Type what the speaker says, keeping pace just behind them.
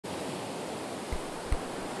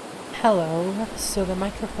Hello, so the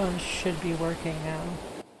microphone should be working now.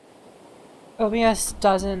 OBS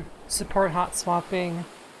doesn't support hot swapping,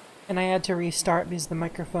 and I had to restart because the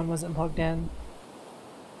microphone wasn't plugged in.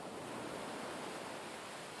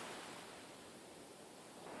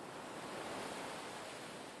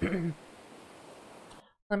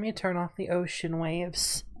 Let me turn off the ocean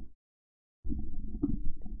waves.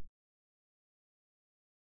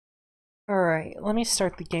 Alright, let me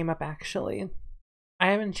start the game up actually. I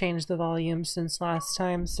haven't changed the volume since last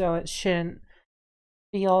time, so it shouldn't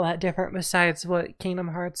be all that different besides what Kingdom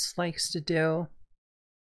Hearts likes to do.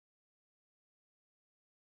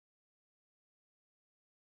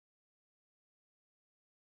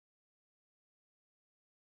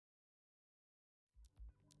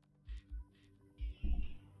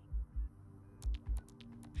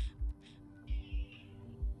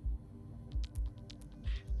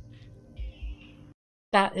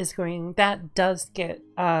 That does get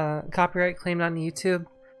copyright claimed on YouTube.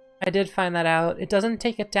 I did find that out. It doesn't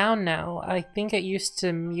take it down now. I think it used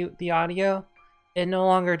to mute the audio. It no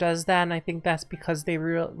longer does that, and I think that's because they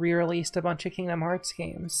re-released a bunch of Kingdom Hearts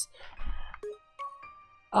games.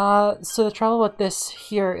 So the trouble with this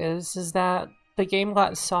here is that the game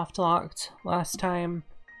got soft locked last time.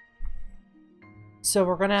 So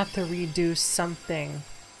we're gonna have to redo something.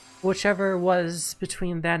 Whichever was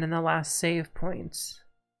between then and the last save points.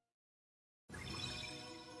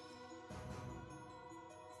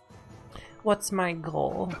 What's my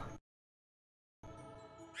goal?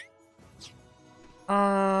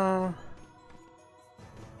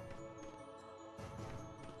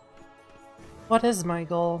 What is my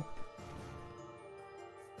goal?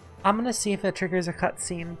 I'm gonna see if it triggers a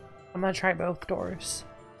cutscene. I'm gonna try both doors.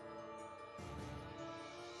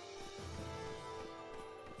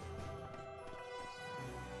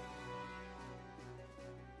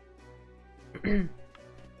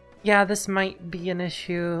 Yeah, this might be an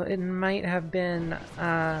issue. It might have been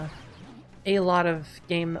a lot of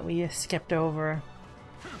game that we skipped over.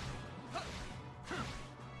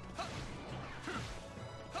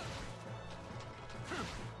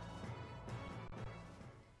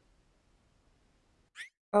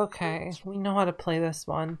 Okay, we know how to play this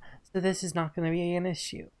one, so this is not going to be an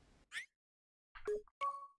issue.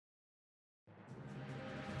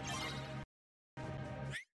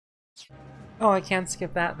 Oh, I can't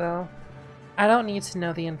skip that though. I don't need to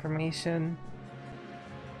know the information.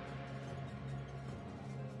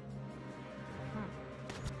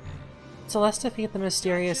 So let's defeat the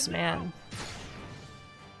mysterious man.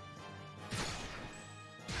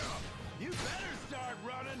 You better start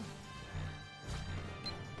running.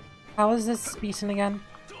 How is this beaten again?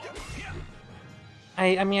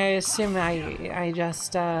 I mean, I assume I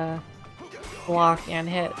just block and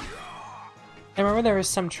hit. I remember there was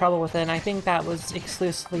some trouble with it, and I think that was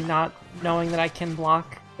exclusively not knowing that I can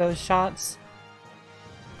block those shots.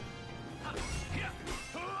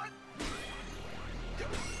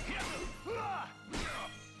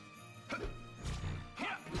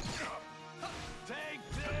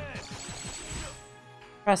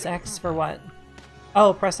 Press X for what?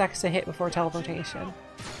 Oh, press X to hit before teleportation.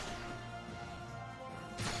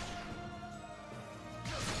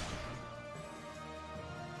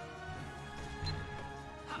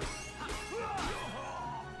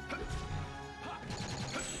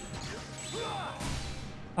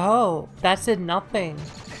 Oh, that did nothing.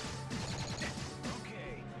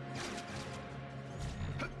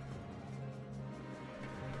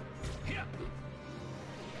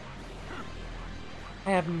 I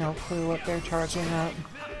have no clue what they're charging up.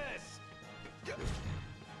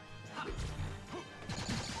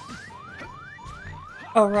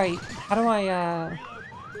 Oh right, how do I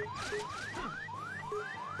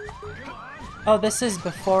Oh, this is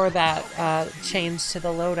before that change to the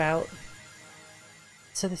loadout.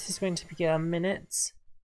 So this is going to be a minute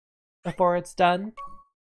before it's done.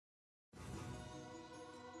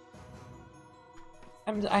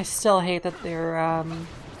 I still hate that their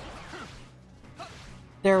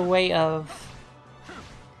way of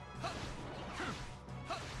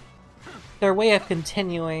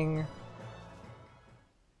continuing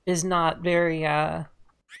is not very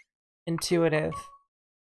intuitive.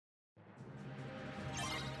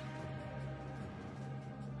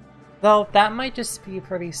 Though that might just be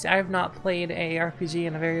pretty. I've not played a RPG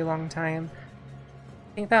in a very long time.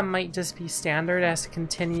 I think that might just be standard as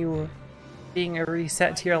continue being a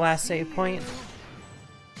reset to your last save point.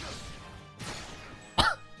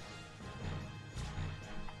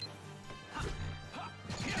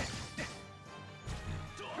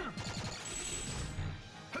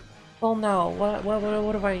 Well, no.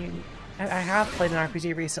 What have I I have played an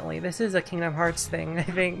RPG recently. This is a Kingdom Hearts thing, I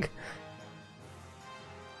think.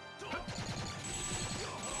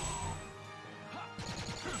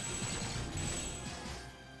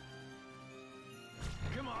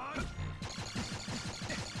 Come on.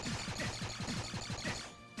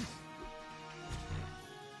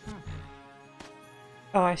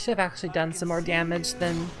 Oh, I should have actually done some more damage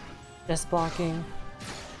than just blocking.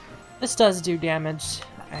 This does do damage.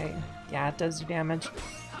 Yeah, it does do damage.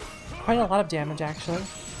 Quite a lot of damage, actually.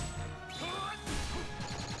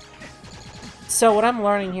 So what I'm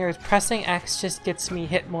learning here is pressing X just gets me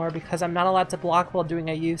hit more because I'm not allowed to block while doing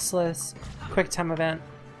a useless quick time event.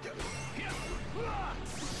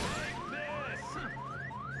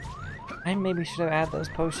 I maybe should have added those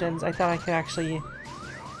potions. I thought I could actually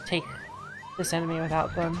take this enemy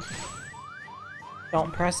without them.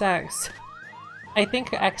 Don't press X. I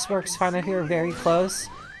think X works fine if you're very close,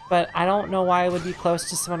 but I don't know why I would be close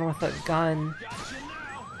to someone with a gun.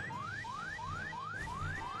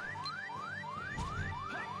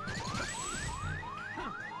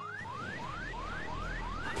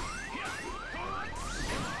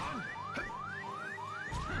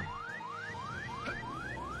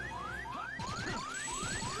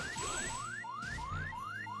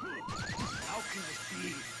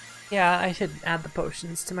 Yeah, I should add the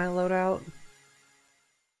potions to my loadout.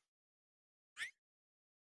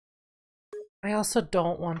 I also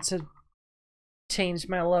don't want to change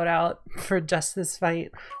my loadout for just this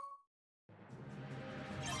fight.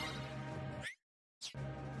 I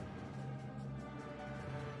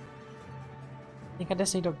think I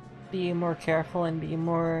just need to be more careful and be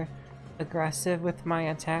more aggressive with my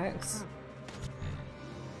attacks.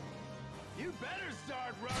 You better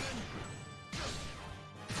start running.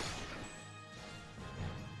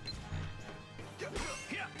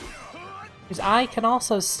 Because I can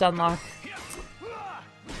also stun lock.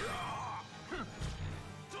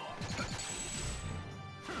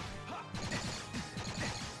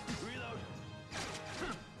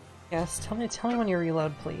 Yes, tell me when you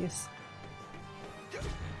reload, please.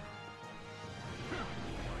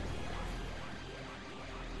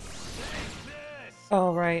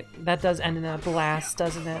 Oh right, that does end in a blast,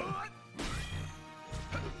 doesn't it?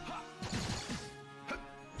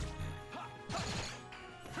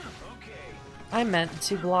 I meant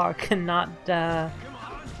to block and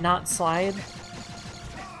not slide.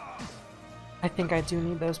 I think I do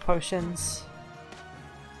need those potions.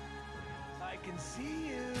 I can see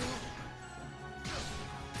you.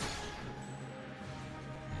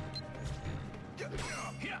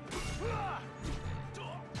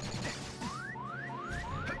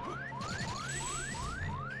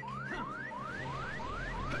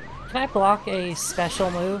 Can I block a special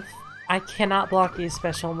move? I cannot block a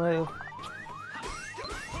special move.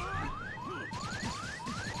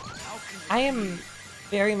 I am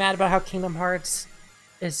very mad about how Kingdom Hearts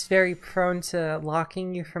is very prone to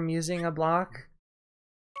locking you from using a block.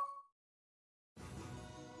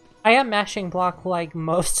 I am mashing block like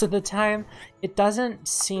most of the time. It doesn't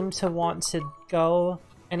seem to want to go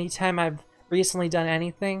anytime I've recently done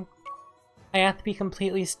anything. I have to be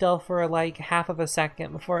completely still for like half of a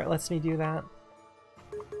second before it lets me do that.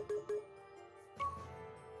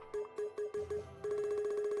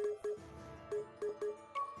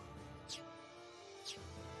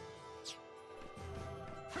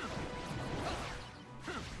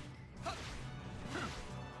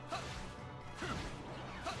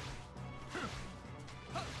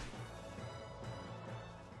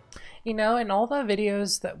 You know, in all the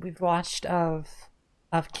videos that we've watched of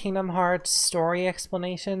Kingdom Hearts story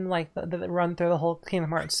explanation, like that run through the whole Kingdom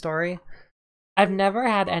Hearts story, I've never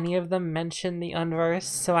had any of them mention the Unverse,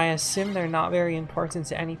 so I assume they're not very important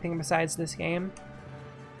to anything besides this game.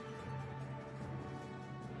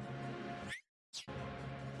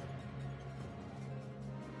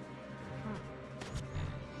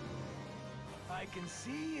 I can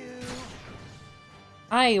see you.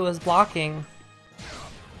 I was blocking.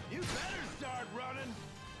 You better start running.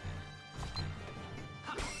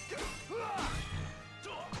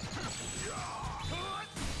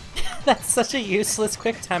 That's such a useless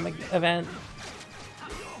quick time event.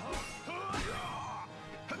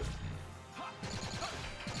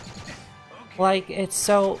 Like, it's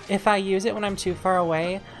so, if I use it when I'm too far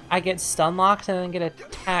away, I get stun locked and then get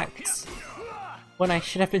attacked when I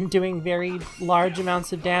should have been doing very large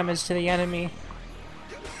amounts of damage to the enemy.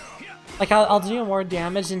 Like, I'll do more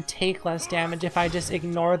damage and take less damage if I just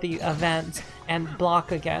ignore the event and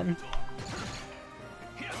block again.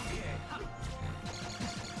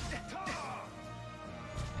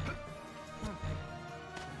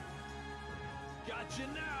 Gotcha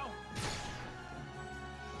now.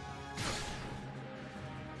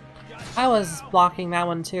 I was blocking that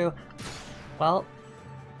one too. Well,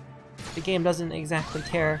 the game doesn't exactly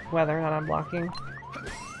care whether or not I'm blocking.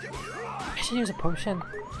 I should use a potion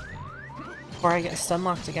before I get stun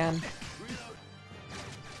locked again.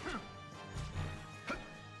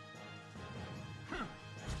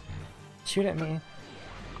 Shoot at me.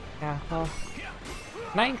 Yeah, well.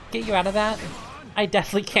 Can I get you out of that? I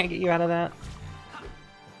definitely can't get you out of that.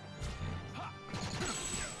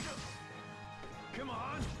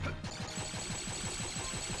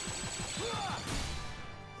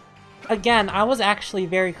 Again, I was actually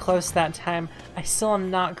very close that time. I still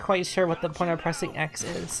am not quite sure what the point of pressing X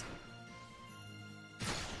is.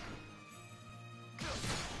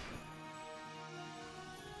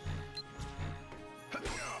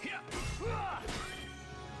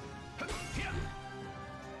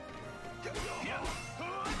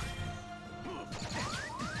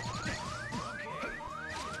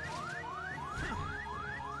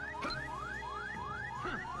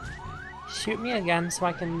 Shoot me again so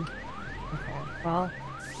I can... Okay, well...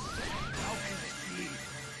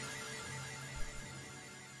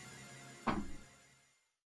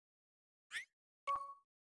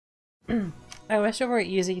 I wish it were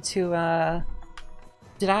easy to,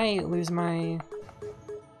 Did I lose my...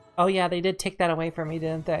 Oh yeah, they did take that away from me,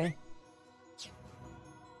 didn't they?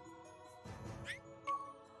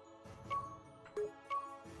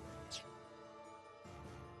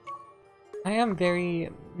 I am very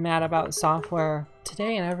mad about software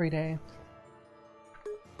today and every day.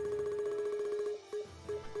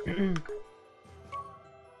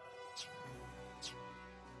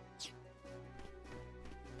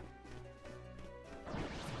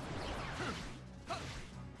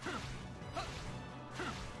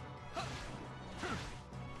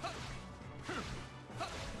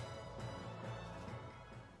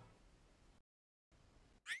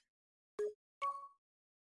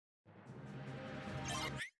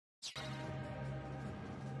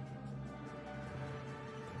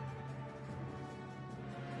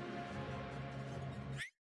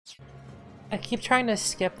 I keep trying to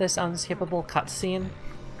skip this unskippable cutscene.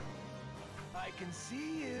 I can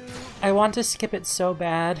see you. I want to skip it so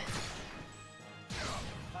bad.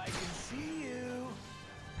 I can see you.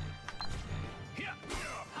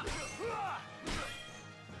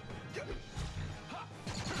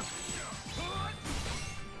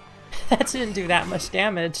 That didn't do that much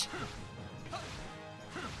damage.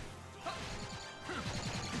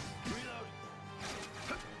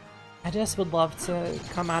 I just would love to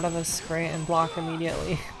come out of a sprint and block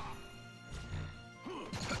immediately.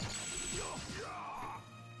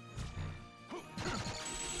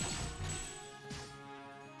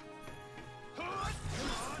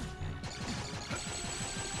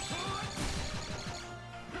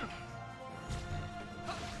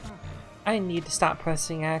 I need to stop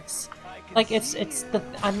pressing X. Like it's the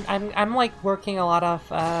I'm like working a lot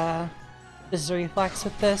of this reflex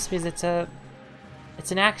with this because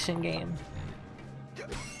it's an action game.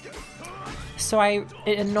 So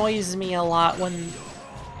it annoys me a lot when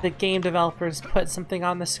the game developers put something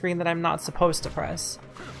on the screen that I'm not supposed to press.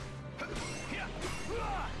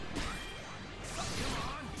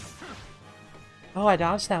 Oh, I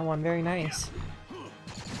dodged that one. Very nice.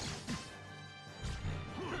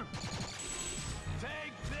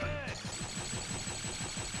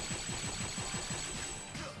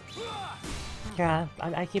 Yeah,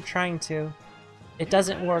 I keep trying to. It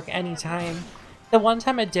doesn't work anytime. The one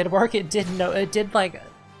time it did work, it did like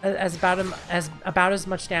about as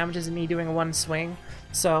much damage as me doing one swing.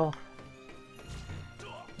 So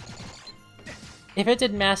if it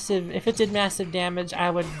did massive damage,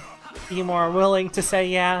 I would be more willing to say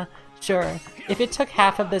yeah, sure. If it took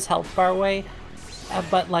half of this health bar away,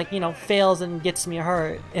 but like, you know, fails and gets me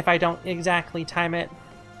hurt if I don't exactly time it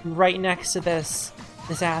right next to this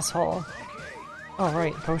asshole. Oh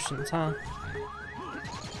right, potions, huh?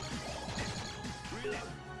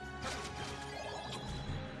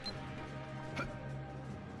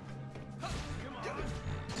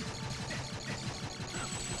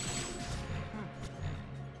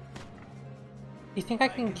 Do you think I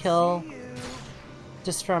can kill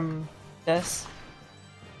just from this?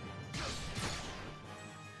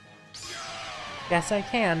 Yes, I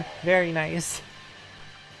can. Very nice.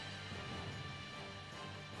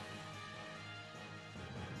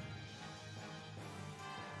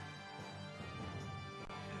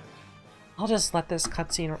 I'll just let this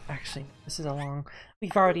cutscene... Actually, this is a long...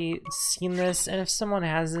 We've already seen this, and if someone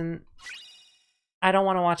hasn't... I don't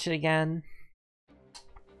want to watch it again.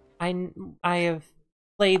 I have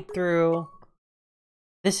played through...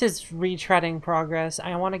 This is retreading progress.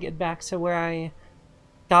 I want to get back to where I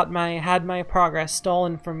had my progress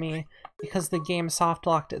stolen from me because the game soft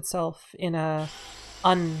locked itself in a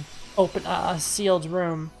sealed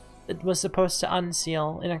room that was supposed to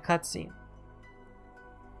unseal in a cutscene.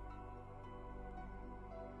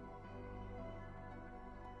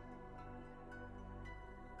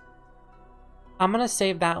 I'm gonna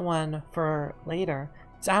save that one for later,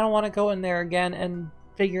 because I don't want to go in there again and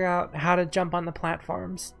figure out how to jump on the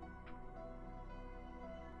platforms.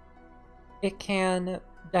 It can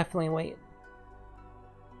definitely wait.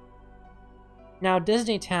 Now,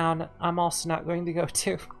 Disney Town, I'm also not going to go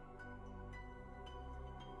to.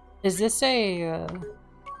 Is this a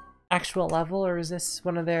actual level, or is this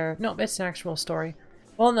one of their... No, it's an actual story.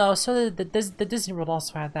 Well, no, so the Disney World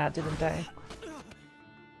also had that, didn't they?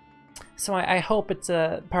 So I hope it's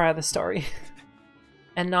a part of the story.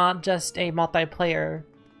 And not just a multiplayer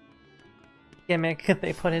gimmick that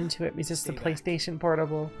they put into it because it's the PlayStation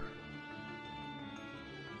Portable.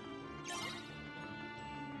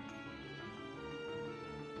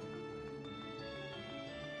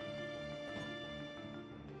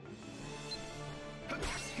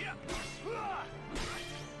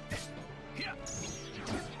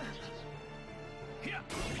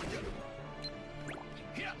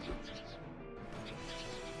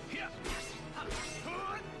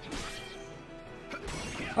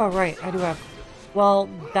 Oh right, I do have... Well,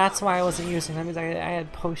 that's why I wasn't using them, because I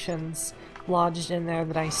had potions lodged in there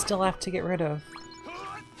that I still have to get rid of.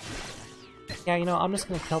 Yeah, you know, I'm just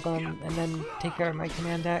gonna kill them and then take care of my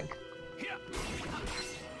command deck.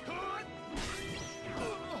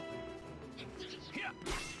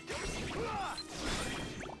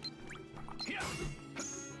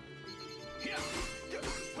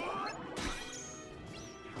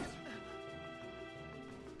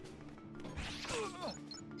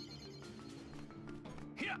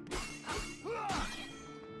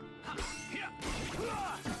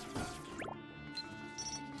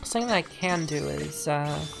 Something that I can do is,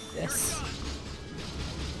 this.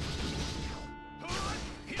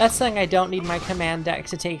 That's something I don't need my command deck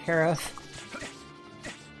to take care of.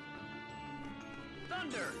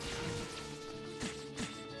 Thunder.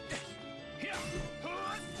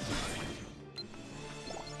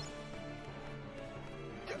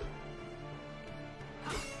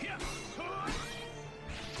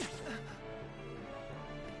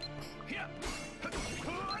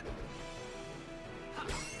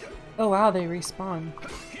 Oh wow, they respawn.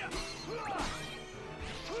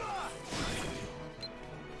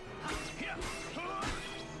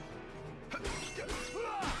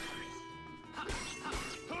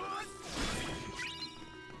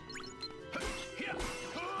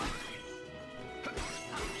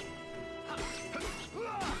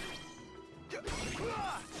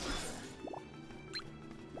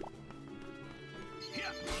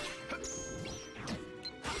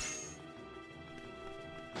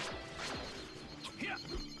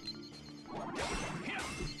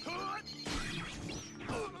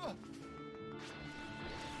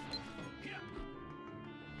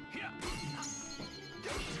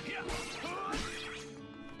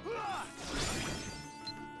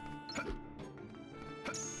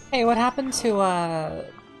 Hey, what happened to,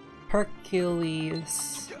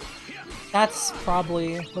 Hercules? That's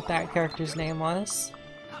probably what that character's name was.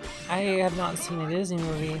 I have not seen a Disney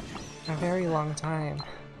movie in a very long time.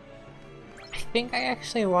 I think I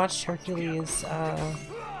actually watched Hercules,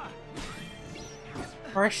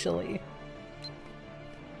 partially.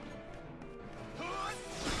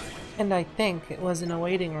 And I think it was in a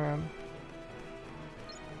waiting room.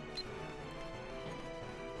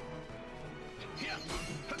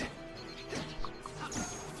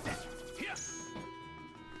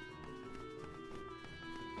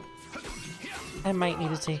 I might need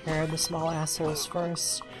to take care of the small assholes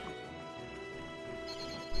first.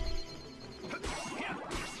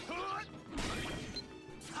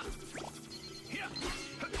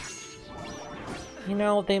 You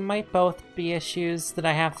know, they might both be issues that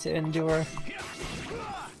I have to endure.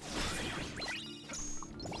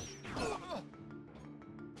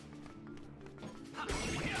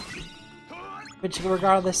 Which,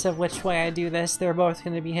 regardless of which way I do this, they're both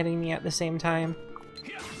going to be hitting me at the same time.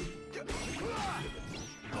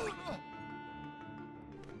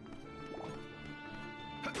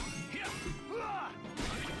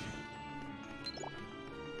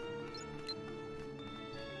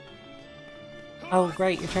 Oh,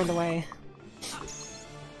 great, you turned away.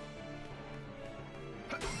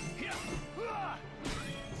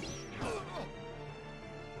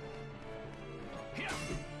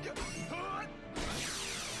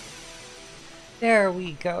 There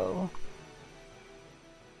we go.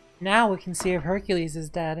 Now we can see if Hercules is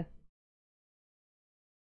dead.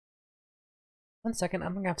 1 second,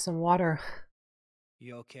 I'm gonna have some water.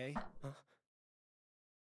 You okay? Huh?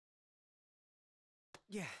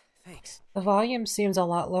 Yeah, thanks. The volume seems a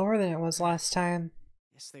lot lower than it was last time.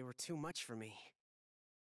 Guess they were too much for me.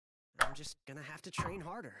 I'm just gonna have to train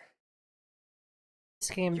harder. This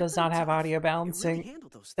game You're does not pretty have tough. audio You balancing. really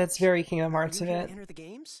handled those That's things. very Kingdom Are Hearts you of here it. to enter the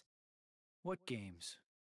games? What games?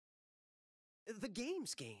 The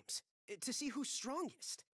games. To see who's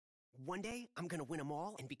strongest. One day, I'm gonna win them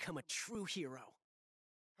all and become a true hero.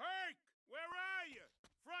 Hank, where are you?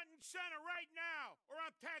 Front and center right now, or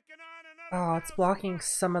I'm tacking on another. Oh, it's blocking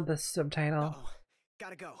some of the subtitle. Uh-oh.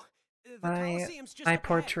 Gotta go. The My Coliseum's just up ahead.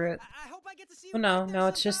 portrait. I hope I get to see you Oh no, right there no,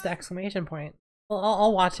 it's just the sometime. exclamation point. Well,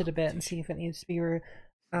 I'll watch it a bit and see if it needs to be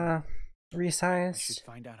I resized. should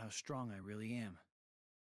find out how strong I really am.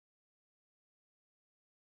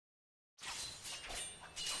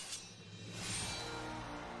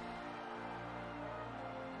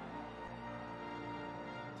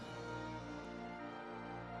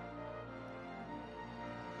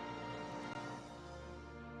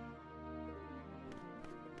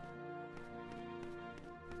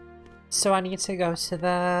 So I need to go to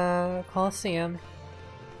the Coliseum.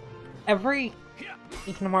 Every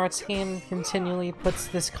Kingdom Hearts game continually puts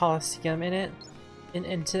this Coliseum in it.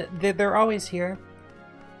 They're always here.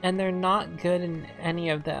 And they're not good in any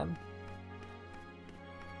of them.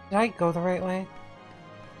 Did I go the right way?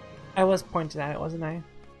 I was pointed at it, wasn't I?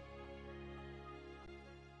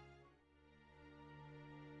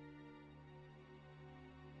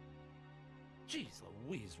 Jeez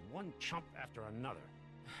Louise, one chump after another.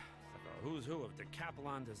 It's like a who's who of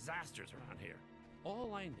Decathlon disasters around here.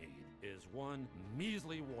 All I need is one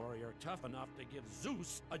measly warrior tough enough to give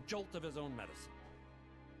Zeus a jolt of his own medicine.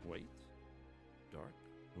 Wait. Dark,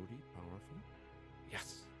 moody, powerful?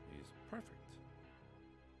 Yes, he's perfect.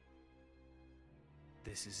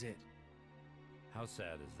 This is it. How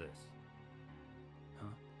sad is this? Huh?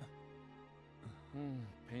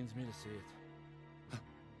 Pains me to see it.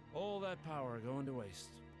 All that power going to waste.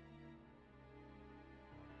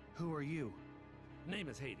 Who are you? Name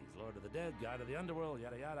is Hades, Lord of the Dead, God of the Underworld,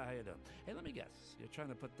 yada yada, how you doing? Hey, let me guess. You're trying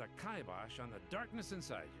to put the kibosh on the darkness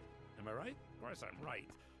inside you. Am I right? Of course I'm right.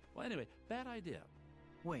 Well, anyway, bad idea.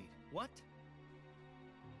 Wait, what?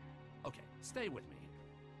 Okay, stay with me.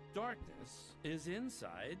 Darkness is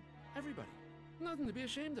inside everybody. Nothing to be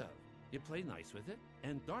ashamed of. You play nice with it,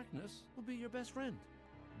 and darkness will be your best friend.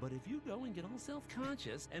 But if you go and get all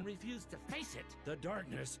self-conscious and refuse to face it, the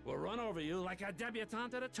darkness will run over you like a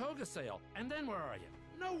debutante at a toga sale. And then where are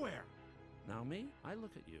you? Nowhere. Now me, I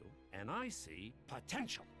look at you, and I see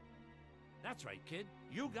potential. That's right, kid.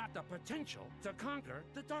 You got the potential to conquer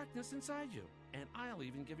the darkness inside you. And I'll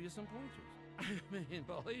even give you some pointers. I mean,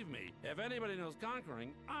 believe me, if anybody knows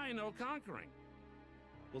conquering, I know conquering.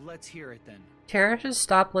 Well, let's hear it then. Tara should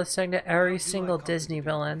stop listening to How every do I single conquer Disney the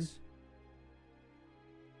villain. darkness?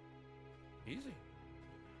 Easy.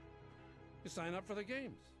 You sign up for the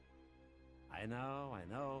games. I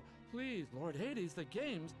know. Please, Lord Hades, the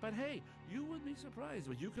games. But hey, you would be surprised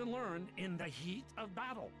what you can learn in the heat of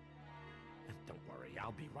battle. And don't worry,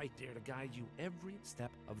 I'll be right there to guide you every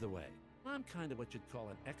step of the way. I'm kind of what you'd call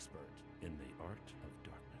an expert in the art of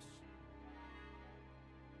darkness.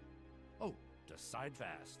 Oh, decide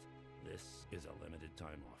fast. This is a limited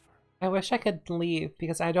time offer. I wish I could leave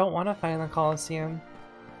because I don't want to find the Coliseum.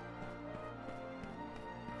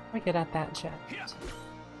 Let me get at that chat.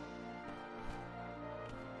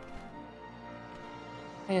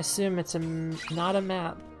 I assume it's not a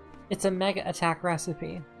map. It's a mega attack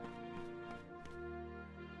recipe.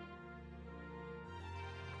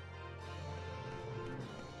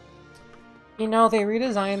 You know, they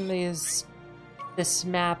redesigned this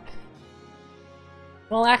map.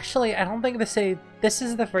 Well, actually, I don't think this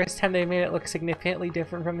is the first time they made it look significantly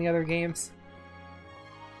different from the other games.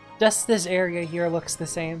 Just this area here looks the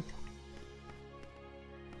same.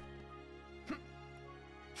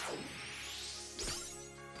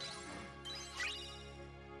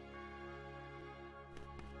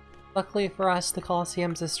 Luckily for us, the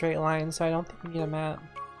Colosseum's a straight line, so I don't think we need a map.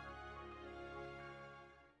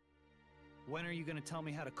 When are you going to tell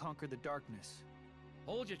me how to conquer the darkness?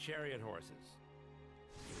 Hold your chariot horses.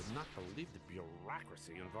 You would not believe the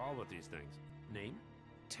bureaucracy involved with these things. Name?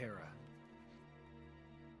 Terra.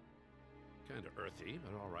 Kind of earthy,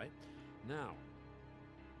 but all right. Now,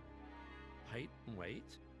 height and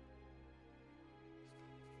weight.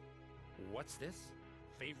 What's this?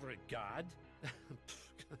 Favorite god?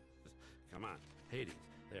 Come on, Hades.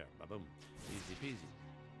 There, ba-boom. Easy peasy.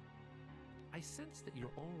 I sense that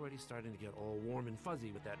you're already starting to get all warm and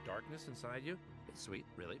fuzzy with that darkness inside you. It's sweet,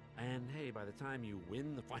 really. And hey, by the time you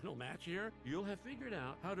win the final match here, you'll have figured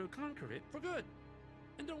out how to conquer it for good.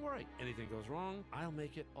 And don't worry, anything goes wrong, I'll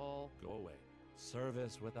make it all go away.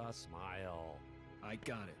 Service with a smile. I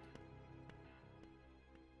got it.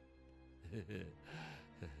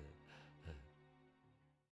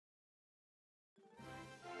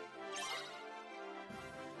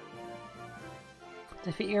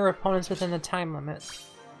 Defeat your opponents within the time limit.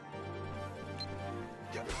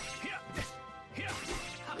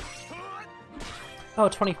 Oh,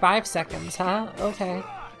 25 seconds, huh? Okay.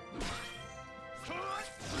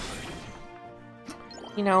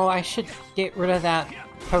 You know, I should get rid of that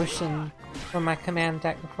potion from my command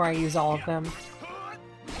deck before I use all of them.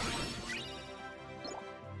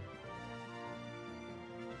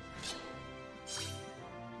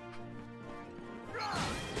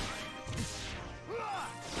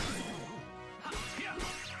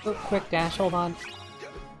 Oh, quick dash, hold on.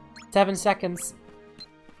 7 seconds.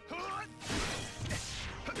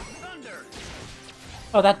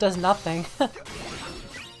 Oh, that does nothing.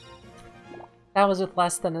 That was with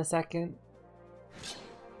less than a second.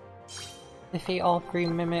 Defeat all 3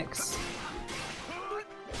 mimics.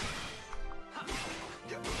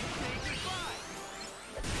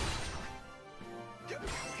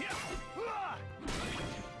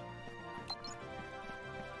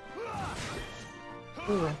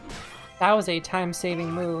 Ooh, that was a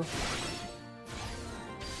time-saving move.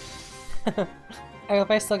 I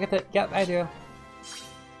hope I still get the— yep, I do.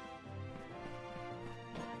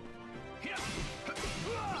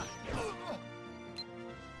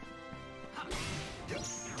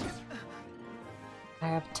 I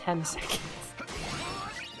have 10 seconds.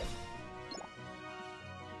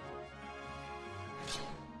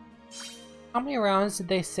 How many rounds did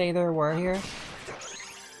they say there were here?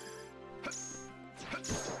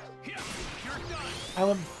 I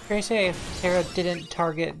would appreciate if Terra didn't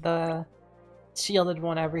target the shielded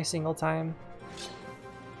one every single time.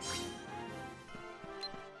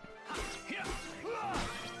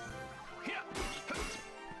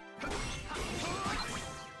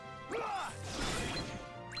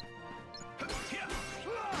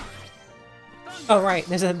 Oh right,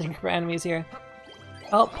 there's a thing for enemies here.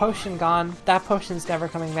 Oh, potion gone. That potion's never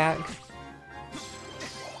coming back.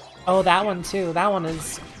 Oh, that one too. That one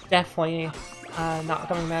is definitely not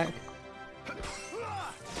coming back.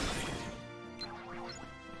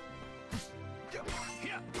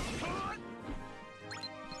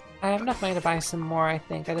 I have enough money to buy some more, I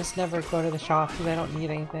think. I just never go to the shop because I don't need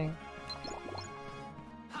anything.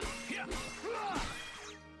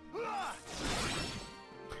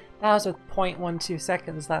 That was with 0.12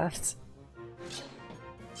 seconds left.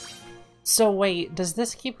 So wait, does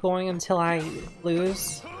this keep going until I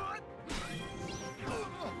lose?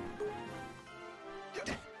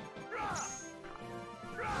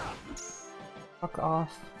 Fuck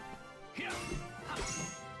off.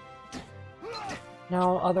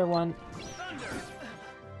 No, other one.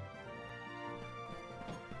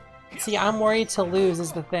 See, I'm worried to lose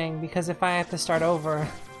is the thing, because if I have to start over...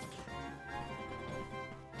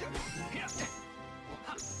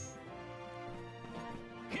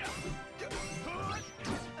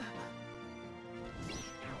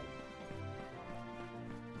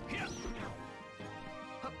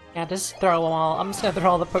 Yeah, just throw them all. I'm just gonna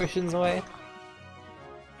throw all the potions away.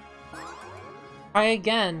 Try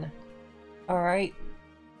again. Alright.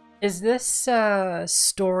 Is this,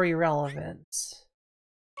 story relevant?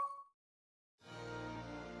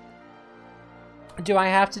 Do I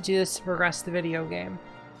have to do this to progress the video game?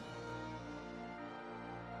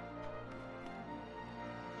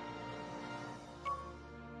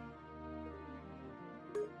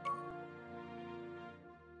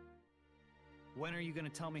 When are you gonna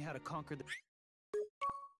tell me how to conquer the...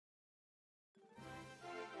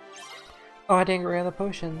 Oh, I didn't get rid of the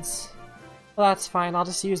potions. Well, that's fine. I'll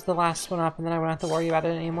just use the last one up and then I won't have to worry about it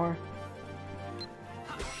anymore.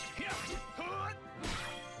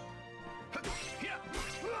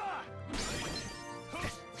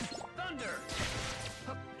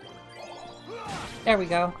 There we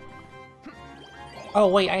go. Oh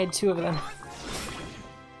wait, I had 2 of them.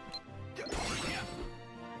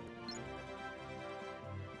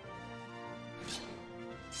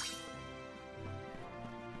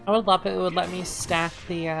 I would love it, would let me stack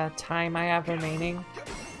the time I have remaining.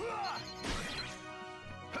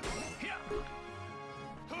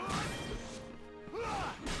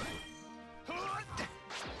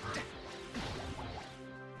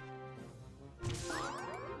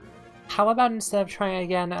 How about instead of trying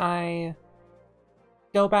again, I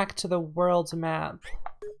go back to the world's map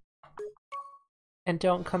and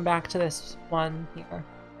don't come back to this one here.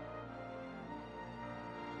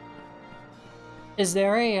 Is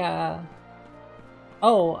there a,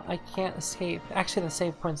 Oh, I can't escape. Actually, the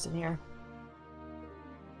save point's in here.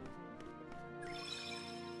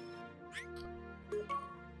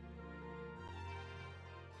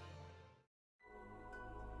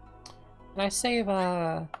 Can I save,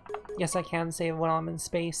 Yes, I can save when I'm in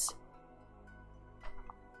space.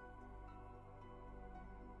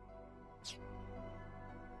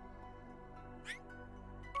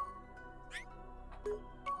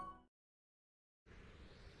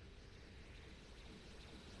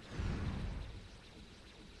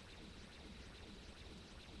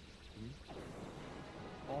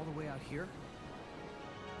 All the way out here?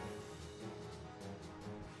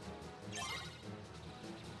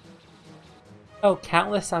 Oh,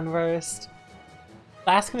 countless unversed.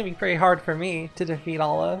 That's gonna be pretty hard for me to defeat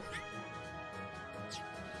all of.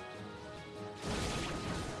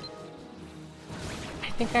 I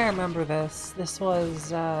think I remember this. This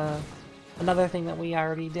was another thing that we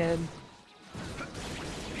already did.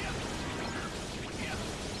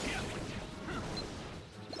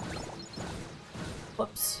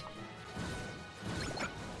 Whoops.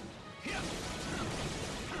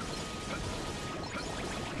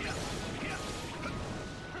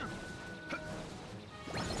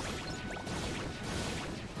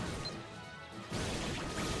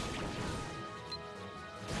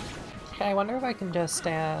 Okay, I wonder if I can just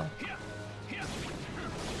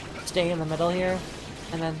stay in the middle here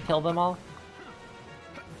and then kill them all.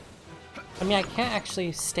 I mean, I can't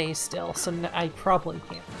actually stay still, so I probably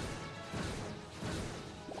can't.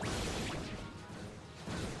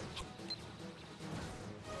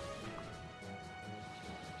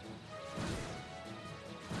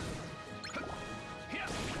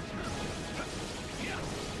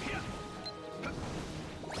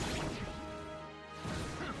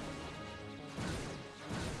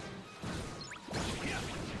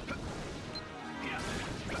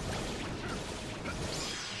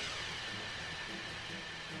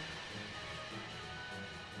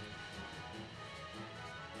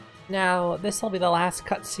 Now, this will be the last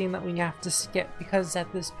cutscene that we have to skip because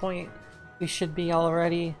at this point we should be all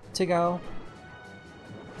ready to go.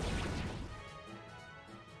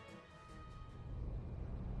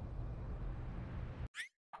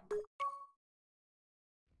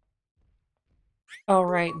 Oh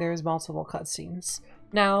right, there's multiple cutscenes.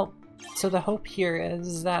 Now, so the hope here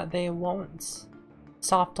is that they won't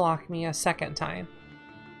soft lock me a second time.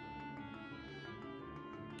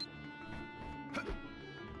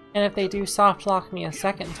 And if they do soft lock me a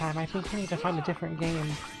second time, I think we need to find a different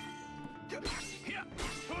game.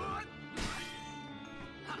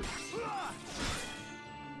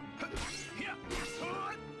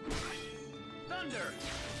 Thunder!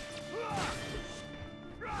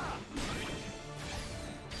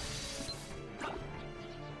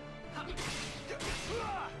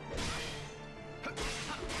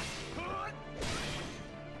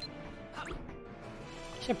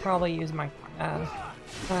 Should probably use my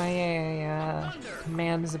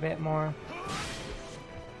commands a bit more.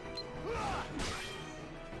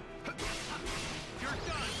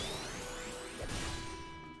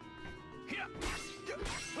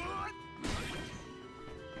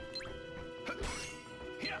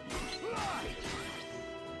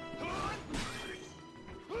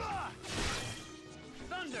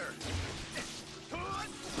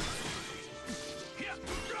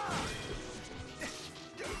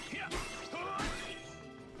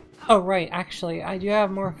 Oh right, actually, I do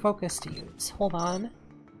have more focus to use. Hold on.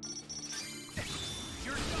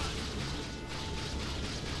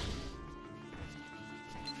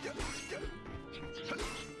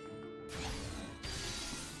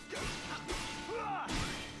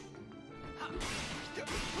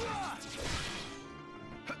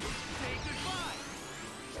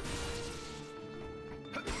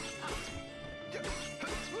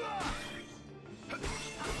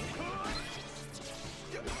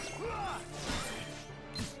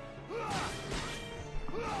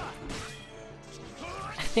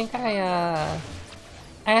 I think I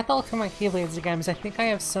have to look for my Keyblades again because I think I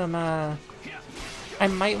have some, I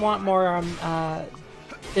might want more,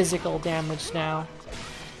 physical damage now.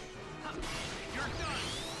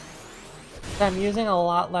 I'm using a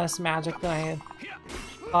lot less magic than I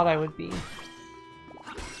thought I would be.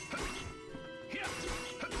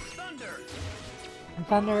 And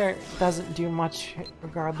Thunder doesn't do much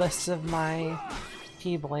regardless of my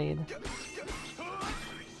Keyblade.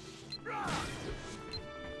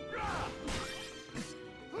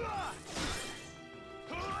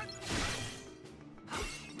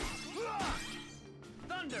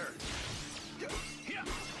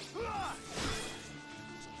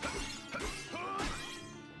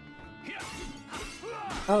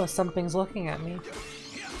 Oh, something's looking at me.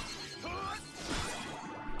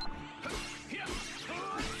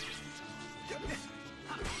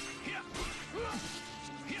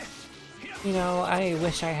 You know, I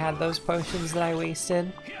wish I had those potions that I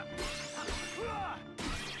wasted.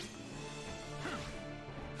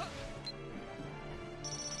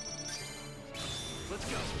 Let's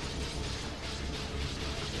go.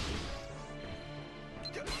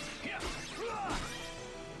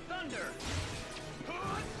 Thunder.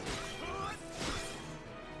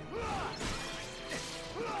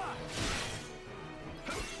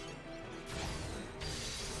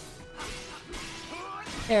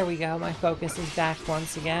 There we go, my focus is back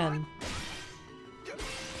once again.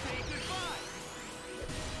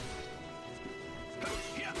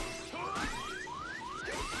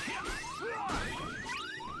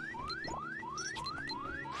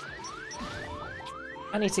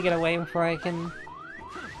 I need to get away before I can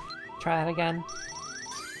try it again.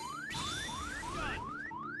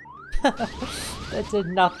 That did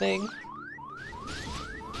nothing.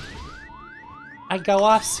 I go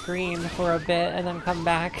off screen for a bit and then come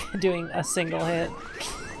back doing a single hit.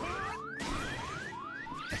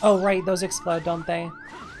 Oh right, those explode, don't they?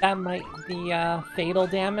 That might be fatal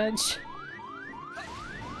damage.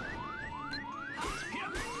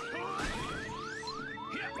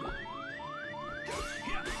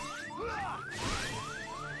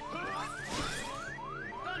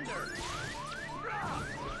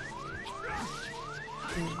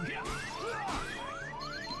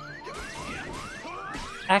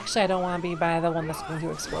 Actually, I don't want to be by the one that's going to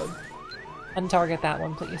explode. Untarget that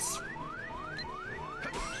one, please.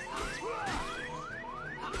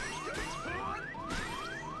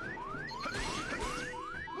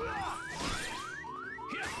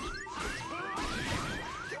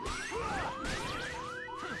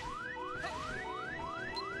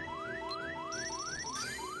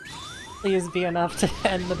 Please be enough to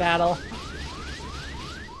end the battle.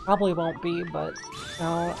 Probably won't be, but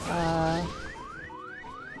no,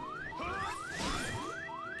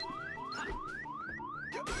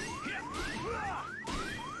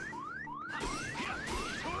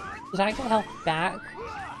 did I get health back?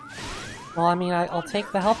 Well, I mean, I'll take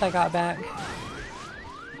the health I got back.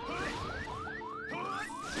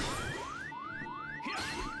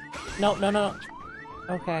 No, no, no.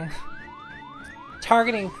 Okay.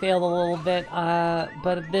 Targeting failed a little bit,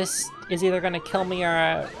 but this is either gonna kill me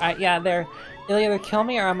or, yeah, they'll either kill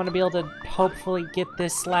me or I'm gonna be able to hopefully get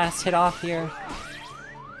this last hit off here.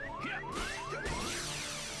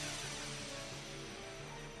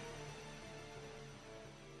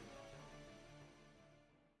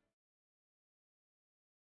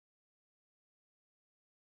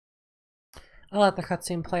 I'll let the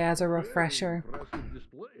cutscene play as a refresher.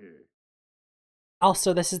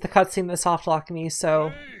 Also, this is the cutscene that softlocked me,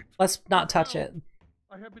 so let's not touch it.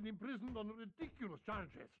 I have been imprisoned on ridiculous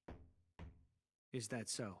charges. Is that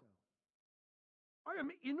so? I am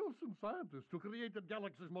innocent scientist who created the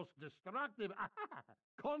galaxy's most destructive,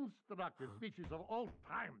 constructive species of all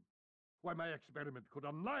time. Why, my experiment could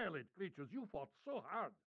annihilate creatures you fought so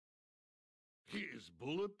hard. He is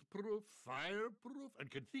bulletproof, fireproof, and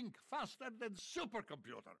can think faster than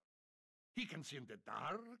supercomputer. He can see in the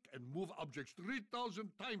dark and move objects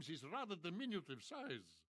 3,000 times his rather diminutive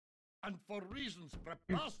size. And for reasons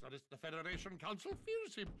preposterous, the Federation Council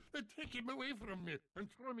fears him. They take him away from me and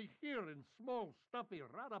throw me here in small, stuffy,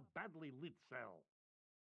 rather badly lit cell.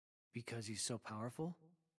 Because he's so powerful?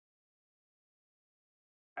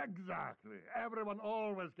 Exactly. Everyone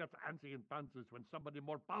always gets antsy and pantsy when somebody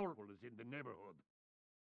more powerful is in the neighborhood.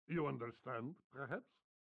 You understand, perhaps?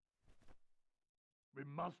 We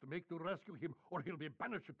must make to rescue him, or he'll be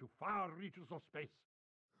banished to far reaches of space.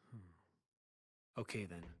 Okay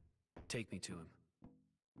then. Take me to him.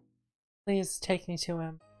 Please take me to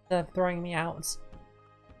him. Instead of throwing me out.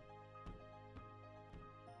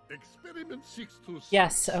 Experiment 626.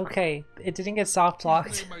 Yes, okay. It didn't get soft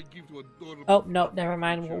locked. Oh, no, never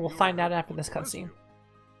mind. We'll find out after this cutscene.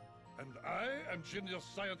 And I am genius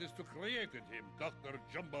scientist who created him, Dr.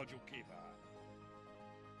 Jumbo Jukiva.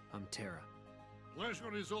 I'm Terra.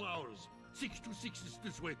 Pleasure is all ours. 626 is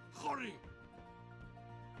this way. Hurry!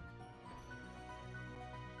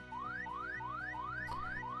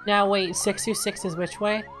 Now wait, 626 is which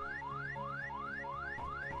way?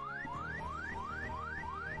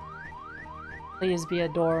 Please be a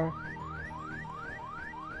door.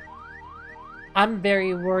 I'm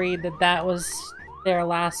very worried that that was there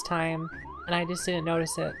last time, and I just didn't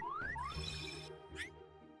notice it.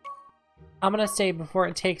 I'm gonna save before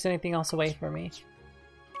it takes anything else away from me.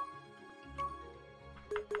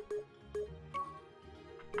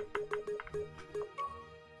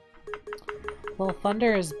 Well,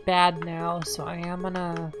 thunder is bad now, so I am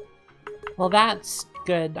gonna... Well, that's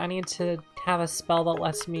good. I need to have a spell that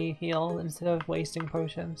lets me heal instead of wasting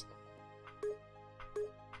potions.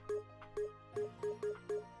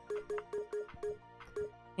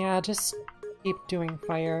 Yeah, just keep doing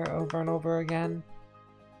fire over and over again.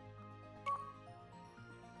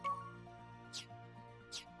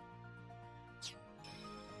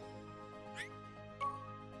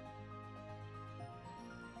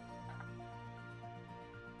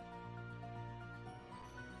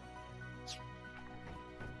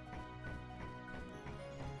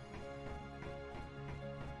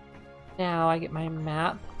 Now I get my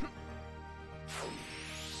map.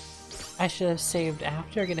 I should have saved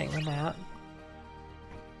after getting the map.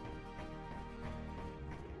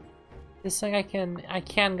 This thing I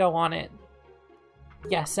can go on it.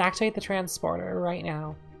 Yes, activate the transporter right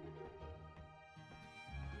now.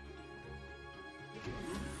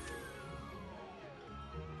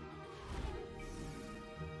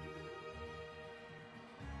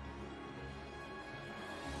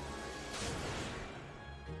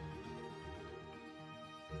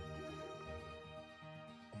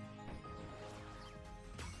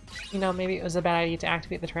 You know, maybe it was a bad idea to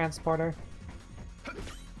activate the transporter.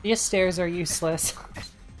 These stairs are useless.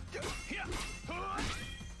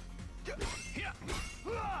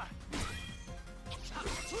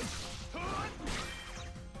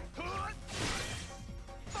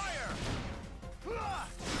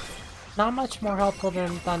 Not much more helpful than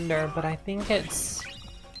thunder, but I think it's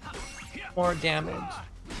more damage.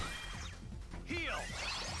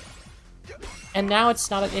 And now it's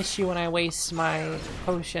not an issue when I waste my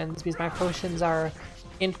potions, because my potions are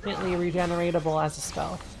infinitely regeneratable as a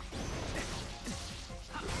spell.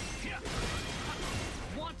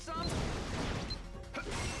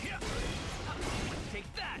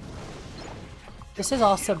 This is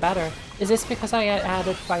also better. Is this because I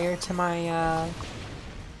added fire to my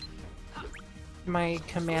my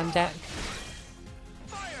command deck?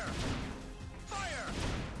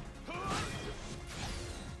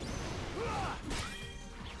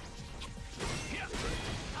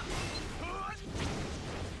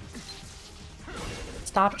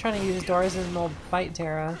 Stop trying to use doors in an old fight,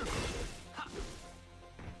 Terra.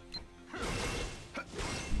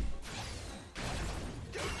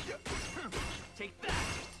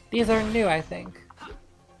 These are new, I think.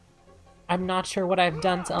 I'm not sure what I've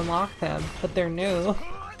done to unlock them, but they're new.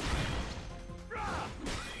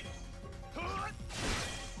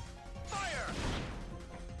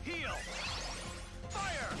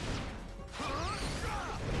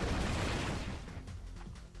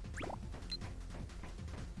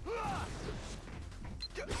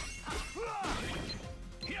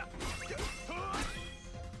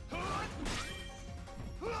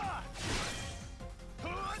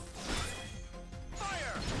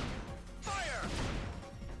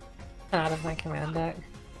 Out of my command deck.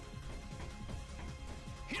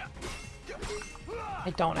 I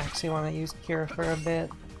don't actually want to use Cure for a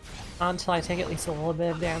bit. Not until I take at least a little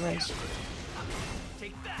bit of damage.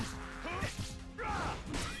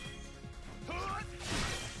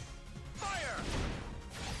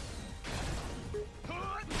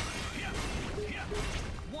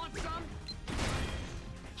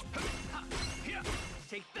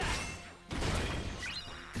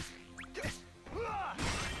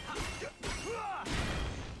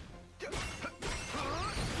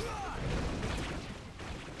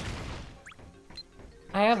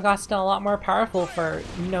 I have gotten a lot more powerful for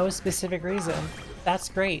no specific reason. That's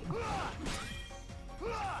great.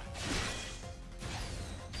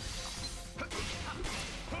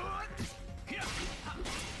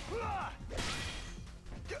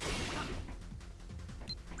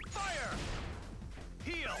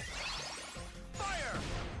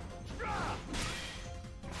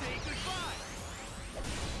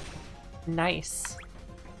 Nice.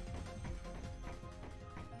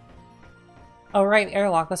 Oh right,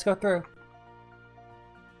 airlock, let's go through.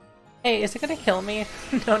 Hey, is it gonna kill me?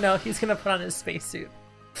 No, he's gonna put on his spacesuit.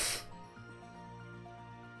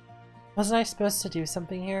 Wasn't I supposed to do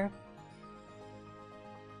something here?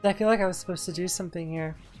 I feel like I was supposed to do something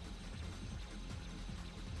here.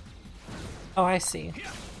 Oh, I see.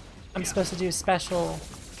 I'm supposed to do special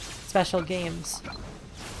games.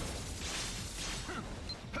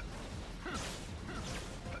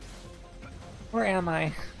 Where am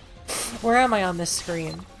I? Where am I on this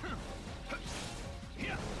screen?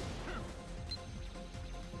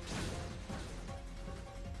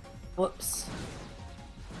 Whoops.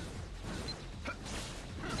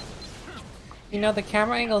 You know, the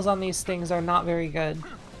camera angles on these things are not very good.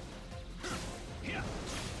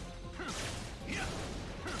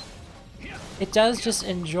 It does just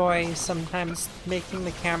enjoy sometimes making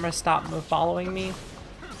the camera stop following me.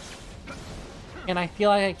 And I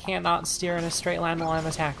feel like I cannot steer in a straight line while I'm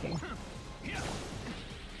attacking.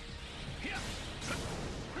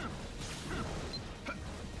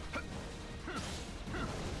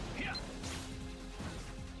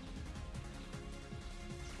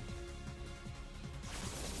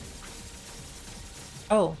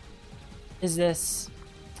 Oh, is this...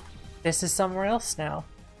 This is somewhere else now.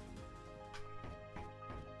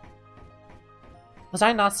 Was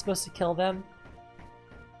I not supposed to kill them?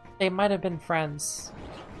 They might have been friends.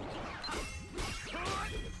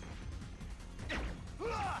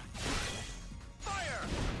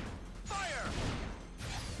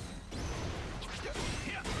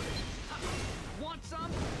 Want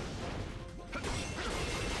some?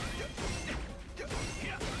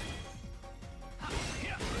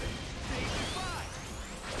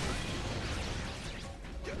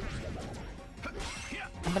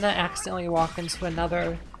 I'm gonna accidentally walk into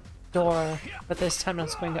another door, but this time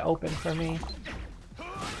it's going to open for me.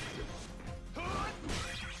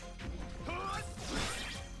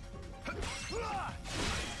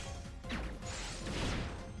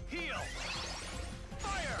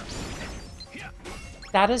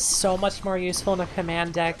 That is so much more useful in a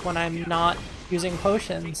command deck when I'm not using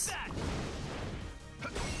potions.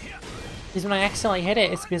 Because when I accidentally hit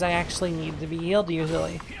it, it's because I actually need to be healed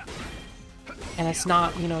usually. And it's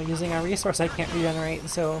not, you know, using a resource I can't regenerate,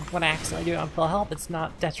 so when I accidentally do it on full health, it's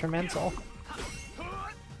not detrimental.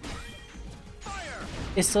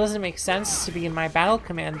 It still doesn't make sense to be in my battle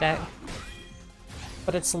command deck,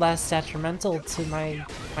 but it's less detrimental to my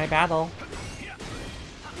battle.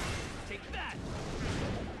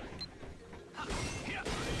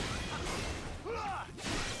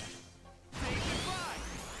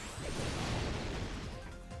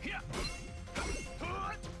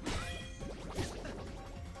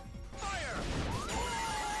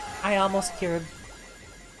 I almost cured.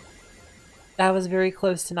 That was very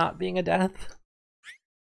close to not being a death.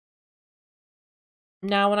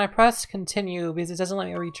 Now when I press continue, because it doesn't let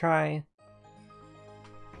me retry.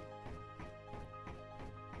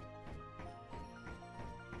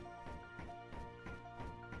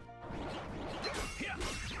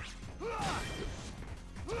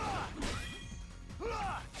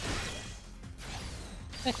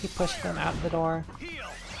 I keep pushing them out the door.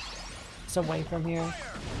 Just away from here.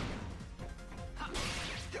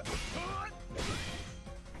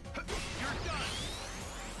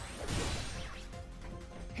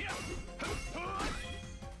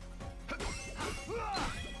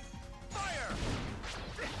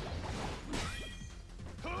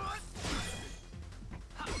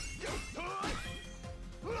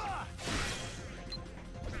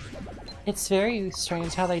 It's very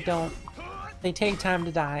strange how they take time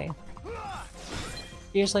to die.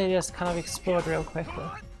 Usually they just kind of explode real quickly.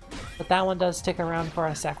 But that one does stick around for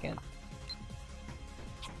a second.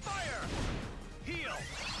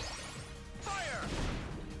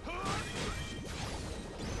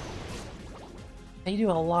 They do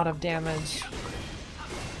a lot of damage.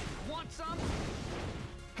 Want some?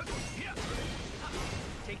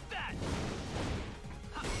 Take that.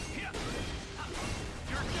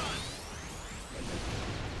 You're done.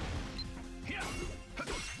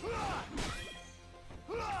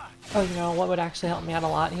 Oh, you know what would actually help me out a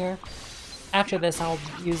lot here? After this, I'll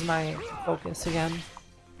use my focus again.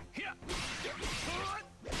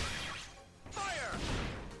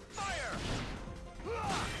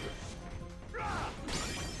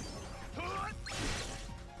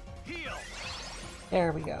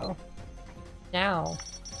 There we go. Now.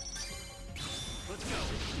 Let's go.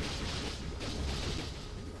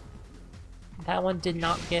 That one did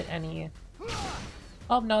not get any.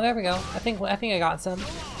 Oh no, there we go. I think I got some.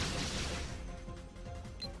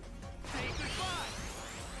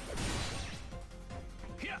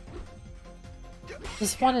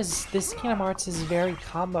 This Kingdom Hearts is very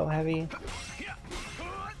combo heavy.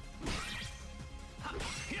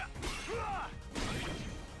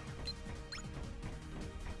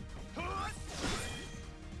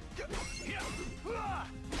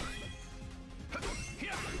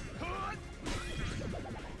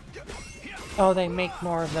 Oh, they make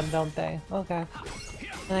more of them, don't they? Okay.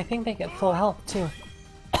 And I think they get full health, too.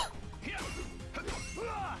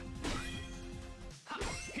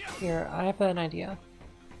 Here, I have an idea.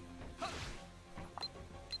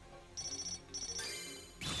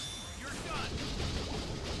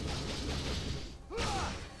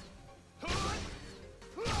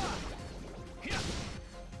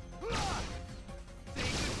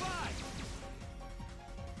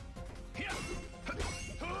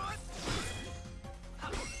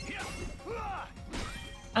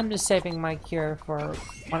 I'm just saving my cure for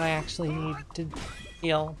when I actually need to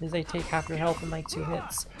heal, because they take half your health in like 2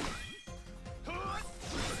 hits.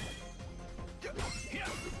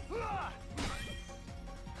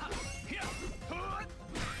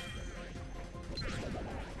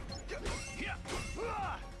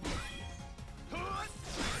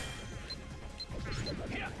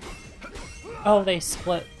 Oh, they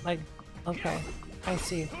split. Like, okay. I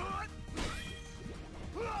see.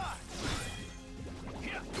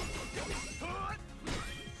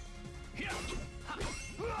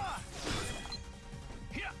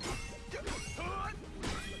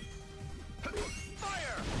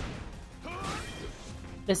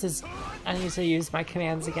 This is... I need to use my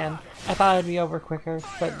commands again. I thought it'd be over quicker,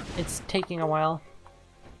 but it's taking a while.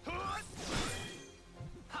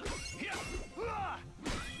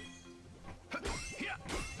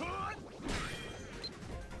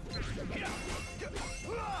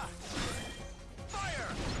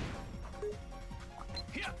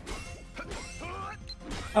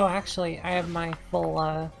 Oh, actually, I have my full,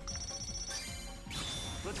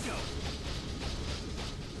 Let's go.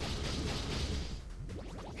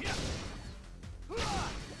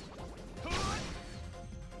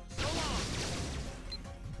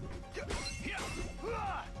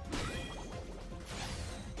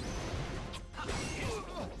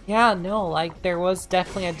 yeah, no, like, there was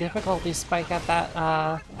definitely a difficulty spike at that,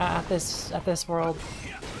 at this world.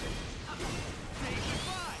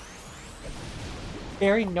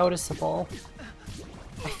 Very noticeable.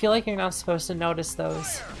 I feel like you're not supposed to notice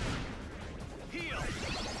those.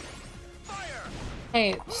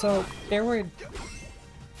 Hey, so there were...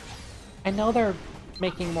 I know they're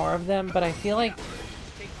making more of them, but I feel like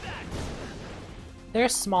they're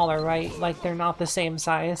smaller, right? Like, they're not the same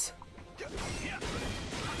size.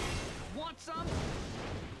 Want some?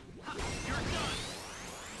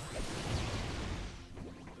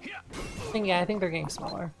 Yeah, I think they're getting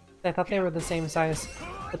smaller. I thought they were the same size,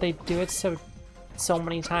 but they do it so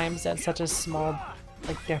many times at such a small,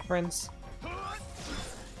 like, difference.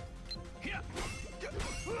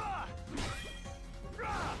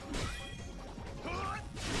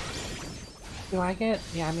 Do I get...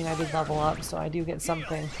 Yeah, I mean, I did level up, so I do get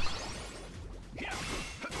something.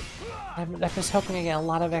 I'm just hoping I get a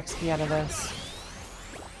lot of XP out of this.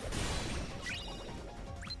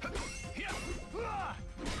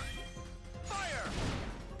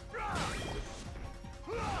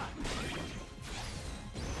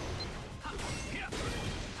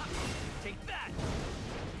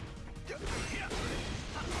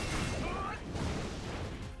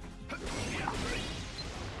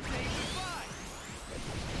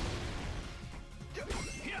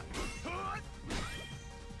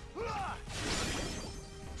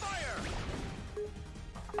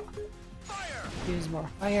 Use more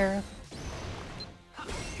fire.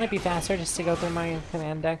 Might be faster just to go through my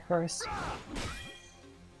command deck first.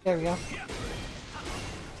 There we go.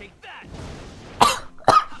 Take that.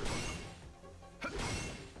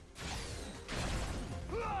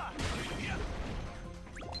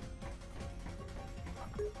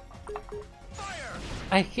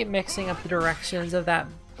 I keep mixing up the directions of that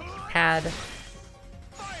pad.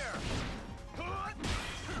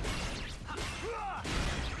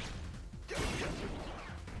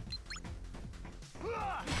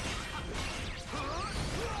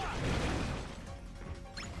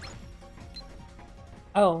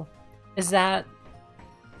 Oh, is that...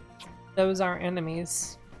 Those aren't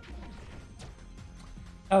enemies.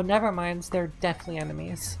 Oh, never mind, they're definitely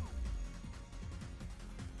enemies.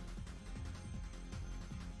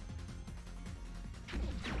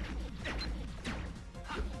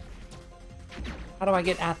 How do I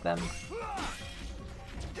get at them?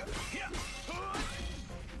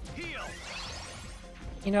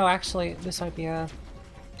 You know, actually, this might be a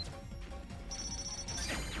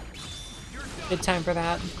good time for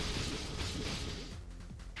that.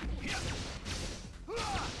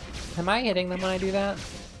 Am I hitting them when I do that?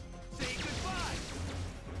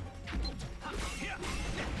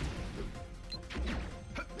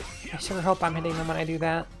 I sure hope I'm hitting them when I do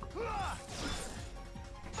that.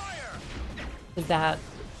 Did that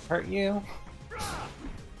hurt you?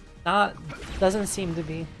 Not... doesn't seem to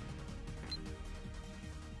be.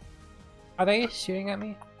 Are they shooting at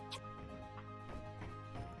me?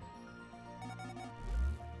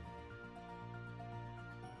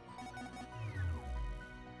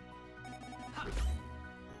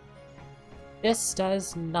 This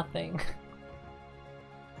does nothing.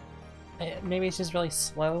 Maybe it's just really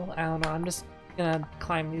slow? I don't know, I'm just gonna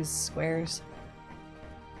climb these squares.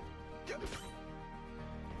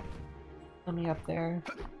 Let me up there.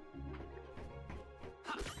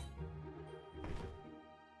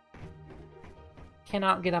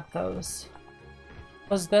 cannot get up those.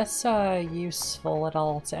 Was this useful at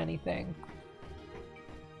all to anything?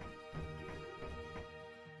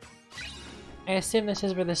 I assume this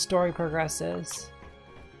is where the story progresses.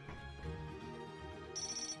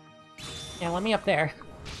 Yeah, let me up there.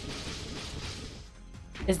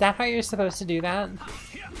 Is that how you're supposed to do that?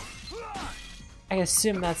 I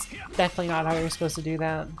assume that's definitely not how you're supposed to do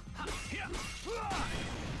that.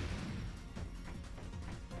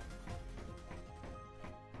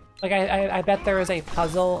 Like, I bet there was a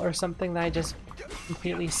puzzle or something that I just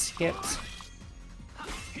completely skipped.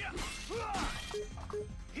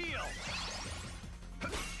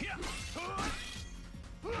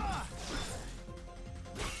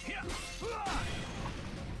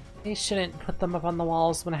 They shouldn't put them up on the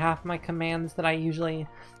walls when half my commands that I usually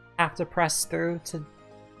have to press through to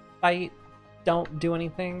fight don't do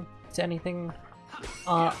anything to anything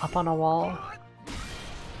up on a wall.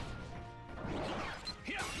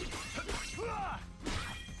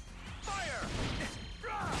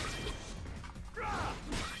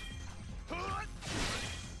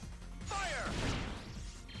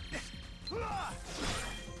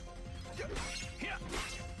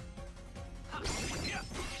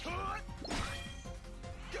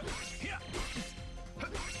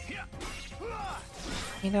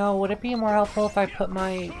 You know, would it be more helpful if I put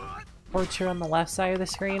my torture on the left side of the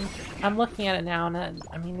screen? I'm looking at it now and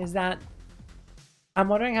I mean, is that... I'm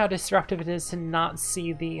wondering how disruptive it is to not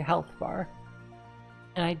see the health bar.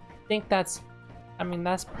 And I think that's... I mean,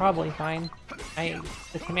 that's probably fine.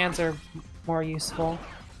 The commands are more useful.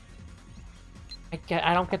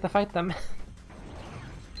 I don't get to fight them.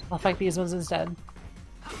 I'll fight these ones instead.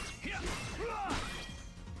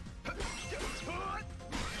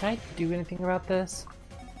 Can I do anything about this?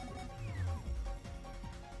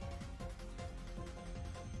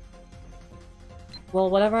 Well,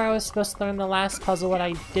 whatever I was supposed to learn in the last puzzle that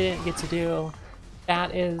I didn't get to do,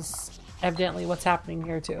 that is evidently what's happening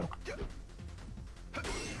here too.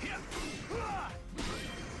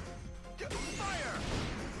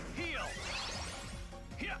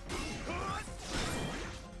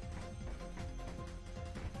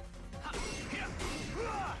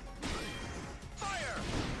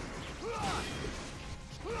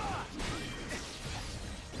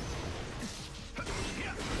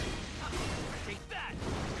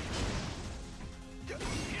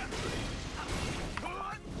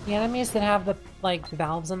 The enemies that have the, like,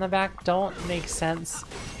 valves on the back don't make sense.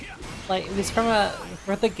 Like, it's for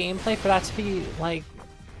the gameplay, for that to be, like,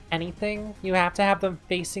 anything, you have to have them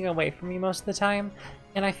facing away from you most of the time.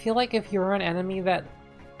 And I feel like if you were an enemy that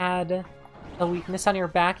had a weakness on your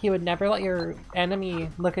back, you would never let your enemy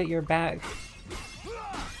look at your back.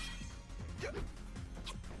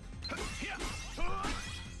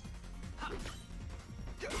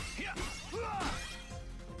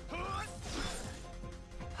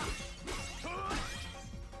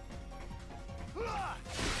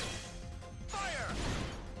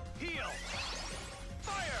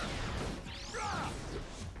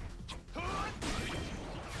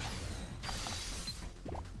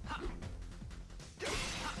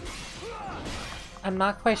 I'm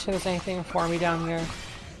not quite sure there's anything for me down here.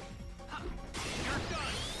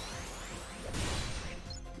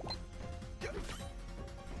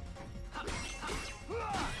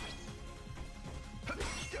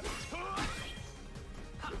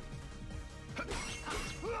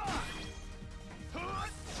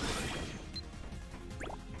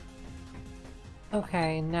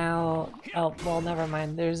 Okay, now... Oh, well, never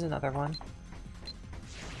mind. There's another one.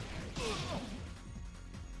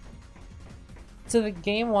 So the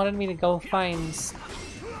game wanted me to go find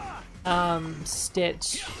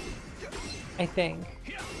Stitch, I think.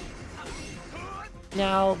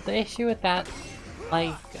 Now, the issue with that,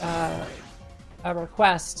 like, a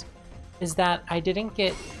request, is that I didn't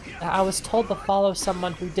get... I was told to follow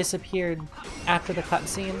someone who disappeared after the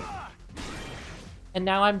cutscene. And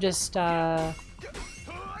now I'm just,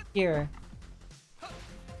 here.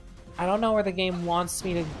 I don't know where the game wants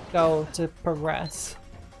me to go to progress.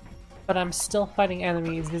 But I'm still fighting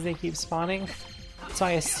enemies because they keep spawning, so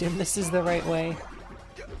I assume this is the right way.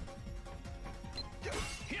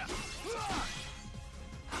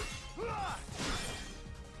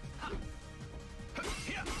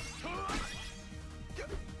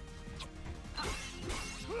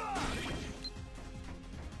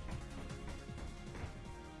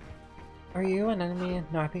 Are you an enemy?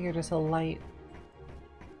 No, I think you're just a light.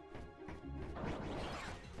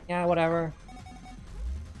 Yeah, whatever.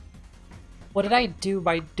 What did I do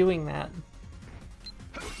by doing that?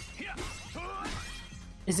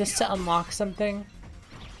 Is this to unlock something?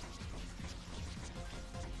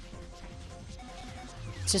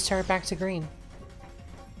 Let's just turn it back to green.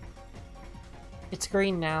 It's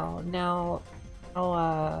green now. Now,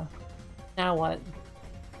 oh, now what?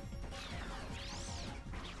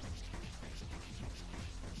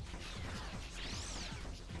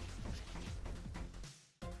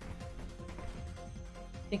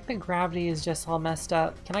 I think the gravity is just all messed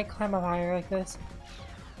up. Can I climb up higher like this?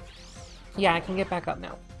 Yeah, I can get back up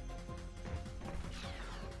now.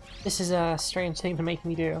 This is a strange thing to make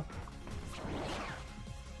me do.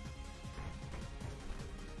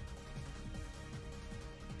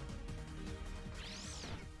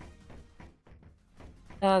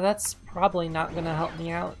 That's probably not gonna help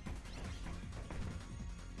me out.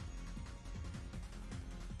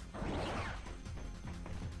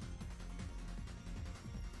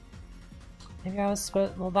 Maybe I was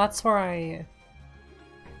supposed— well, that's where I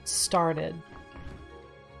started.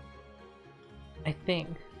 I think.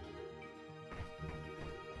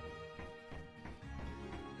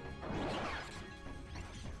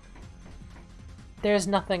 There's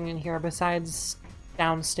nothing in here besides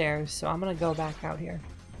downstairs, so I'm gonna go back out here.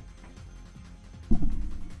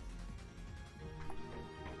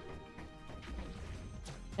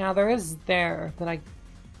 Now there is there that I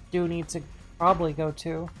do need to probably go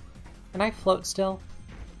to. Can I float still?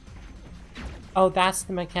 Oh, that's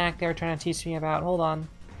the mechanic they were trying to teach me about. Hold on.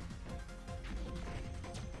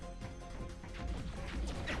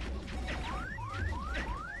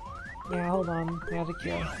 Yeah, hold on. I have to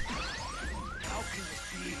kill.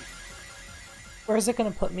 Where is it gonna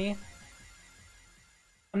put me?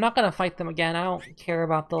 I'm not gonna fight them again. I don't care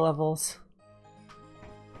about the levels.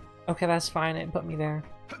 Okay, that's fine. It put me there.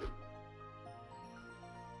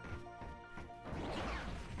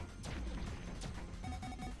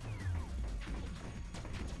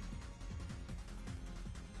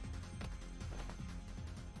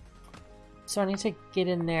 So I need to get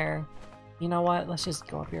in there. You know what? Let's just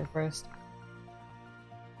go up here first.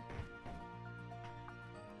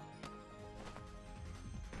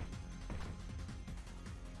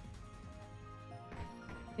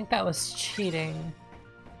 I think that was cheating.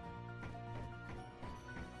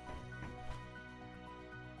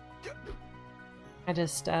 I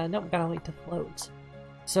just, nope, gotta wait to float.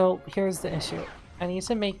 So here's the issue. I need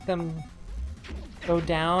to make them go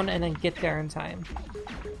down and then get there in time.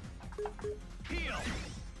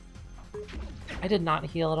 I did not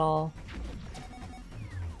heal at all.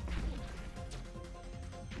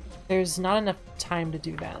 There's not enough time to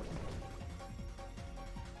do that.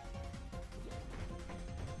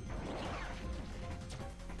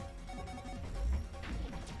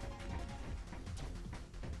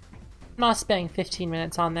 I'm not spending 15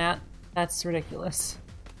 minutes on that. That's ridiculous.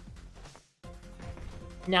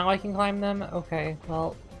 Now I can climb them? Okay,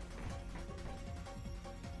 well...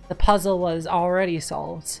 the puzzle was already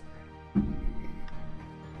solved.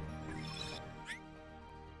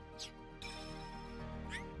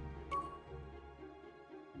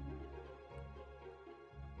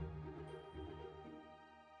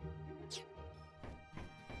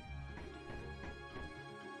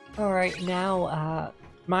 Alright, now,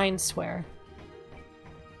 Mind Swear.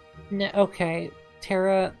 Okay,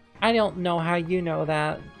 Tara, I don't know how you know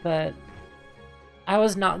that, but I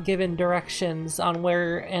was not given directions on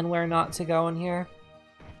where and where not to go in here.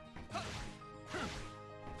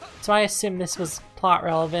 So I assume this was plot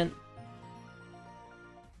relevant.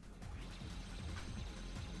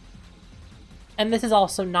 And this is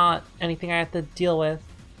also not anything I have to deal with.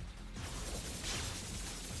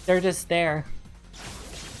 They're just there.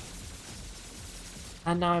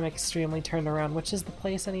 And now I'm extremely turned around. Which is the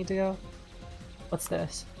place I need to go? What's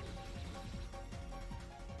this?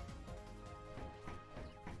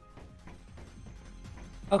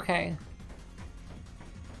 Okay.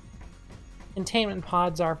 Containment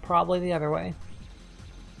pods are probably the other way.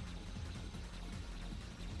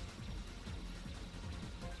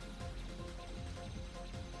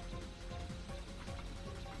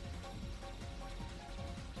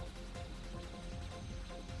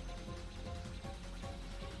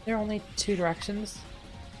 There are only two directions.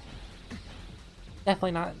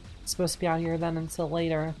 Definitely not supposed to be out here then until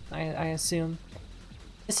later, I assume.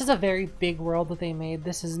 This is a very big world that they made.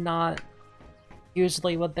 This is not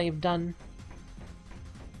usually what they've done.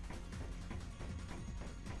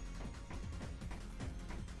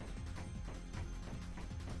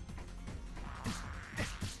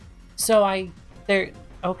 So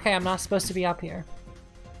okay, I'm not supposed to be up here.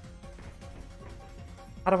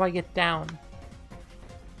 How do I get down?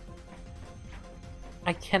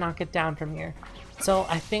 I cannot get down from here. So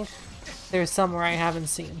I think there's somewhere I haven't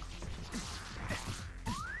seen.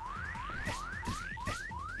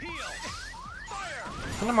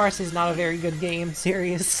 Kingdom Hearts is not a very good game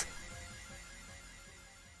series.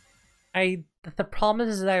 The problem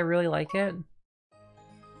is that I really like it.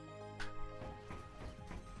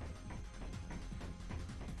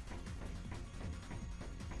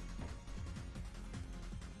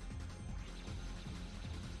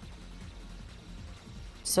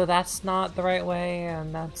 So that's not the right way,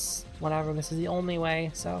 and that's whatever, this is the only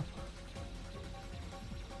way, so.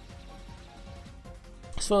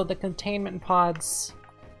 So the containment pods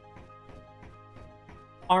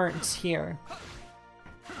aren't here.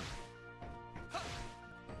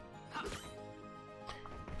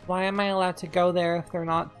 Why am I allowed to go there if they're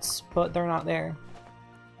not there?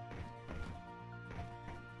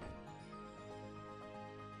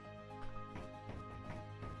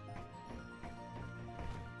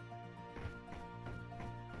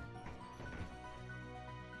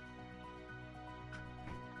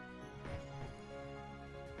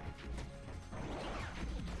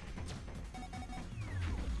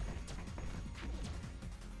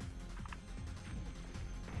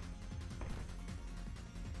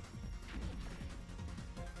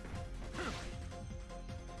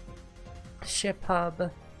 Ship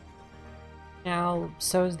hub. Now,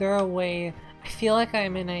 so is there a way... I feel like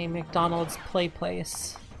I'm in a McDonald's play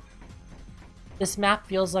place. This map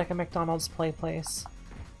feels like a McDonald's play place.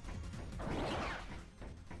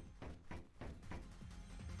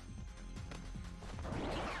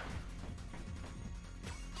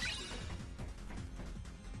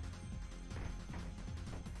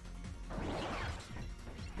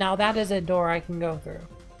 Now that is a door I can go through.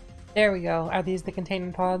 There we go. Are these the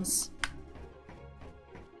containment pods?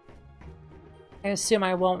 I assume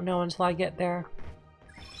I won't know until I get there.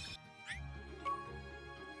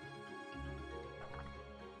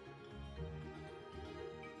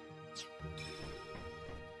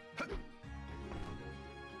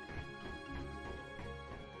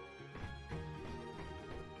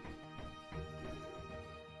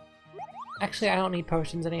 Actually, I don't need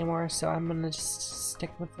potions anymore, so I'm gonna just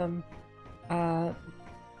stick with them.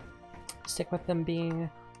 Stick with them being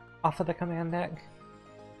off of the command deck.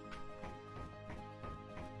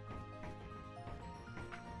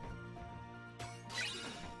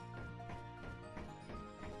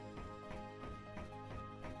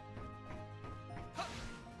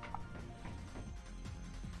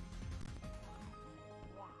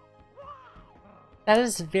 That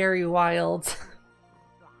is very wild.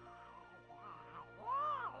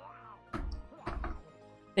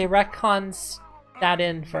 They retcons that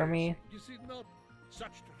in for me. You see, not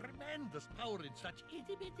such tremendous power in such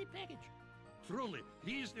itty-bitty package. Truly,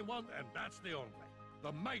 he's the one, and that's the only.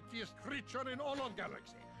 The mightiest creature in all of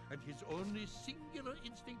galaxy, and his only singular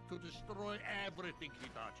instinct to destroy everything he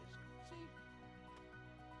touches. See?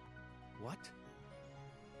 What?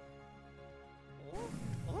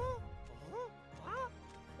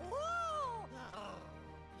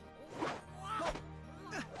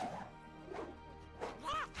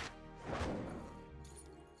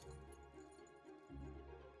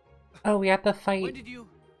 Oh, we have to fight. When did you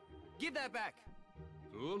give that back?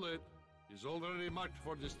 Too late. He's already marked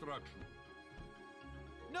for destruction.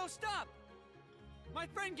 No, stop! My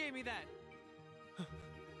friend gave me that.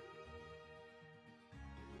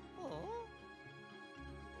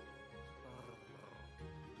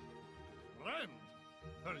 Friend?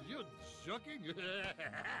 Are you joking?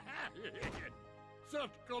 Such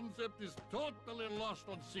concept is totally lost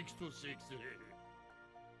on 626.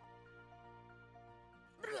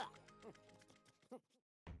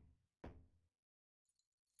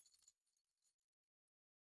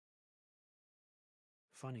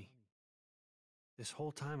 Funny. This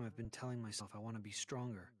whole time I've been telling myself I want to be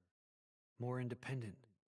stronger, more independent.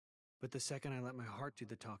 But the second I let my heart do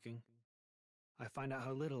the talking, I find out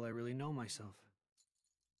how little I really know myself,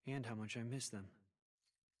 and how much I miss them.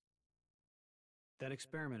 That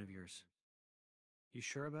experiment of yours, you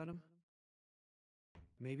sure about him?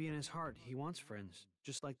 Maybe in his heart he wants friends,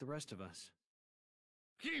 just like the rest of us.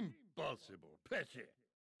 Impossible, Petty.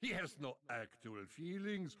 He has no actual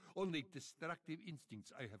feelings, only destructive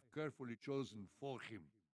instincts I have carefully chosen for him.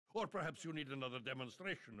 Or perhaps you need another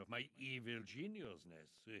demonstration of my evil geniusness.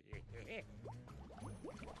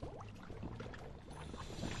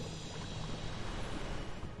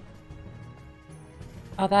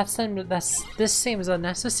 Oh, this seems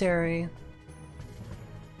unnecessary.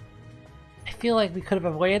 I feel like we could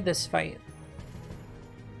have avoided this fight.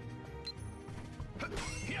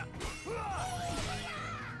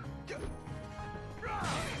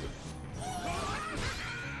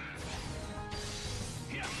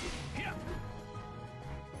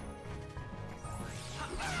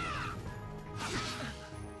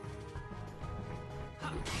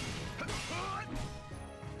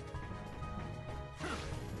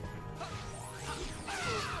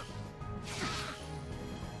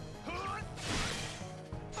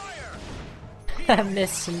 That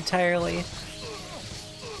missed entirely.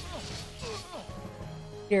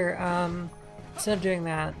 Here, instead of doing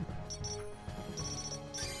that.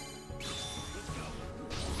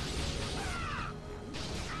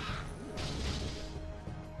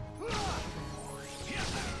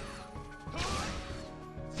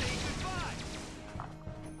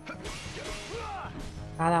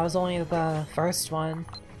 Ah, that was only the first one.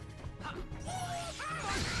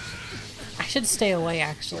 I should stay away,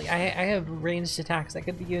 actually. I have ranged attacks I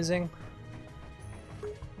could be using.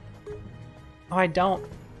 Oh, I don't.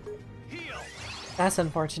 That's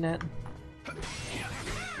unfortunate.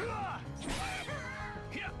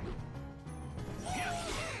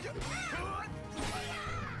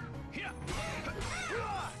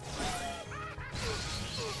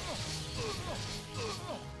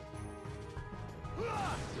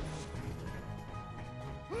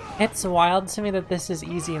 It's wild to me that this is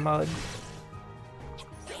easy mode.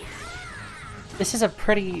 This is a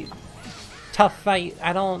pretty tough fight.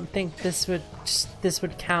 I don't think this would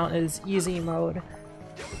count as easy mode.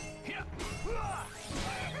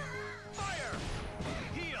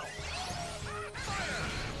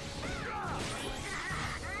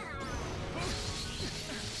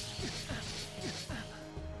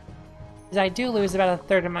 I do lose about a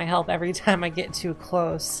third of my health every time I get too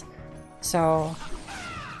close, so...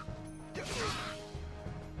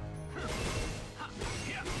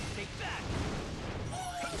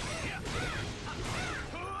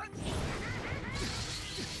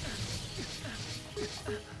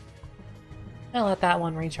 I'll let that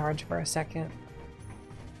one recharge for a second.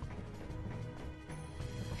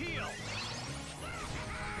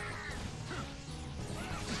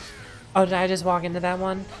 Oh, did I just walk into that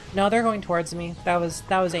one? No, they're going towards me. That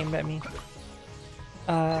was aimed at me.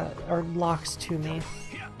 Or locked to me.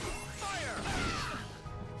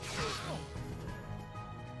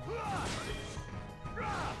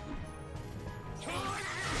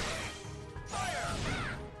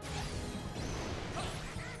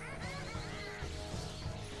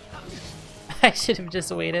 I should have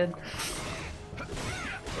just waited.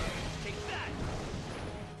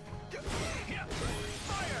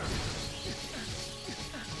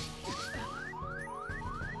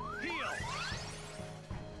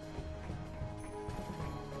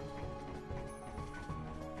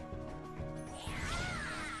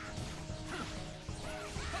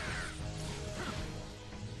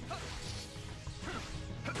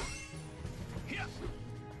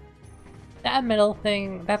 That middle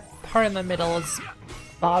thing, that part in the middle is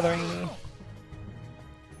bothering me.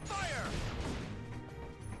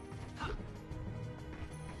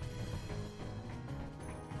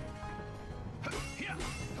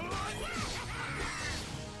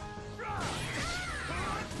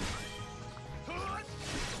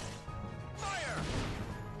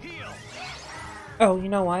 Oh, you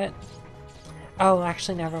know what? Oh,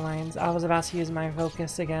 actually, never mind. I was about to use my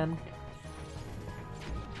focus again.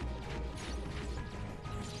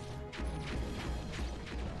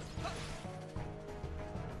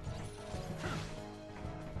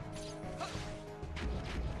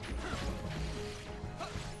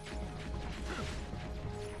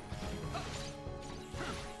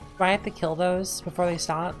 Do I have to kill those before they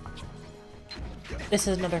stop? This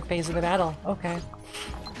is another phase of the battle. Okay.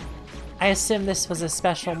 I assume this was a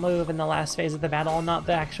special move in the last phase of the battle, not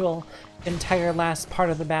the actual entire last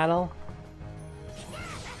part of the battle.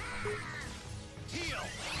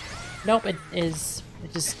 Nope, it is.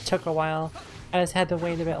 It just took a while. I just had to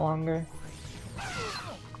wait a bit longer.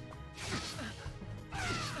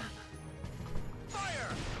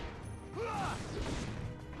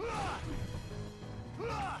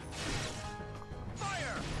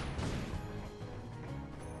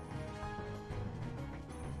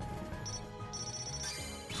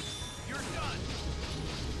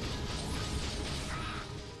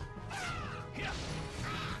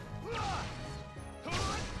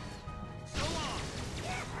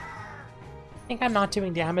 I think I'm not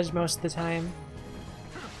doing damage most of the time.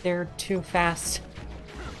 They're too fast.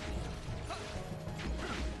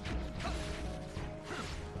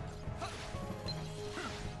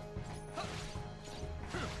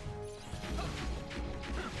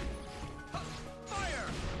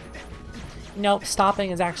 Nope,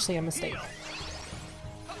 stopping is actually a mistake.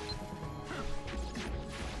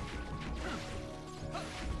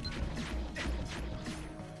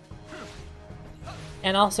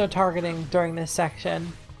 And also targeting during this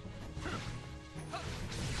section.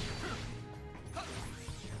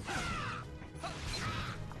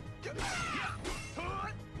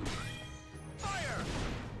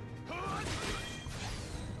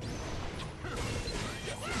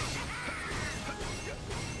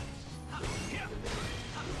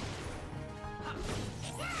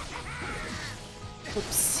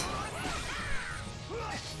 Oops.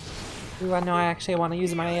 Ooh, I know I actually want to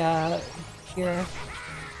use my, here.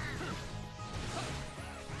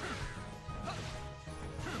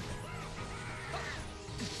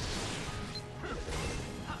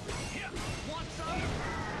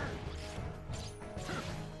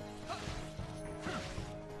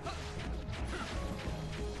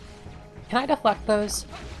 Can I deflect those?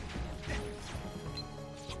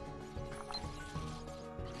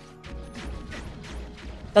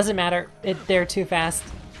 Doesn't matter. They're too fast.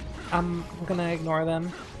 I'm gonna ignore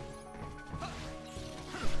them.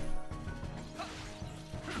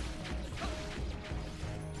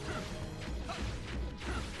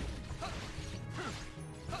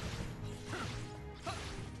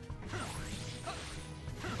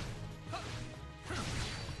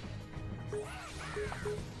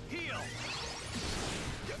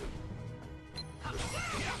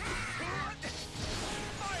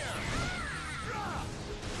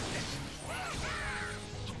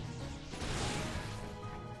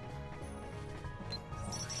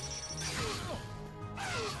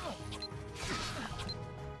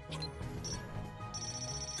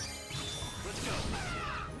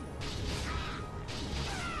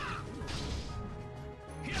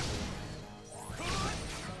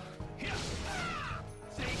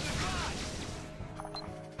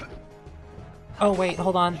 Oh wait,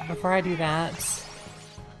 hold on. Before I do that...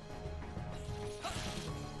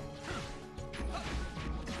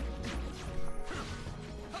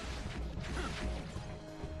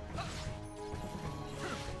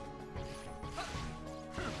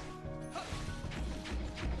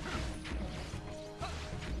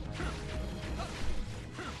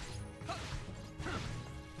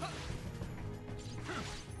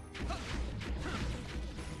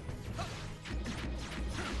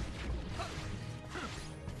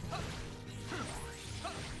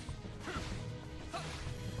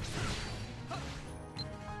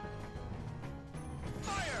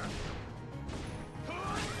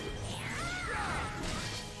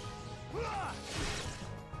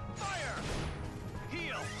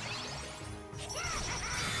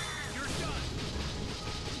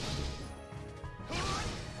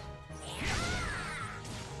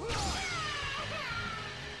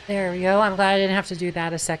 There we go. I'm glad I didn't have to do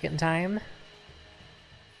that a second time.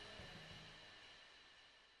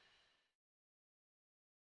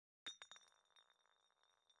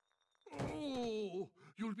 Oh,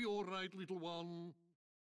 you'll be all right, little one.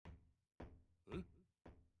 Huh?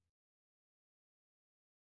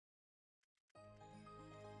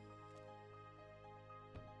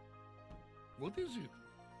 What is it?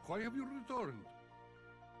 Why have you returned?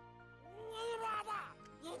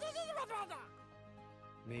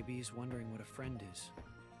 Maybe he's wondering what a friend is.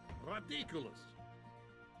 Ridiculous.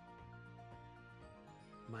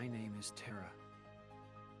 My name is Terra.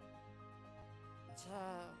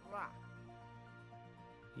 Terra.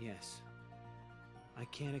 Yes. I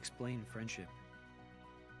can't explain friendship.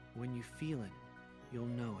 When you feel it, you'll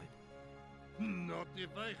know it. Not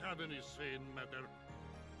if I have any say in matter.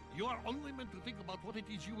 You are only meant to think about what it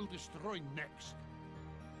is you will destroy next.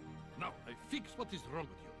 Now, I fix what is wrong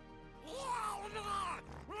with you. Red alert!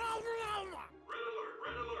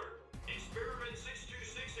 Red alert! Experiment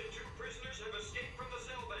 626 and 2 prisoners have escaped from the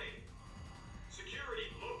cell bay. Security,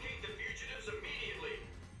 locate the fugitives immediately.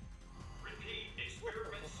 Repeat,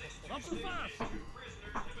 experiment 626 and 2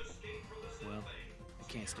 prisoners have escaped from the cell bay. I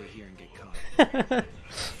can't stay here and get caught.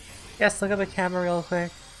 Yes, look at the camera real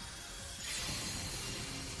quick.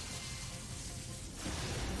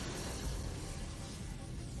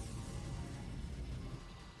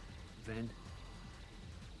 Ven.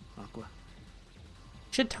 Aqua.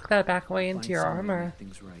 Should tuck that back away into your armor.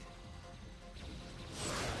 Things right.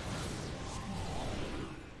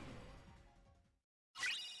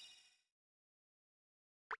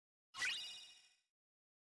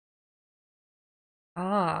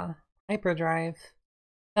 Ah, hyperdrive.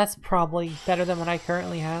 That's probably better than what I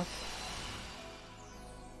currently have.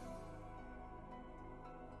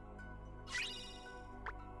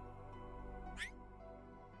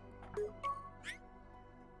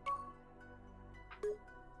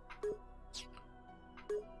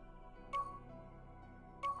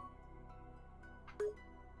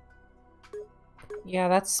 Yeah,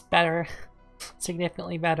 that's better.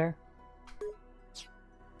 Significantly better.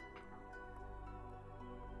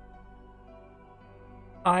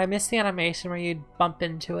 Oh, I missed the animation where you'd bump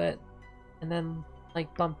into it and then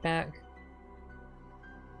like bump back.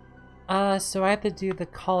 So I have to do the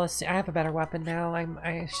Colosseum. I have a better weapon now.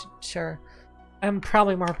 Sure. I'm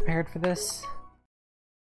probably more prepared for this.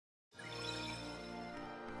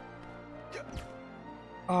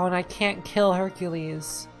 Oh, and I can't kill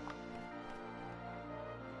Hercules.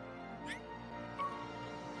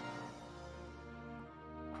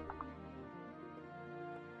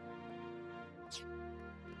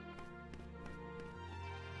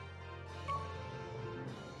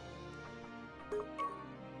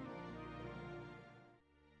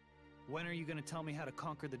 When are you gonna tell me how to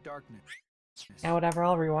conquer the darkness? Yeah, whatever,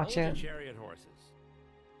 I'll rewatch Those are it. chariot horses.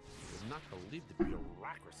 You would not believe the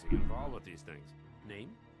bureaucracy involved with these things.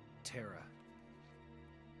 Name? Terra.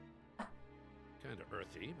 Kind of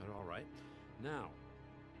earthy, but all right. Now,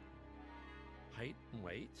 height and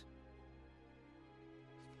weight.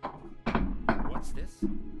 What's this?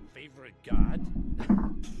 Favorite god?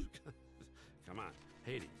 Come on,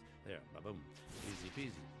 Hades. There, ba-boom. Easy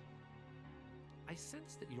peasy. I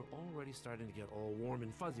sense that you're already starting to get all warm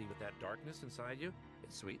and fuzzy with that darkness inside you.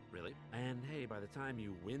 It's sweet, really. And hey, by the time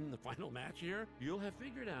you win the final match here, you'll have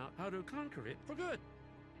figured out how to conquer it for good.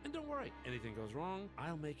 And don't worry, anything goes wrong,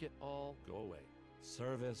 I'll make it all go away.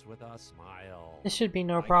 Service with a smile. This should be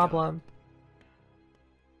no problem.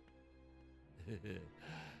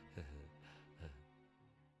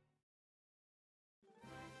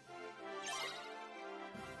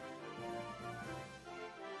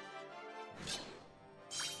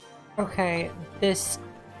 Okay, it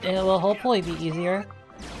will hopefully be easier.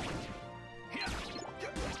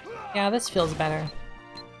 Yeah, this feels better.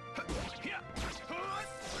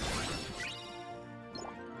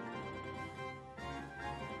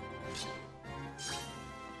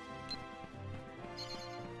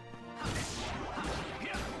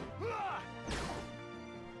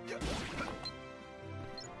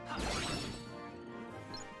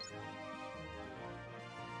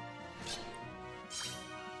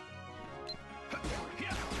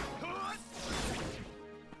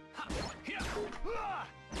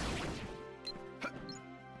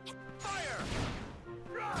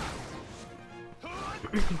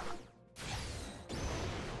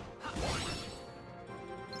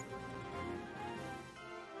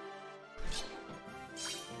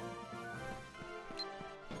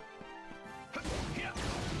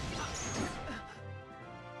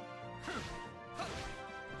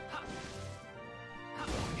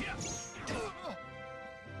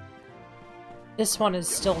 This one is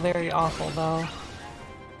still very awful, though.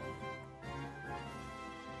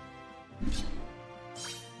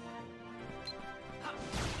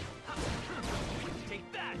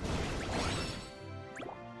 Take that.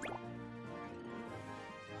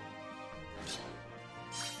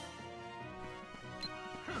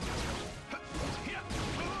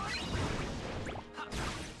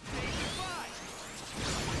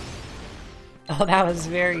 Oh, that was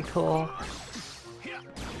very cool.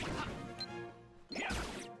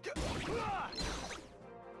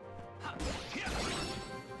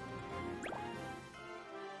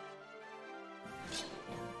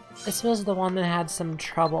 This was the one that had some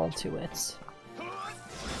trouble to it.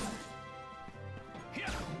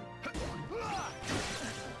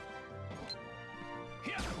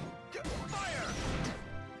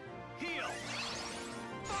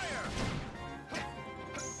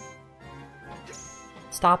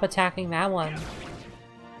 Stop attacking that one.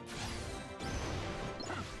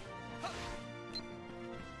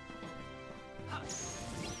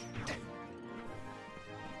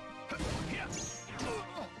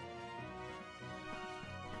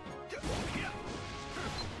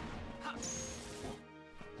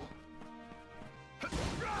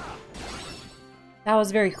 That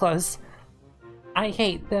was very close. I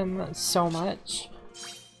hate them so much.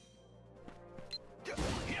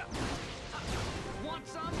 Want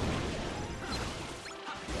some?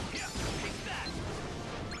 Take that.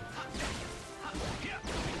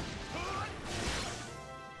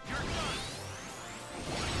 You're done.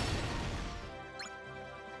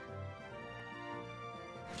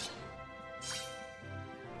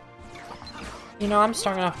 You know, I'm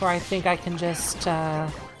strong enough where I think I can just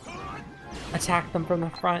attack them from the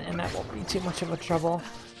front and that won't be too much of a trouble.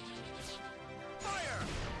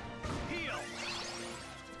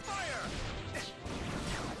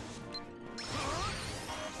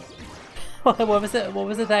 What was it? What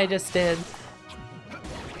was it that I just did?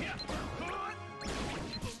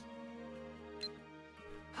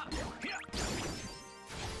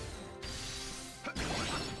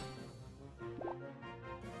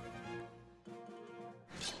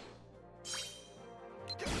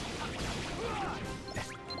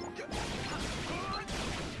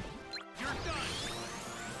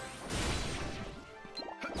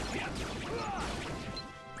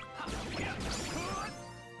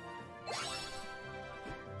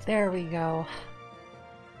 There we go.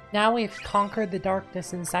 Now we've conquered the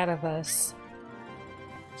darkness inside of us.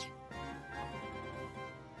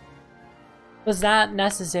 Was that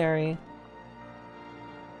necessary?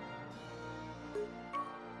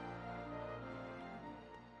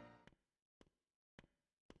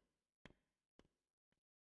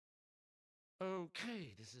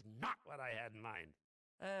 Okay, this is not what I had in mind.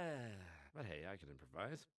 But hey, I can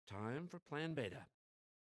improvise. Time for Plan Beta.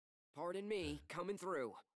 Pardon me, coming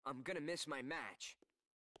through. I'm gonna miss my match.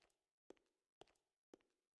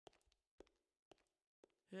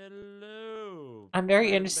 Hello. I'm very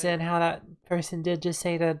Plan interested in Beta. how that person did just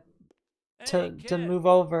say to Hey, kid. move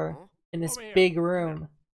over Huh? in this Over here. big Come here. room.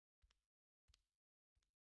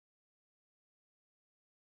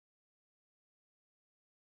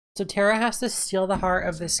 So Tara has to steal the heart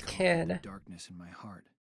of this kid. Darkness in my heart.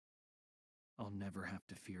 I'll never have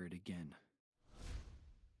to fear it again.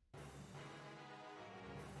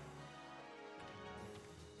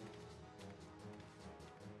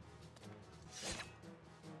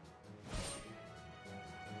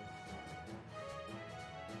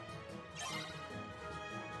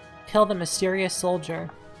 Kill the mysterious soldier.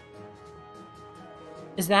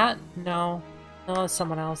 Is that? No. No, it's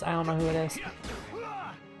someone else. I don't know who it is.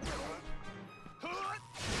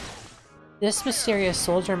 This mysterious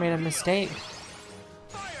soldier made a mistake.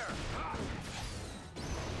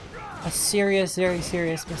 A serious, very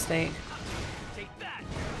serious mistake. Take that!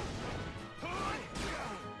 Fire!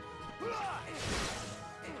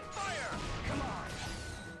 Come on!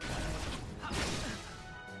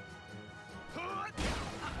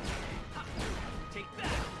 Take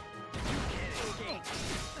that! You can't escape!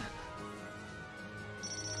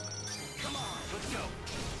 Come on, let's go!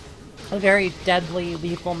 A very deadly,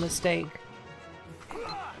 lethal mistake.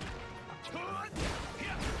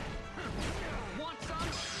 Want some?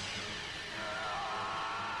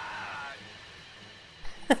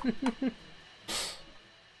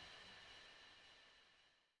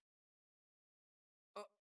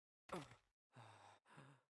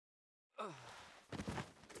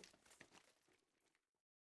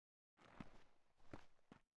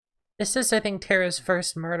 This is, I think, Tara's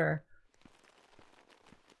first murder.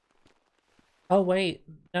 Oh, wait.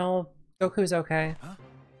 No. Goku's okay. Huh?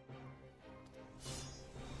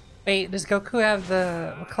 Wait, does Goku have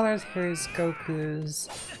the... What color hair is Goku's?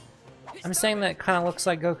 I'm saying that kind of looks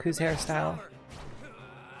like Goku's hairstyle.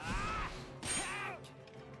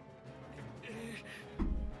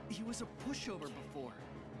 He was a pushover before.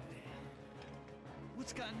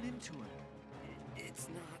 What's gotten into him? It's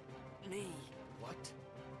not me. What?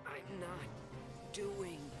 I'm not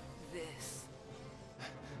doing this.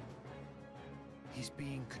 He's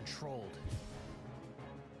being controlled.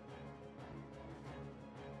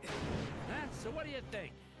 So what do you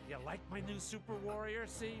think? You like my new super warrior?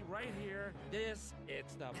 See, right here. It's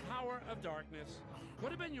the power of darkness. Could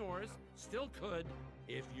have been yours, still could,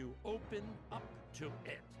 if you open up to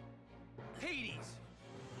it. Hades!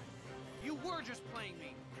 You were just playing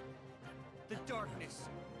me. The darkness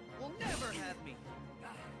will never have me.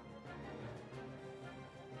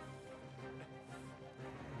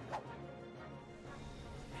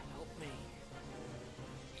 Help me.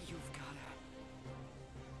 You've gotta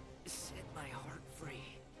set my heart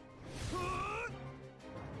free.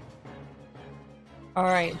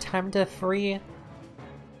 Alright, time to free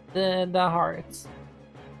the hearts.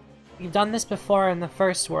 You've done this before in the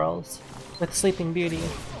first world with Sleeping Beauty.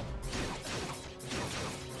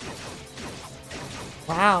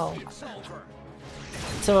 Wow.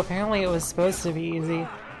 So apparently it was supposed to be easy.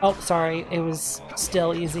 Oh, sorry, it was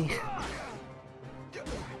still easy.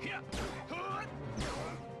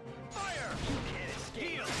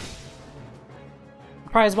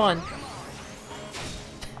 Prize one.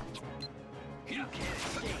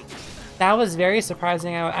 That was very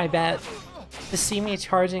surprising, I bet. To see me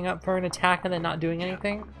charging up for an attack and then not doing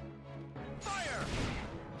anything.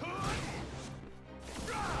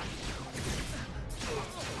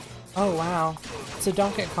 Oh wow. So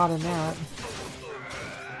don't get caught in that.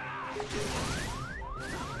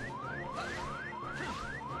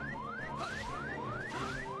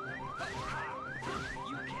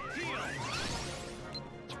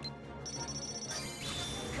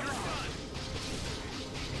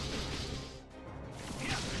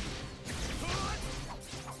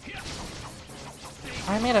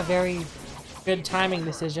 I made a very good timing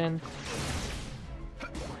decision.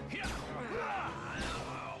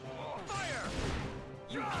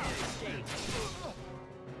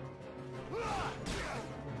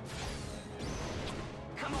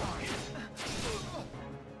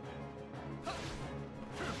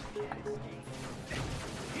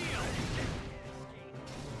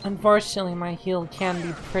 Unfortunately, my heal can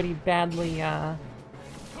be pretty badly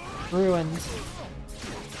ruined.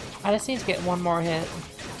 I just need to get one more hit.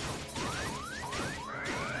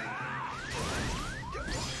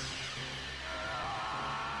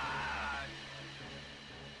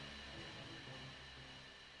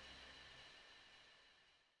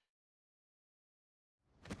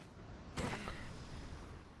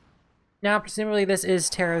 Now, presumably this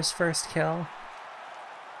is Tara's first kill.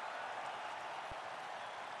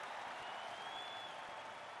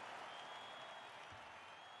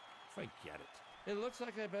 Forget it. It looks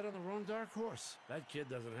like I bet on the wrong dark horse. That kid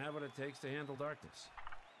doesn't have what it takes to handle darkness.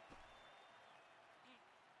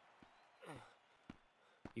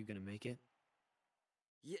 You gonna make it?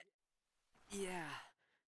 Yeah.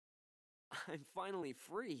 I'm finally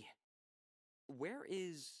free. Where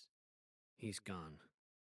is... He's gone.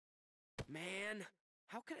 Man,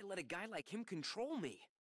 how could I let a guy like him control me?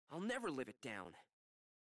 I'll never live it down.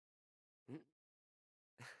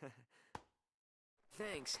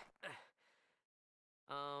 Thanks.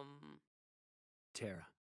 Tara.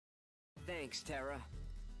 Thanks, Tara.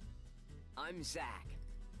 I'm Zack.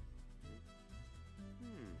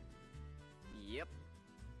 Yep.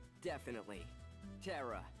 Definitely.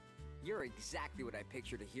 Tara, you're exactly what I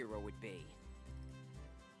pictured a hero would be.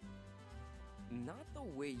 Not the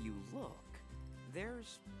way you look.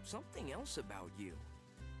 There's something else about you.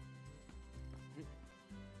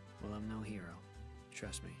 Well, I'm no hero.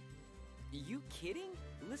 Trust me. You kidding?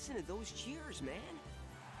 Listen to those cheers, man.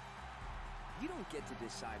 You don't get to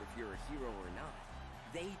decide if you're a hero or not.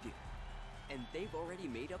 They do. And they've already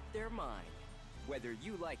made up their mind. Whether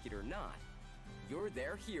you like it or not, you're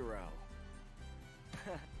their hero.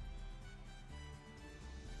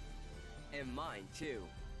 And mine, too.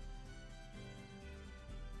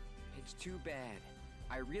 It's too bad.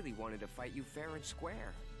 I really wanted to fight you fair and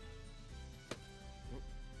square.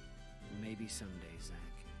 Maybe someday, Zack.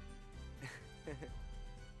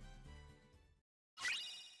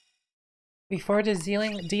 Before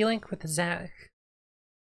dealing with Zack.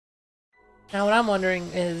 Now what I'm wondering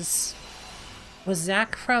is, was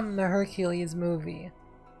Zack from the Hercules movie?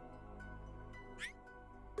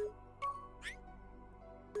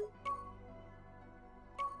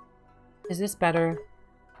 Is this better?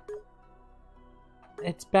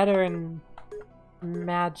 It's better in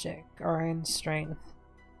magic or in strength.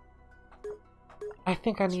 I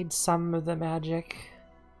think I need some of the magic.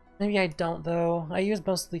 Maybe I don't though. I use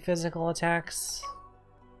mostly physical attacks.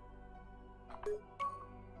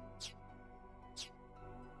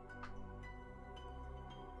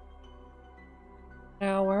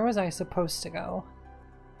 Now, where was I supposed to go?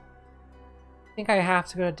 I think I have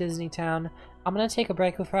to go to Disney Town. I'm gonna take a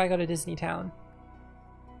break before I go to Disney Town.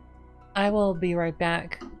 I will be right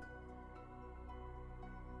back.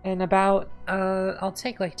 In about, I'll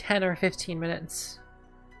take like 10 or 15 minutes.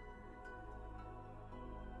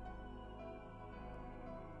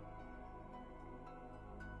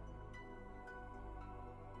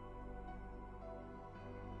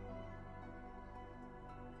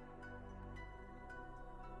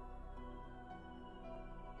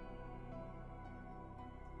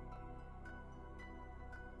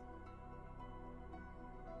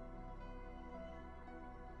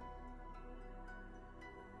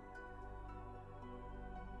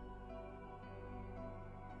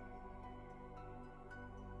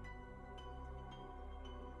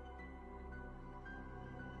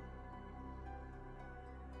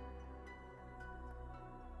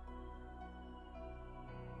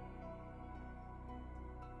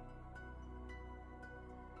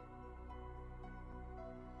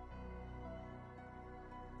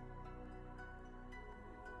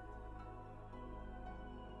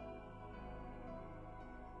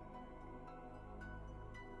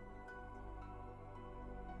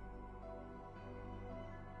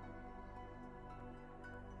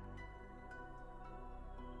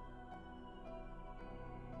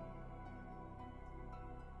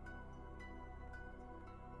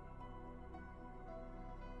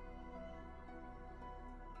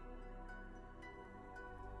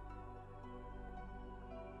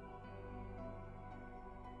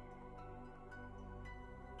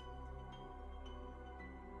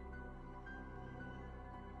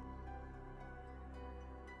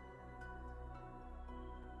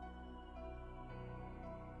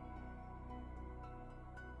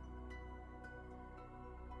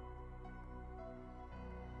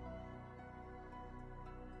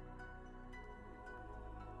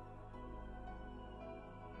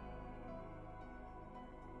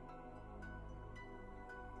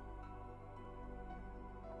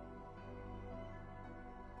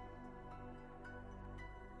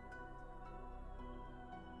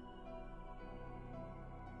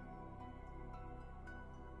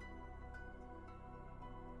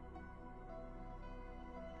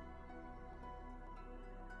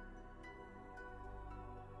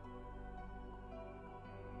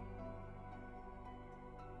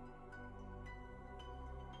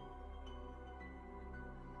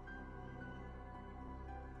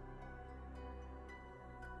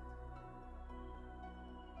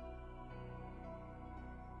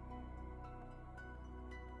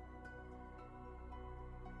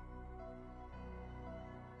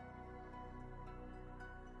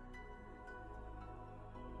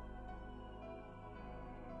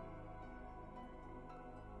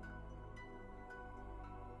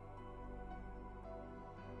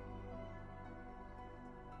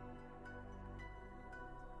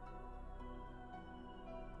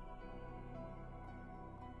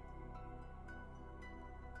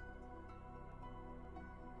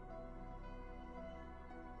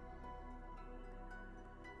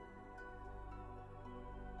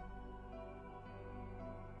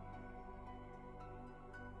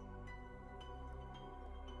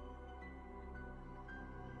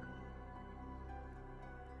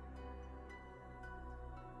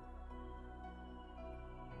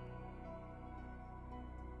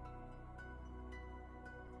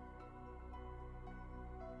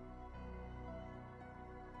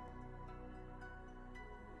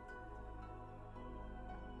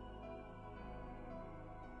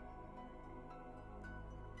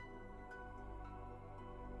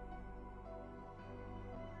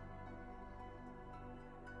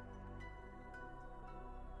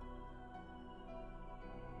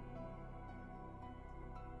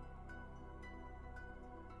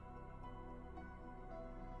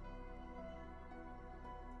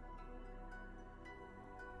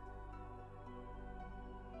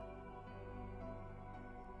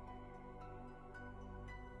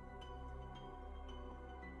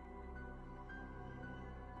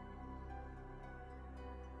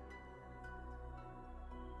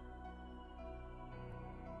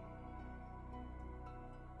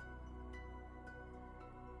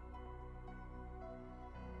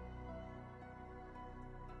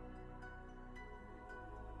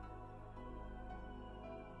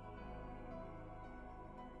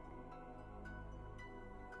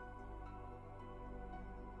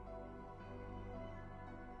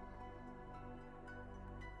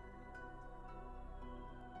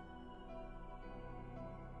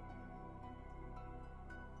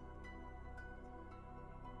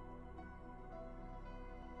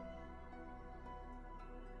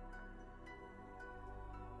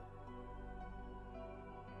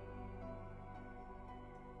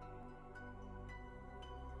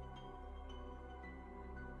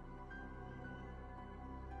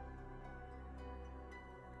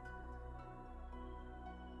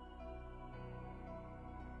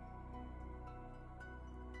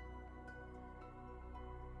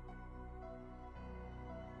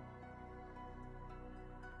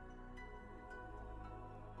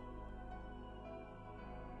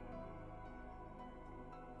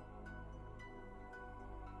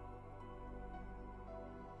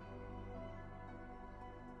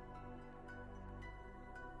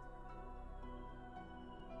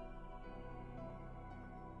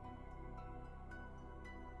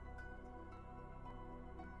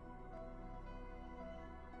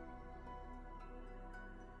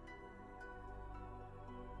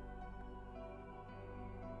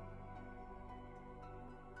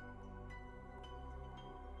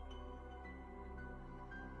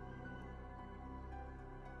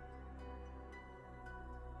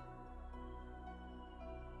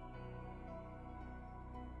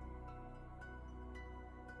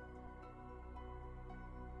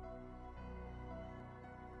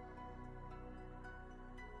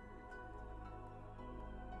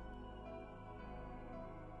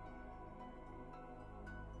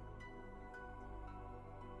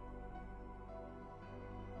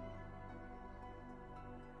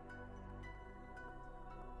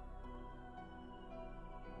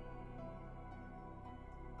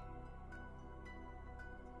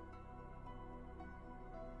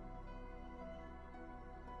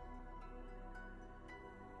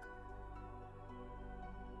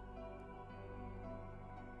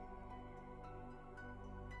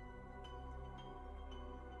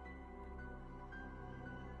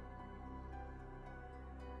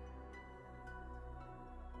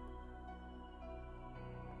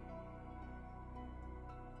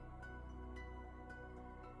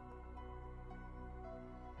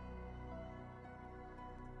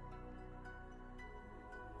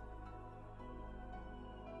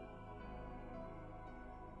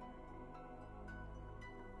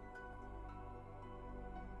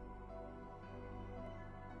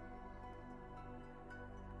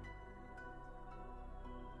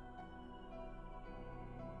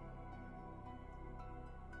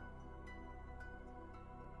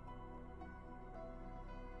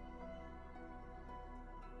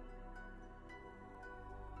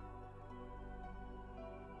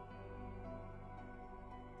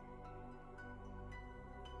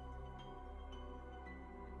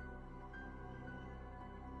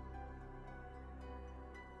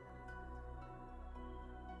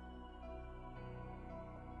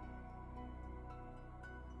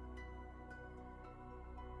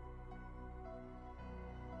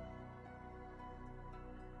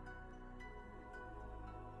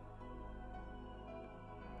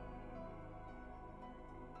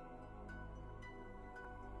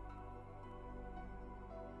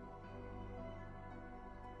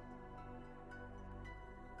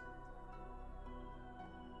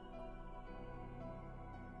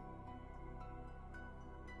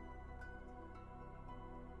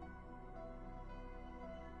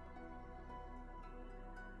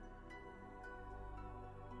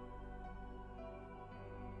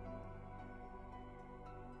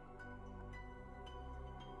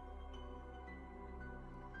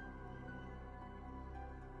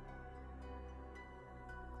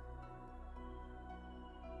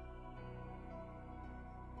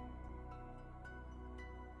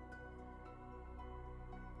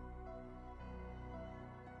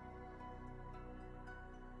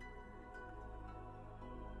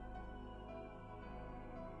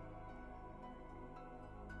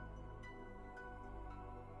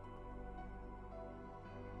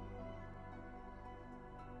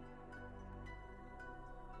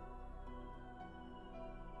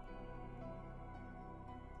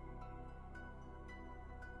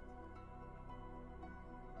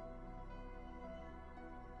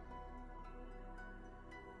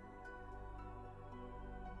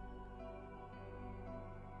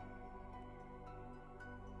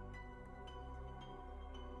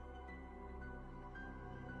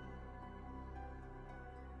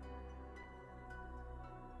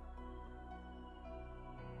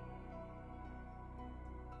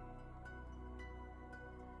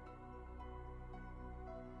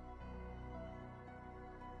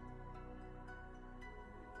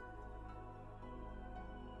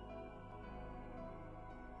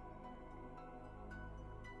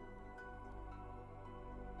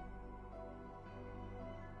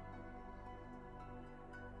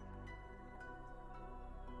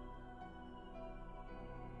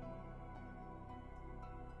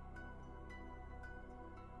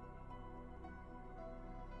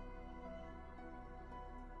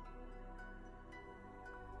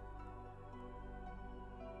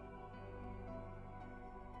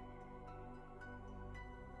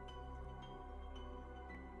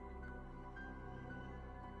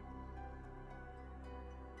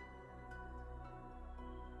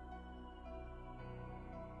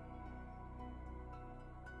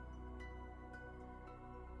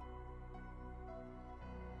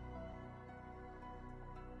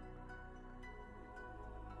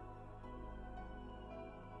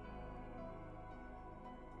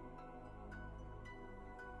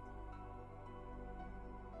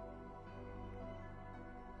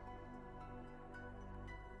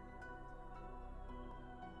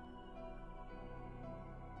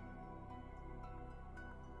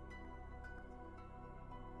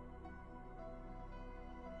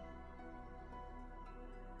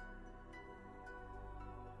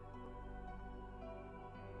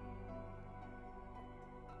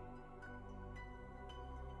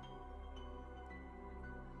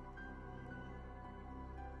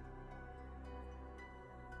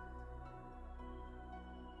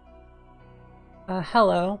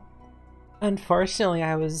 Hello. Unfortunately,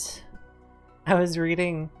 I was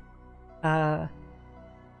reading my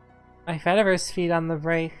Fediverse feed on the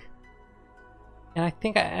break, and I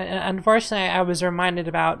think unfortunately I was reminded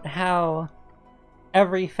about how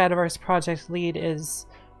every Fediverse project lead is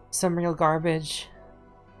some real garbage.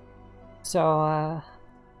 So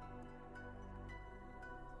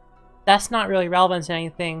that's not really relevant to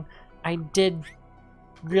anything. I did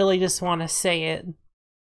really just want to say it.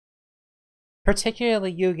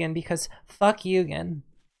 Particularly Yugen, because fuck Yugen.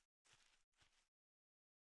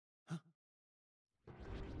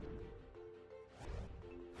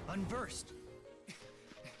 Unversed.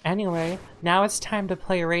 Anyway, now it's time to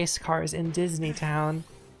play race cars in Disney Town.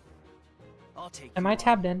 I'll take Am I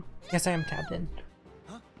tabbed in? Yes, I am tabbed in.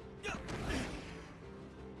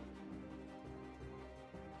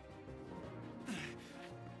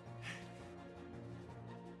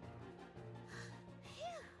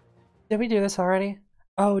 Did we do this already?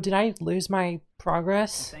 Oh, did I lose my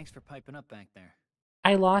progress? Thanks for piping up back there.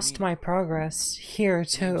 I lost my progress here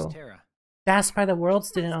too. Terra. That's why the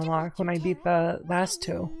worlds didn't unlock when I beat the last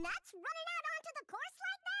two.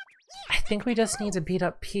 I think we just need to beat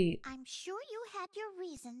up Pete. I'm sure you had your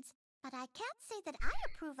reasons, but I can't say that I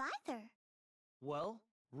approve either. Well,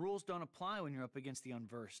 rules don't apply when you're up against the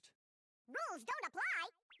unversed. Rules don't apply?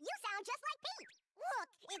 You sound just like Pete. Look,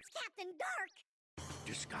 it's Captain Dark.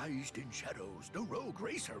 Disguised in shadows, the rogue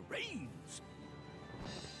racer reigns.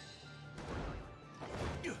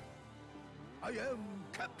 I am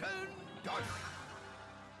Captain Dark.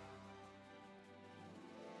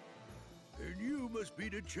 And you must be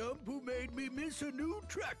the chump who made me miss a new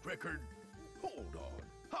track record. Hold on.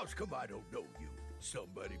 How's come I don't know you?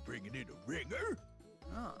 Somebody bringing in a ringer?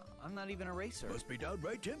 Oh, I'm not even a racer. Must be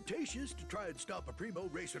downright temptatious to try and stop a primo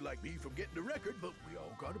racer like me from getting a record, but we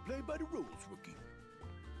all gotta play by the rules, rookie.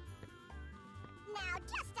 Now,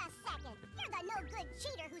 just a second. You're the no-good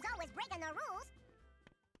cheater who's always breaking the rules.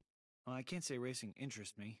 Well, I can't say racing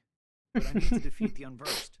interests me, but I need to defeat the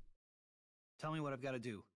unversed. Tell me what I've got to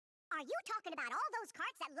do. Are you talking about all those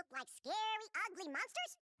carts that look like scary, ugly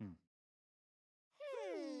monsters?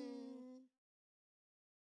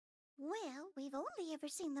 Well, we've only ever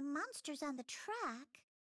seen the monsters on the track.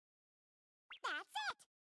 That's it!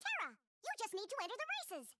 Terra, you just need to enter the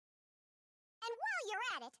races. And while you're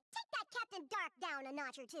at it, take that Captain Dark down a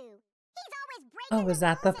notch or two. He's always breaking Oh, was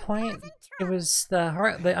that the point? It was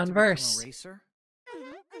the unversed. Racer?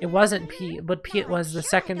 It wasn't Pete, but Pete was the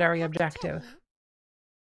secondary objective.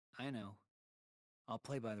 I know. I'll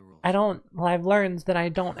play by the rules. Well, I've learned that I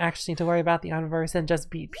don't actually need to worry about the unverse and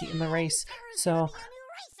just beat Pete in the race, so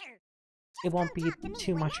it won't be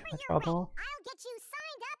too much of a trouble. I'll get you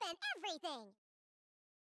signed up and everything.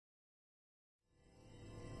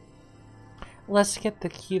 Let's get the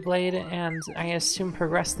Keyblade and I assume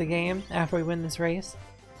progress the game after we win this race.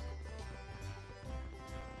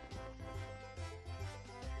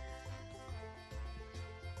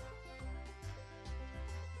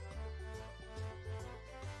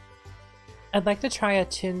 I'd like to try a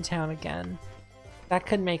Toontown again. That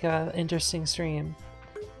could make an interesting stream.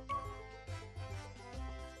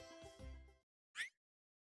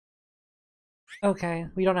 Okay,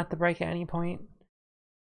 we don't have to break at any point.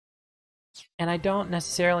 And I don't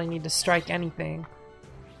necessarily need to strike anything.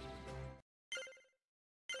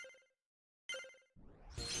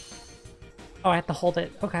 Oh, I have to hold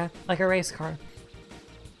it. Okay, like a race car.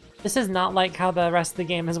 This is not like how the rest of the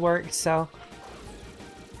game has worked, so...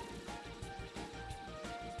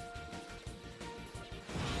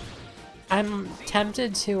 I'm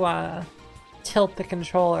tempted to tilt the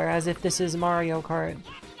controller as if this is Mario Kart.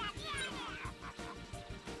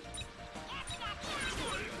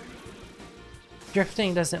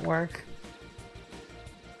 Drifting doesn't work.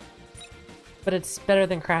 But it's better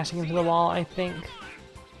than crashing into the wall, I think.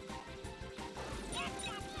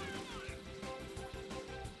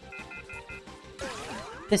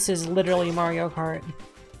 This is literally Mario Kart.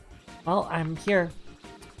 Well, I'm here.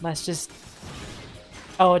 Let's just...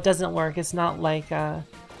 Oh, it doesn't work. It's not like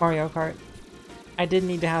Mario Kart. I did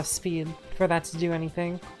need to have speed for that to do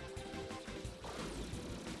anything.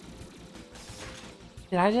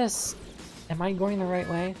 Did I just... Am I going the right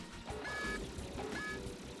way?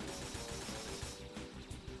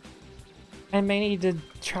 I may need to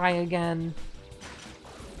try again.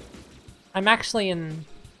 I'm actually in...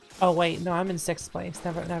 Oh wait, no, I'm in 6th place.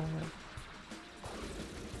 Never mind.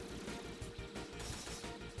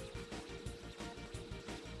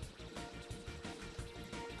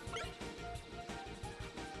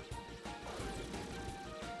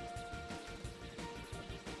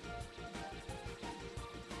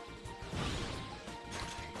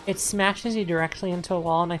 It smashes you directly into a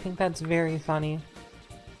wall, and I think that's very funny.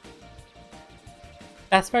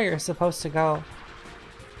 That's where you're supposed to go.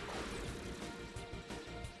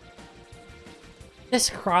 This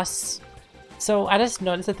cross... So I just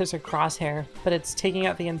noticed that there's a crosshair, but it's taking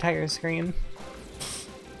out the entire screen.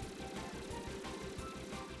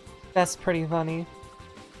 That's pretty funny.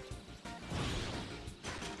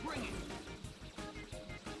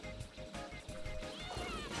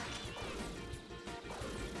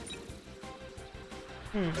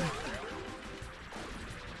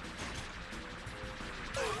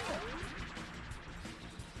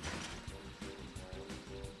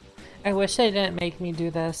 I wish they didn't make me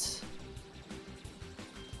do this.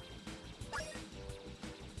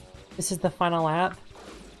 This is the final lap.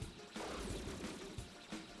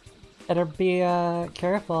 Better be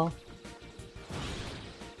careful.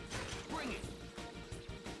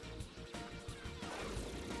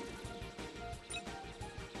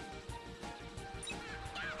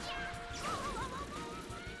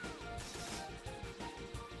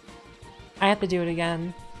 I have to do it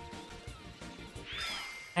again.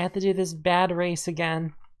 I have to do this bad race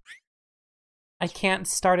again. I can't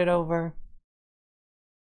start it over.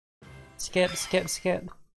 Skip, skip, skip.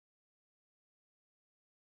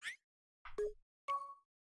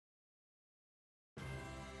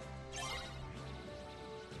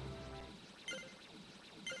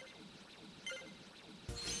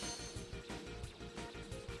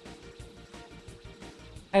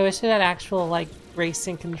 I wish it had actual, like,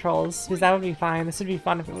 racing controls, because that would be fine. This would be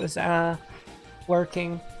fun if it was,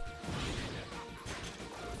 working.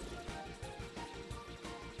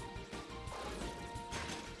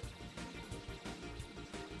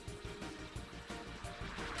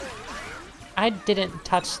 I didn't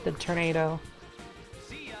touch the tornado.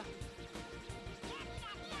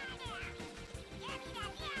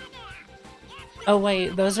 Oh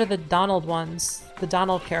wait, those are the Donald ones. The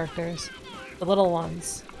Donald characters. The little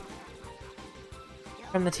ones.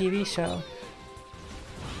 From the TV show.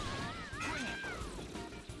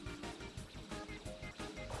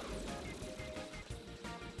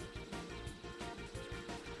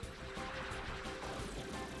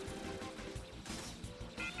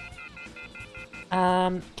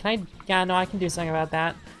 Can I? Yeah, no, I can do something about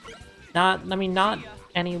that. Not, I mean, not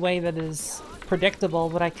any way that is predictable,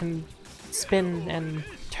 but I can spin and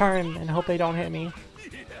turn and hope they don't hit me.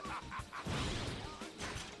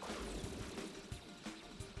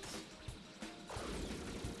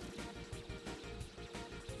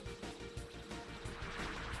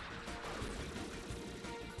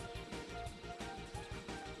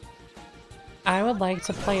 I would like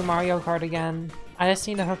to play Mario Kart again. I just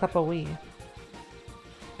need to hook up a Wii.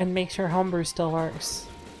 And make sure Homebrew still works.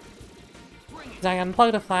 I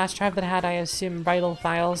unplugged a flash drive that had, I assume, vital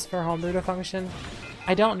files for Homebrew to function.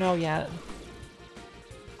 I don't know yet.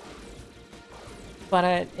 But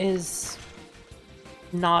it is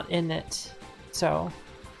not in it, so...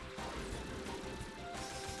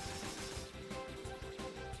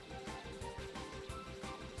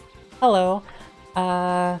 Hello.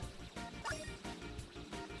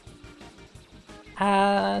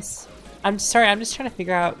 I'm sorry, I'm just trying to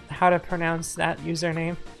figure out how to pronounce that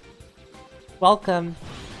username. Welcome.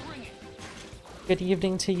 Good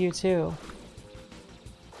evening to you too.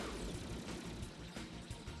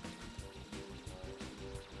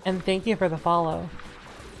 And thank you for the follow.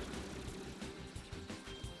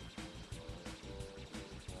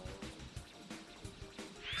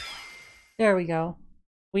 There we go.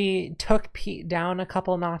 We took Pete down a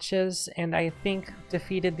couple notches and I think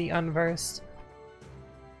defeated the Unversed.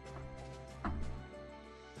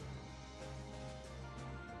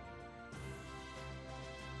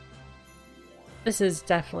 This is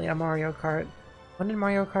definitely a Mario Kart. When did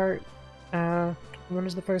Mario Kart? When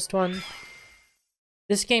was the first one?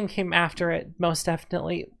 This game came after it, most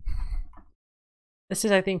definitely. This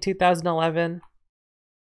is, I think, 2011.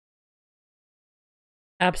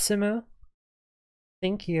 Absimu?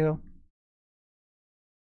 Thank you.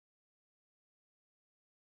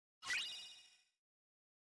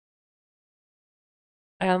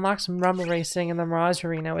 I unlocked some Rumble Racing in the Mirage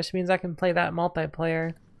Arena, which means I can play that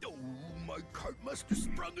multiplayer. Oh, my cart must have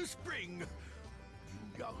sprung a spring. You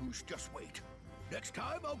yahoos, just wait. Next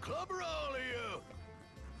time I'll clobber all of you.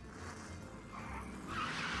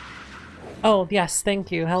 Oh, yes,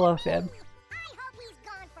 thank you. Hello, Fib. I hope he's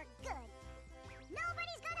gone for good.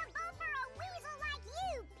 Nobody's gonna vote for a weasel like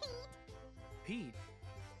you, Pete. Pete?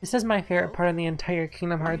 This is my favorite part in the entire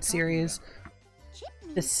Kingdom Hearts series.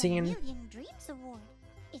 This scene. Million Dreams Award.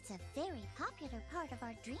 It's a very popular part of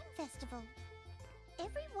our Dream Festival.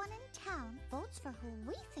 everyone in town votes for who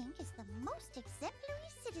we think is the most exemplary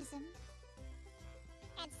citizen.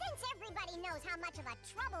 And since everybody knows how much of a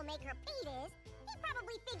troublemaker Pete is, he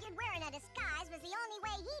probably figured wearing a disguise was the only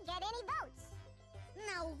way he'd get any votes.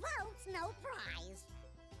 No votes, no prize.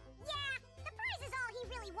 Yeah, the prize is all he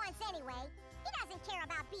really wants anyway. He doesn't care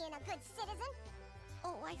about being a good citizen.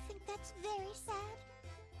 Oh, I think that's very sad.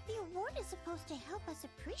 The award is supposed to help us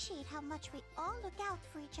appreciate how much we all look out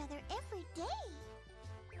for each other every day.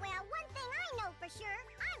 Well, one thing I know for sure,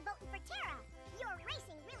 I'm voting for Terra. Your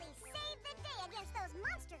racing really saved the day against those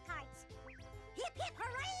monster carts. Hip hip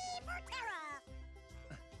hooray for Terra!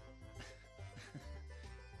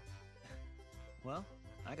 Well,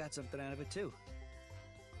 I got something out of it too.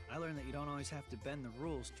 I learned that you don't always have to bend the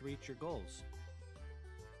rules to reach your goals.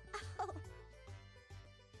 Oh.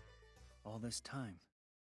 All this time,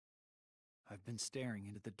 I've been staring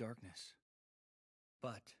into the darkness.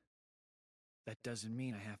 But that doesn't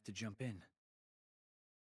mean I have to jump in.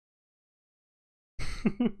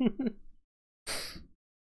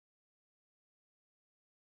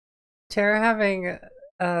 Tara having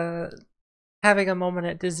a moment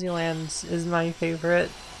at Disneyland is my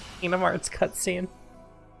favorite Kingdom Hearts cutscene.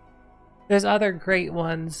 There's other great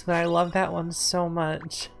ones, but I love that one so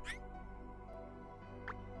much.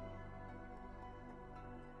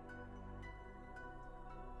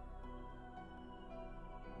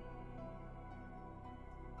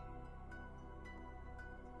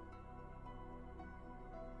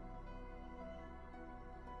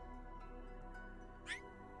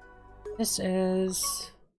 This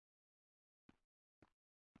is...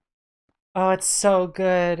 Oh, it's so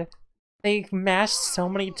good. They mashed so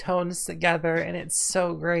many tones together and it's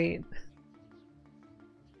so great.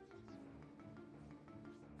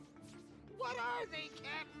 What are they,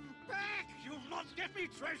 Captain? Back! You must get me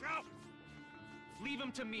treasure! Leave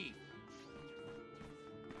them to me.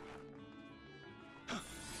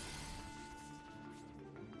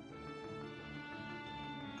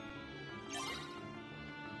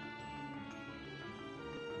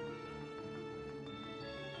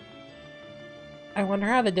 I wonder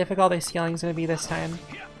how the difficulty scaling is going to be this time.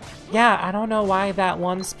 Yeah, I don't know why that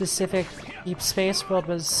one specific Deep Space world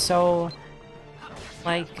was so,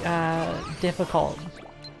 like, difficult.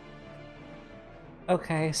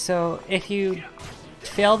 Okay, so if you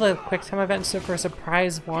fail the quick time event, so for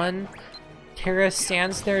surprise 1, Terra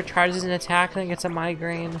stands there, charges an attack, and gets a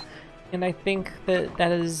migraine. And I think that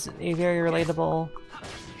that is a very relatable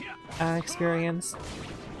experience.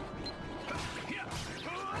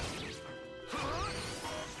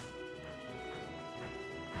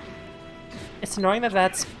 It's annoying that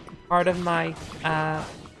that's part of my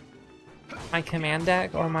my command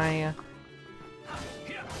deck or my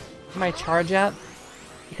my charge up,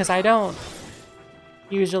 because I don't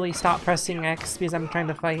usually stop pressing X because I'm trying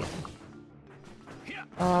to fight.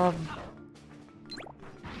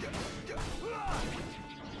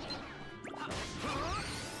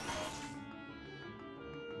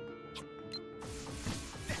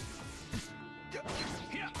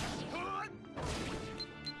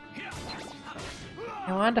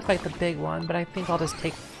 I wanted to fight the big one, but I think I'll just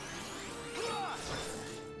take...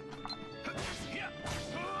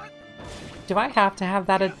 Do I have to have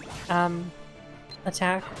that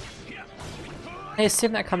attack? I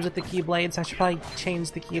assume that comes with the Keyblade, so I should probably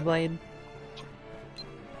change the Keyblade.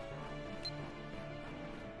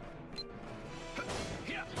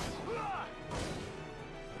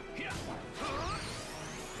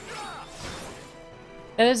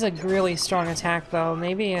 That is a really strong attack, though.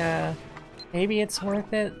 Maybe it's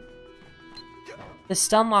worth it. The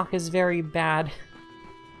stun lock is very bad.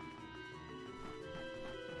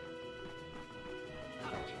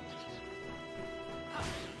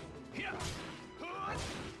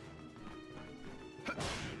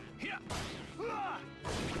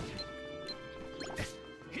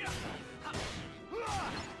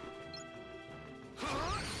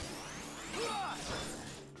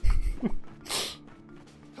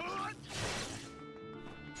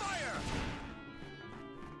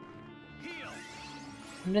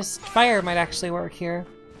 This fire might actually work here.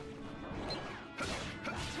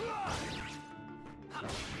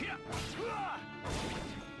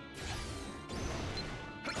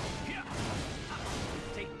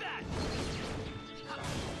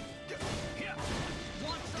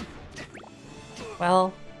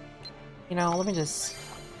 Well, you know, let me just...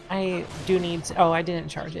 I do need to... Oh, I didn't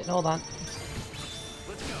charge it. Hold on.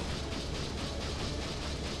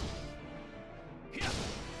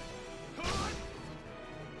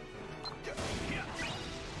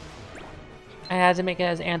 I had to make it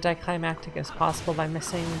as anticlimactic as possible by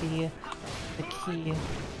missing the key.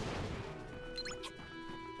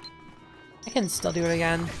 can still do it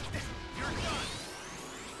again.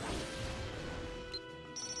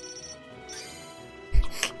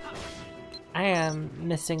 I am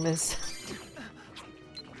missing this.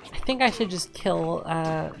 I think I should just kill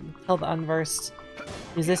the Unversed,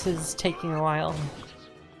 because this is taking a while.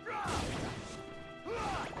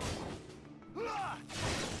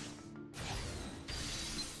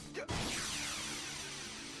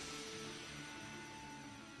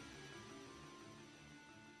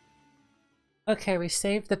 Okay, we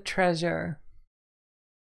saved the treasure.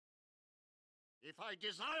 If I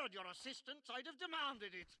desired your assistance, I'd have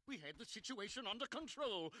demanded it. We had the situation under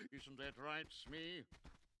control. Isn't that right, Smee?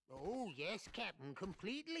 Oh, yes, Captain,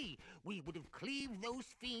 completely. We would have cleaved those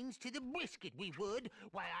fiends to the brisket, we would.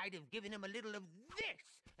 Why, I'd have given them a little of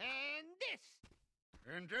this and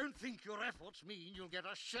this. And don't think your efforts mean you'll get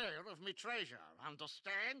a share of me treasure,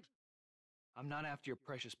 understand? I'm not after your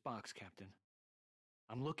precious box, Captain.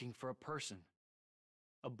 I'm looking for a person.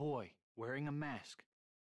 A boy wearing a mask.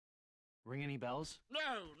 Ring any bells?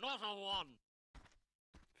 No, not a one.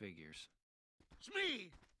 Figures.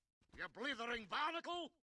 Smee! You blithering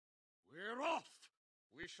barnacle! We're off!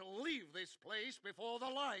 We shall leave this place before the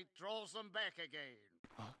light draws them back again.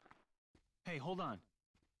 Huh? Hey, hold on.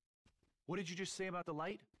 What did you just say about the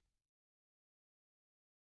light?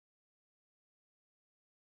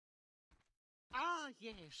 Ah,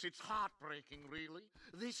 yes, it's heartbreaking, really.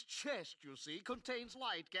 This chest, you see, contains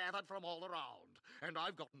light gathered from all around. And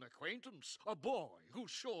I've got an acquaintance, a boy,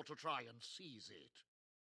 who's sure to try and seize it.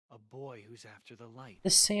 A boy who's after the light.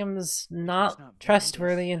 This seems not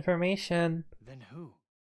trustworthy information. Then who?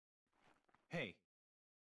 Hey,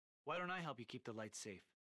 why don't I help you keep the light safe?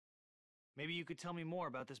 Maybe you could tell me more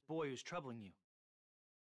about this boy who's troubling you.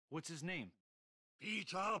 What's his name?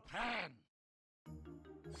 Peter Pan!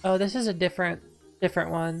 Oh, this is a different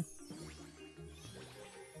one.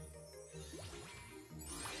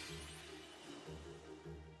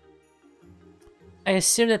 I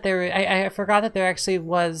assume that there. I forgot that there actually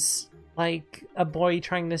was like a boy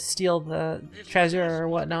trying to steal the treasure or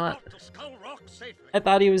whatnot. I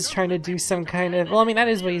thought he was trying to do some kind of. Well, I mean that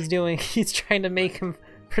is what he's doing. He's trying to make him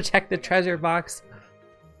protect the treasure box.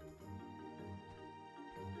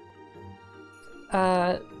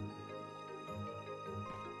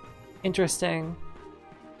 Interesting.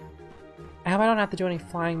 I hope I don't have to do any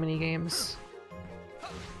flying mini games.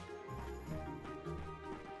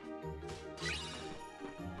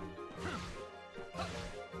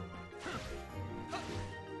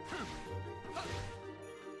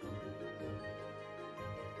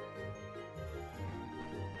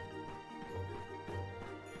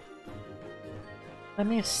 Let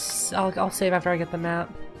me. I'll save after I get the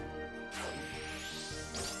map.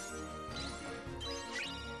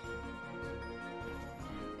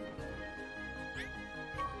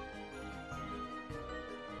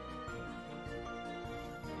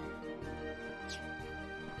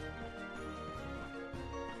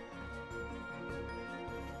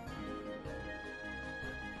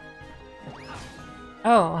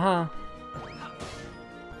 Oh, huh.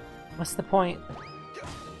 What's the point?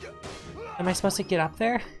 Am I supposed to get up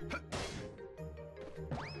there?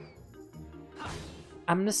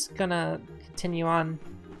 I'm just gonna continue on.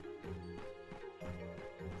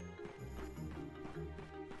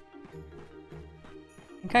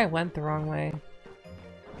 I think I went the wrong way.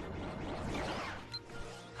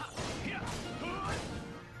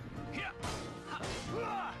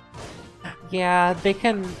 Yeah, they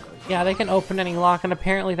can open any lock, and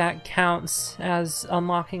apparently that counts as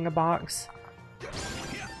unlocking a box.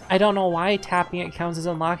 I don't know why tapping it counts as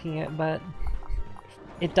unlocking it, but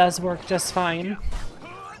it does work just fine.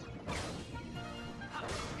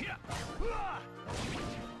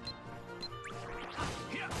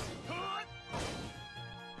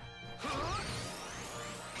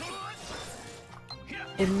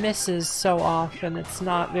 It misses so often, it's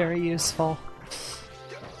not very useful.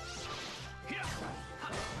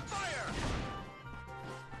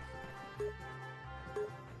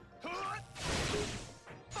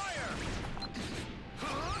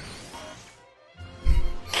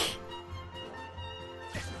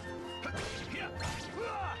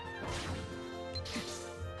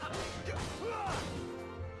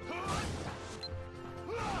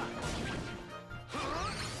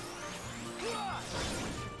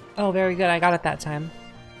 Oh, very good. I got it that time.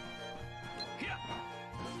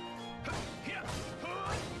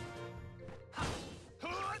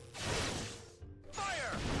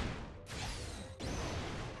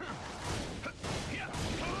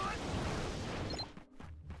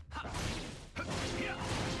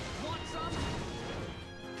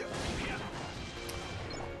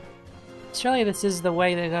 Surely this is the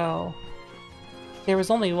way to go. There was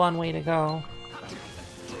only one way to go.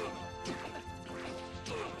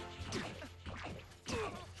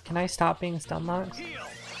 Can I stop being stun locked?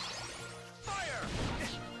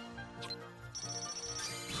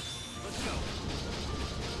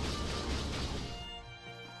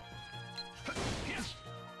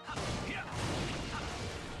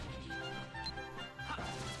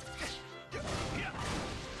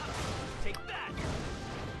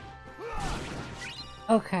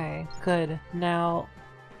 Okay, good. Now,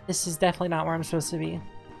 this is definitely not where I'm supposed to be.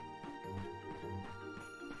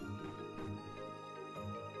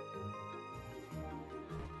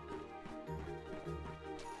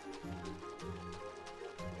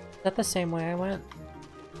 Is that the same way I went?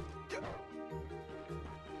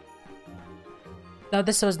 No,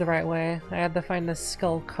 this was the right way. I had to find the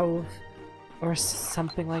Skull Cove or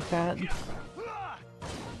something like that.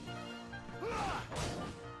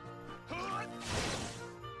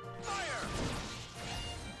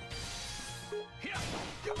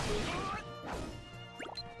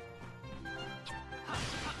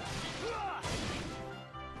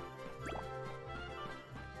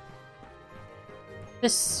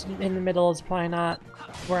 This in the middle is probably not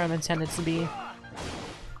where I'm intended to be.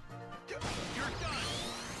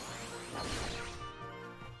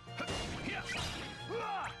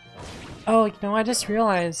 Oh, you know, I just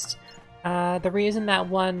realized the reason that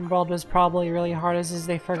one world was probably really hard is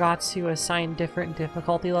they forgot to assign different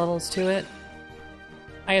difficulty levels to it.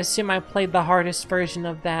 I assume I played the hardest version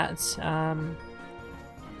of that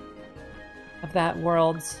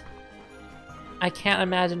world. I can't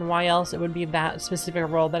imagine why else it would be that specific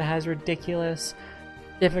world that has ridiculous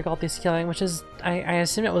difficulty scaling, which is, I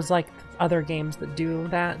assume it was like other games that do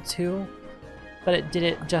that too, but it did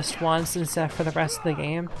it just once instead for the rest of the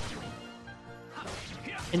game.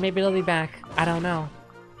 And maybe it'll be back. I don't know.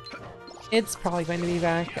 It's probably going to be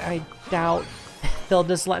back. I doubt they'll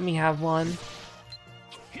just let me have one.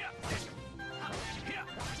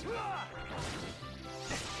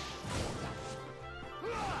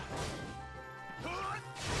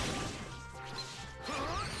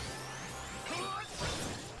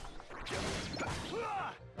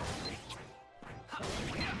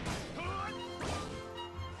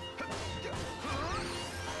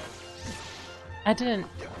 I didn't.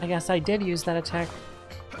 I guess I did use that attack.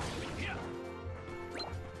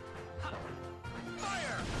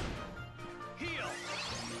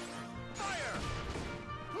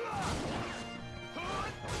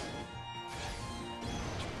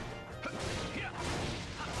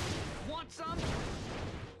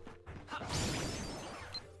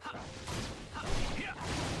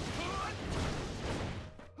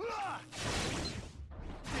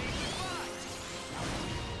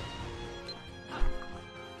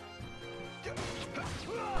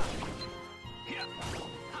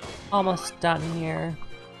 Almost done here.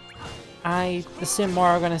 I assume more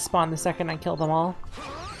are going to spawn the second I kill them all.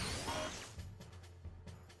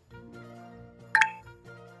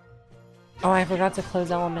 Oh, I forgot to close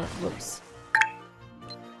element. Whoops.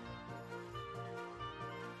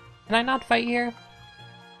 Can I not fight here?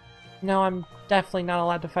 No, I'm definitely not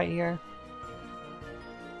allowed to fight here.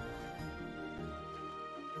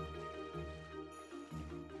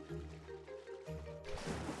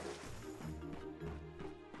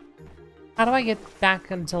 How do I get back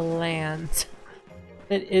into land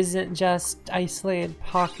that isn't just isolated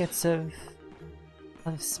pockets of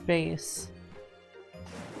space?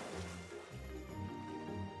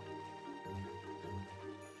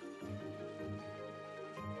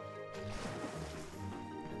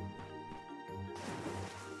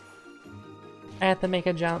 I have to make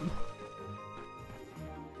a jump.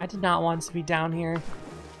 I did not want to be down here.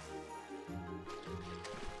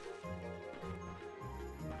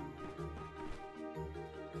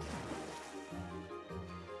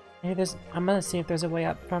 Maybe I'm gonna see if there's a way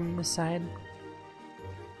up from this side.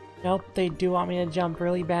 Nope, they do want me to jump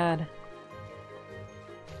really bad.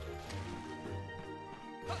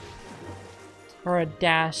 Or a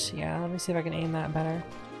dash, yeah, let me see if I can aim that better.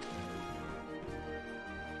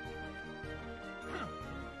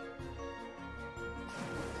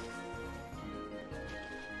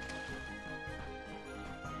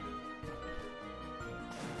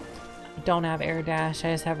 I don't have air dash,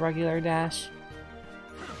 I just have regular dash.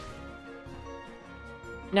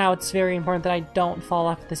 Now it's very important that I don't fall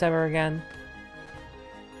off this ever again.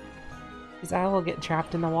 Because I will get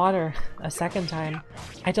trapped in the water a second time.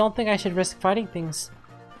 I don't think I should risk fighting things.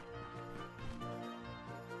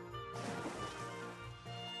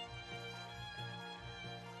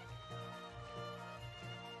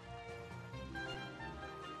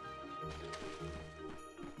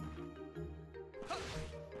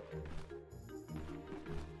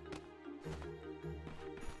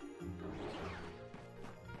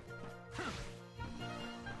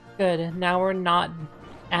 Good. Now we're not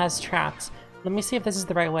as trapped. Let me see if this is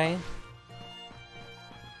the right way.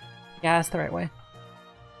 Yeah, that's the right way.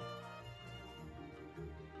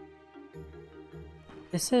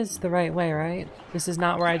 This is the right way, right? This is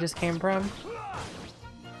not where I just came from?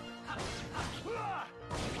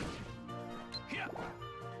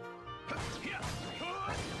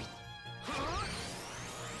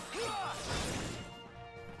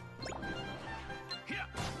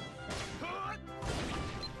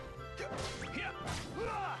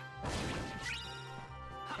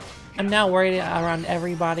 I'm now worried around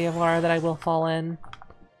every body of water that I will fall in.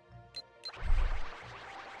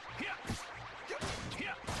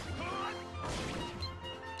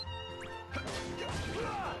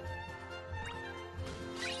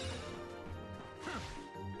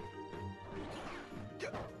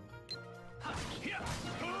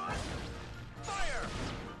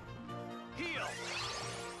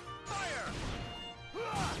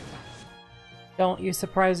 Don't use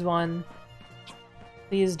surprise one.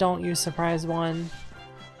 Please don't use surprise one.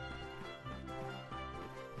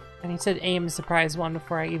 I need to aim surprise one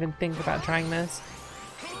before I even think about trying this.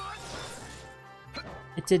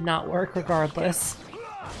 It did not work regardless.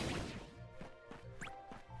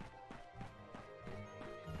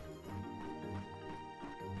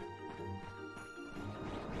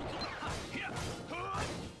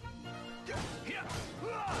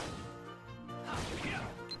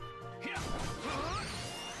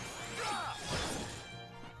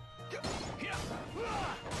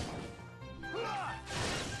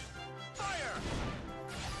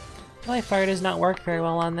 Probably fire does not work very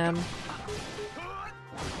well on them.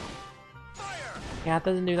 Yeah, it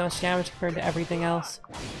doesn't do that much damage compared to everything else.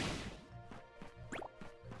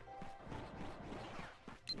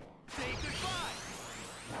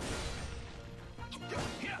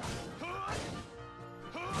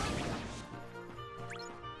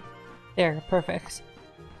 There, perfect.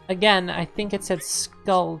 Again, I think it said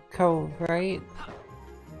Skull Cove, right?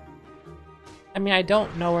 I mean, I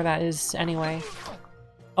don't know where that is anyway.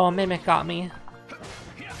 Oh, a mimic got me.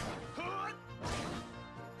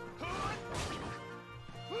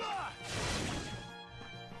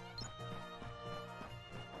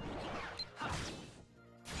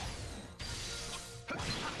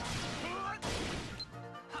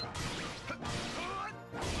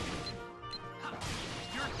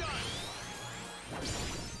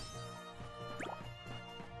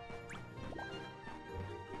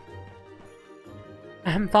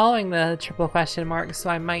 I'm following the triple question mark, so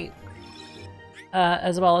I might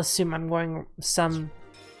as well assume I'm going some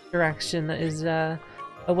direction that is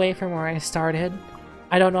away from where I started.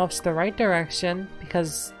 I don't know if it's the right direction,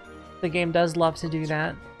 because the game does love to do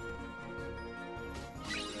that.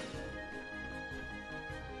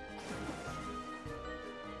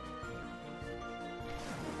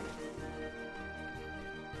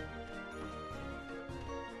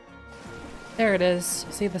 There it is.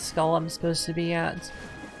 See the skull I'm supposed to be at.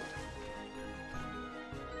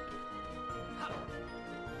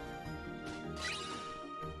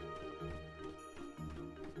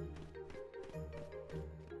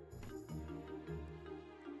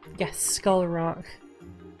 Yes, Skull Rock.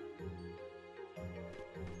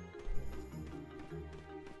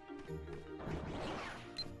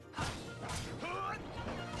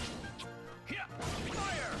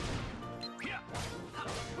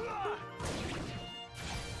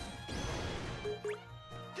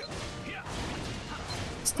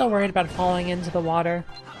 Still worried about falling into the water.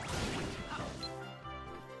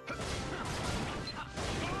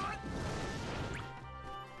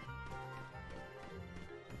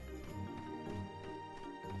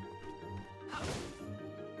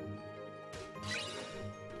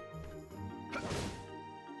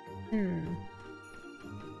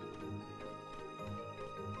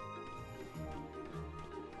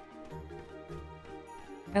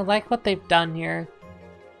 I like what they've done here.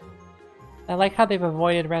 I like how they've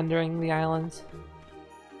avoided rendering the islands.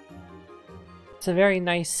 It's a very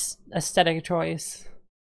nice aesthetic choice.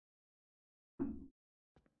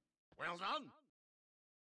 Well done.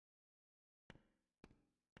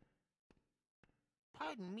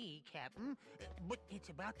 Pardon me, Captain, but it's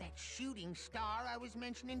about that shooting star I was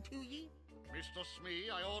mentioning to ye. Mr. Smee,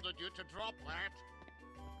 I ordered you to drop that.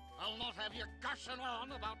 I'll not have you gushing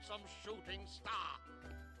on about some shooting star.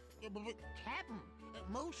 But Captain,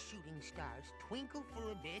 most shooting stars twinkle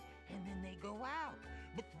for a bit and then they go out.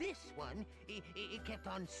 But this one, it kept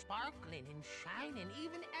on sparkling and shining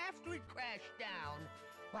even after it crashed down.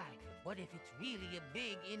 Why, what if it's really a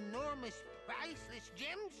big, enormous, priceless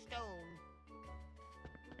gemstone?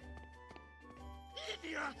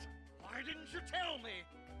 Idiot! Why didn't you tell me?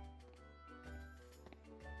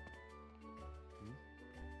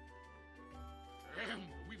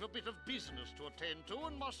 I've a bit of business to attend to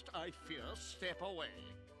and must, I fear, step away.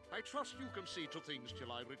 I trust you can see to things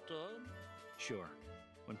till I return. Sure.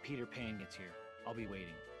 When Peter Pan gets here, I'll be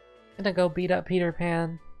waiting. Gonna go beat up Peter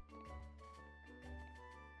Pan.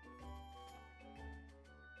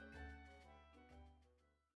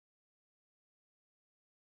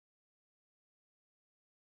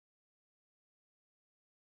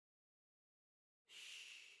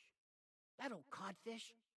 That old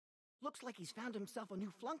codfish looks like he's found himself a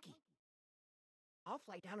new flunky. I'll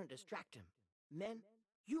fly down and distract him. Men,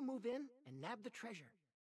 you move in and nab the treasure.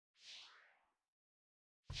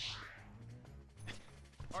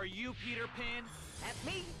 Are you Peter Pan? That's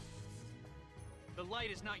me. The light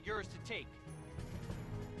is not yours to take.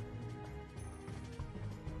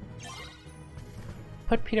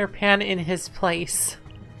 Put Peter Pan in his place.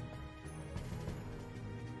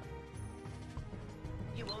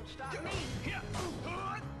 You won't stop me.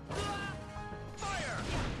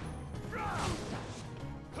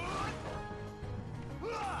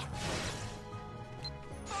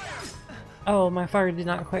 Oh, my fire did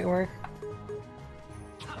not quite work.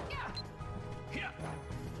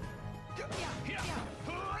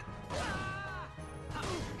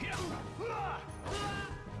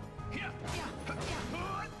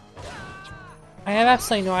 I have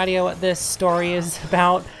absolutely no idea what this story is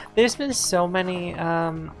about. There's been so many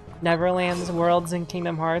Neverlands worlds in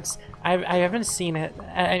Kingdom Hearts. I haven't seen it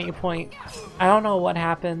at any point. I don't know what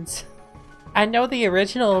happens. I know the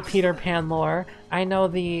original Peter Pan lore. I know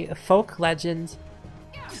the folk legend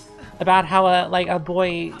about how a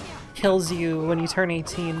boy kills you when you turn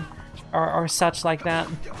 18 or such like that.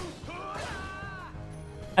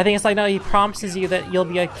 I think it's like, no, he promises you that you'll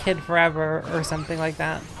be a kid forever or something like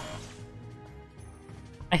that.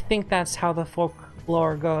 I think that's how the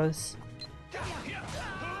folklore goes.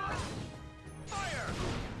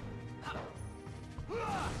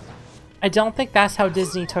 I don't think that's how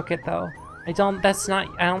Disney took it though. I don't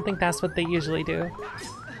think that's what they usually do.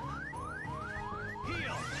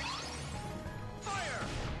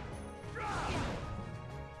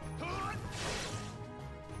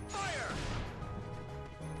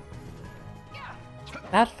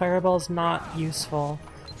 That fireball is not useful.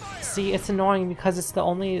 See, it's annoying because it's the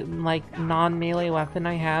only, like, non-melee weapon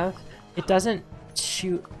I have. It doesn't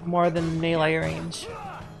shoot more than melee range.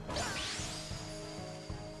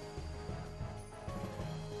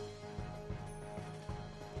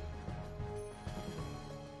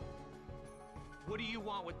 What do you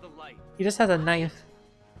want with the light? He just has a knife.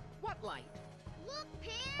 What light?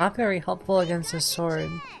 Not very helpful against a sword.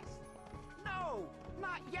 No,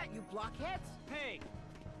 not yet, you blockheads. Hey.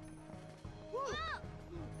 That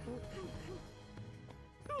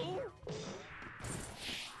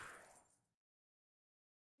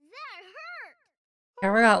hurt!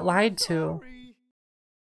 Never got lied to.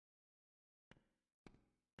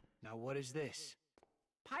 Now what is this?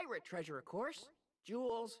 Pirate treasure, of course.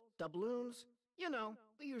 Jewels, doubloons, you know,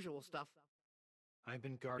 the usual stuff. I've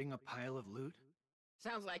been guarding a pile of loot?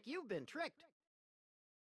 Sounds like you've been tricked.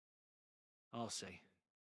 I'll say.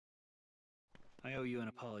 I owe you an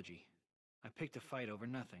apology. I picked a fight over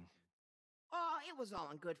nothing. Oh, it was all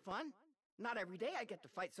in good fun. Not every day I get to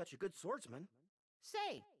fight such a good swordsman.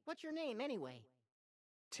 Say, what's your name anyway?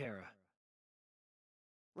 Terra.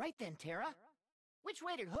 Right then, Terra. Which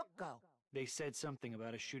way did Hook go? They said something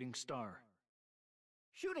about a shooting star.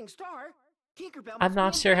 Shooting star? Tinkerbell. I'm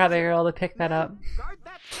not sure how they were able to pick that up. Guard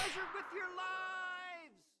that treasure with your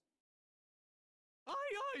lives! Aye,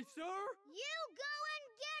 aye, sir! You go and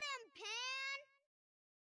get him, Pan!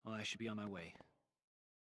 Well, I should be on my way.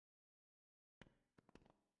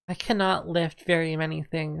 I cannot lift very many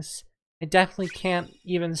things. I definitely can't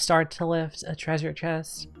even start to lift a treasure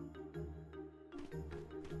chest.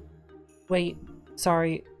 Wait,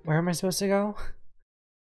 sorry, where am I supposed to go?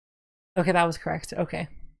 Okay, that was correct. Okay.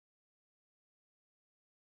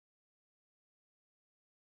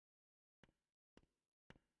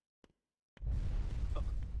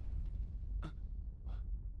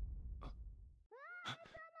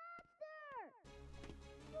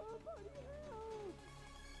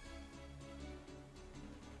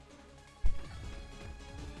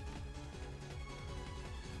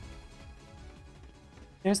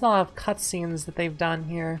 There's a lot of cutscenes that they've done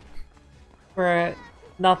here for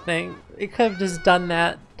nothing. It could have just done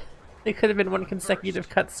that. It could have been one consecutive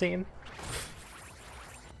cutscene.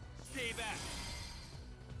 Stay back.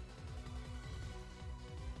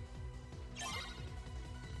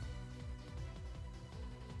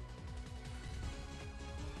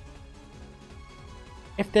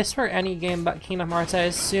 If this were any game but Kingdom Hearts, I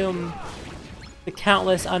assume the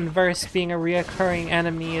Countless Unversed being a reoccurring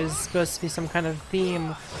enemy is supposed to be some kind of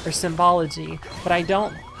theme or symbology, but I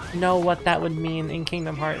don't know what that would mean in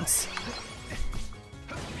Kingdom Hearts.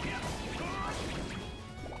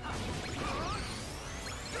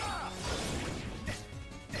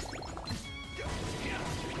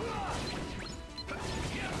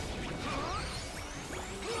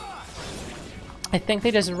 I think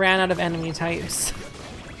they just ran out of enemy types.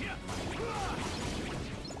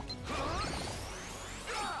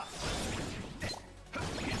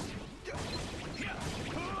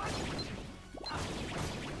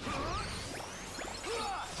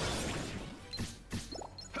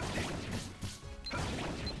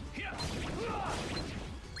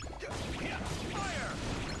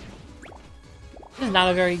 This is not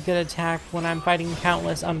a very good attack when I'm fighting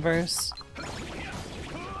Countless Unversed.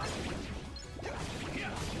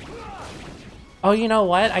 Oh, you know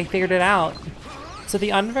what? I figured it out. So the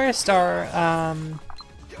Unversed are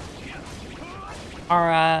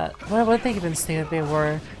what did they even say that they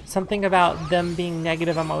were? Something about them being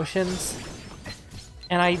negative emotions.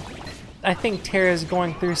 And I think Terra's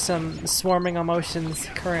going through some swarming emotions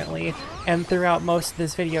currently and throughout most of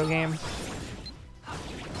this video game.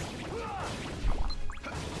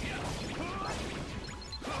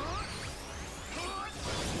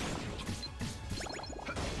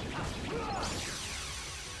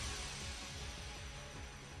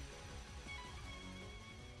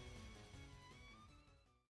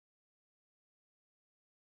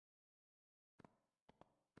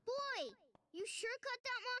 Boy, you sure cut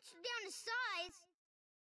that monster down to size.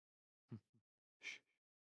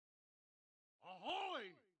 Ahoy!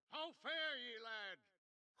 How fare ye, lad?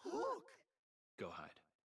 Hook! Go hide.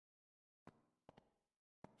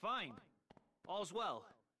 Fine. All's well.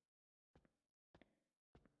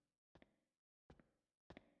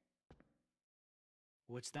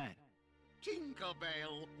 What's that?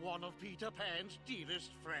 Tinkerbell, one of Peter Pan's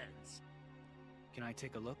dearest friends. Can I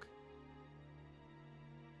take a look?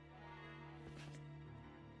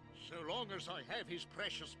 So long as I have his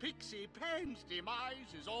precious pixie, Pan's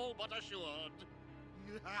demise is all but assured.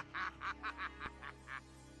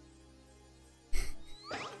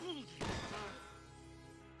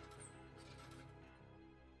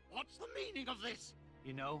 What's the meaning of this?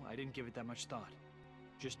 You know, I didn't give it that much thought.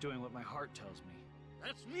 Just doing what my heart tells me.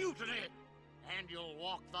 That's mutiny, and you'll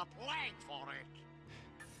walk the plank for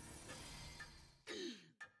it.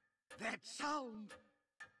 That sound!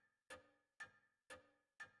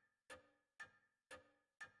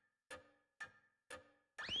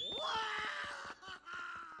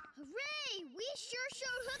 Hooray! We sure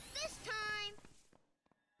showed Hook this time!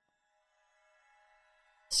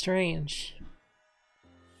 Strange.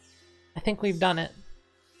 I think we've done it.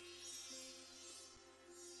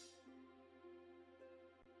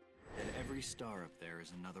 And every star up there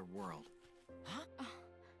is another world. Huh?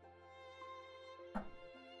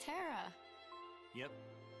 Terra. Yep.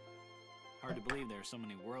 Hard to believe there are so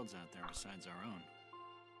many worlds out there besides our own.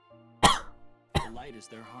 The light is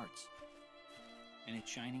their hearts. And it's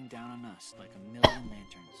shining down on us like a million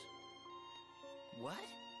lanterns. What?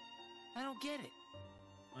 I don't get it.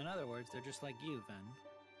 In other words, they're just like you, Ven.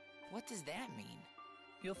 What does that mean?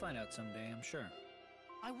 You'll find out someday, I'm sure.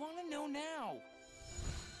 I want to know now.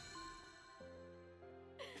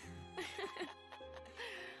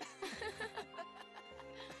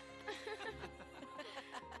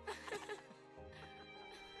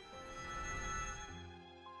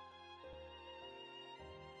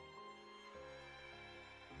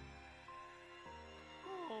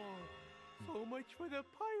 So much for the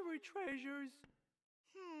pirate treasures.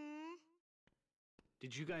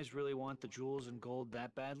 Did you guys really want the jewels and gold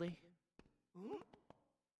that badly? Nah,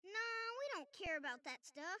 we don't care about that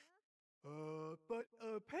stuff. But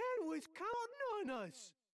Pan was counting on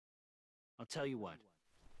us. I'll tell you what.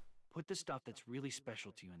 Put the stuff that's really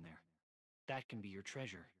special to you in there. That can be your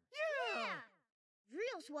treasure. Yeah!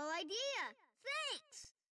 Real swell idea.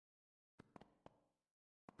 Thanks!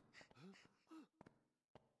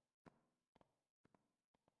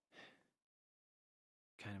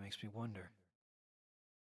 Kinda makes me wonder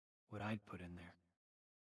what I'd put in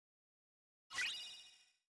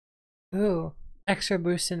there. Ooh, extra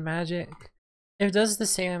boost in magic. If it does the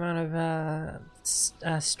same amount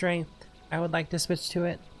of strength, I would like to switch to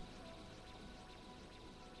it.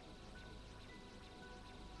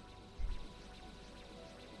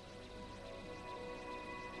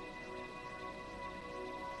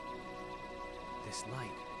 This light.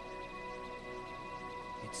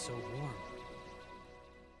 It's so warm.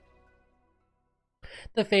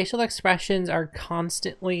 The facial expressions are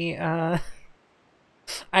constantly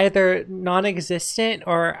either non-existent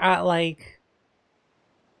or at like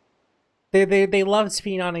They loved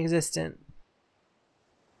being non-existent.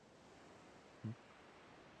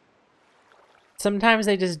 Sometimes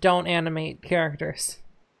they just don't animate characters.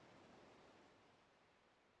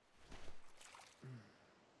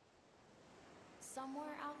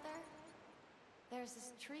 Somewhere out there, there's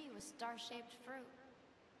this tree with star-shaped fruit.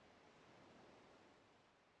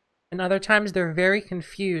 And other times they're very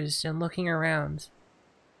confused and looking around.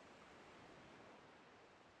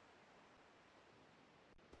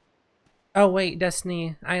 Oh wait,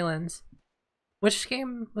 Destiny Islands. Which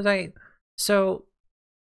game was I? So,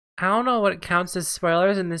 I don't know what counts as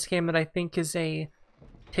spoilers in this game that I think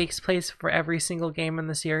takes place for every single game in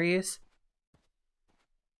the series.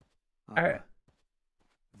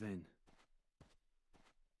 Then.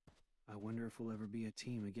 I wonder if we'll ever be a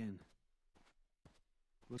team again.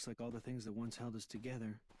 Looks like all the things that once held us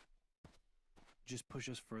together just push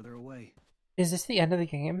us further away. Is this the end of the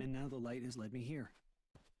game? And now the light has led me here.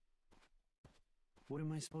 What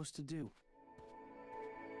am I supposed to do?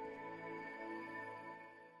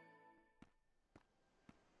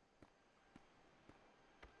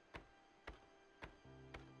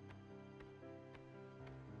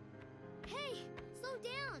 Hey, slow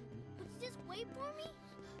down. Would you just wait for me?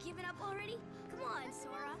 Giving up already? Come on,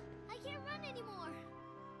 Sora. I can't run anymore.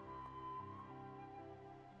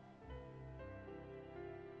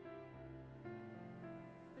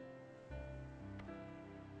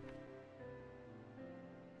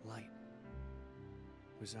 Light.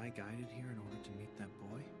 Was I guided here in order to meet that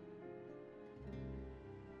boy?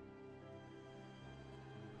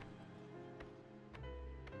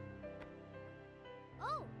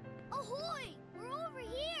 Oh, ahoy! We're over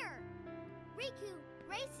here! Riku,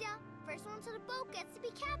 race ya! First one to the boat gets to be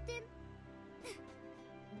captain!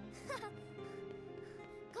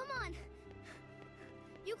 Come on!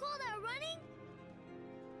 You call that running?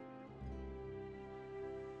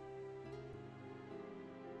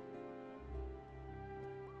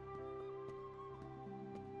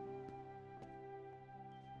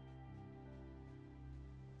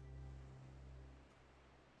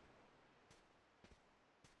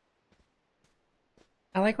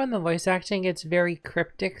 I like when the voice acting gets very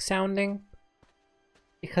cryptic sounding,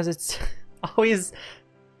 because it's always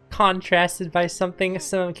contrasted by something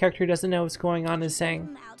some character doesn't know what's going on is saying.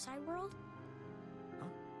 From the outside world? Huh?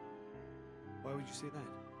 Why would you say that?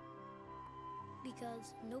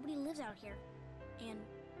 Because nobody lives out here. And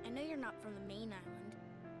I know you're not from the main island.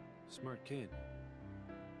 Smart kid.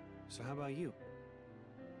 So how about you?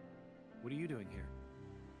 What are you doing here?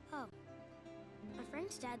 Oh. My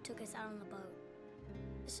friend's dad took us out on the boat.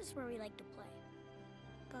 This is where we like to play.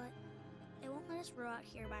 But they won't let us row out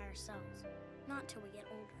here by ourselves. Not till we get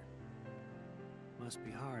older. Must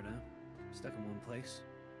be hard, huh? Stuck in one place.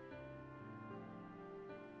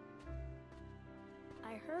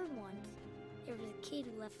 I heard once there was a kid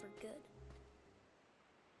who left for good.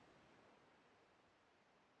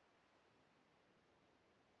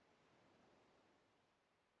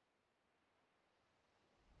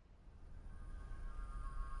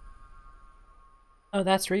 Oh,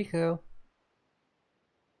 that's Riku.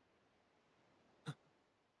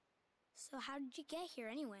 So how did you get here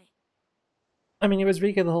anyway? I mean, it was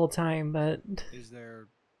Riku the whole time, but... Is there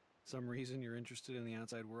some reason you're interested in the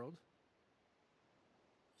outside world?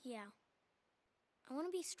 Yeah. I want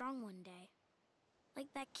to be strong one day.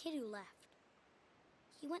 Like that kid who left.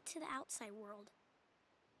 He went to the outside world.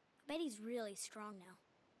 I bet he's really strong now.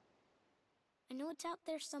 I know it's out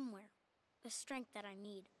there somewhere. The strength that I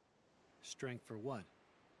need. Strength for what?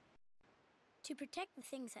 To protect the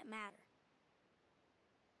things that matter.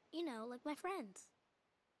 You know, like my friends.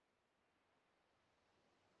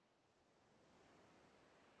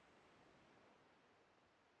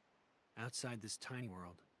 Outside this tiny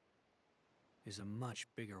world is a much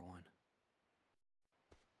bigger one.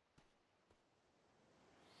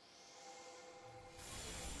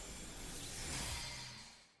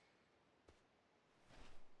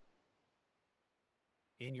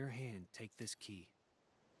 In your hand, take this key.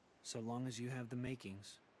 So long as you have the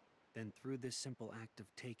makings, then through this simple act of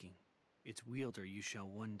taking, its wielder you shall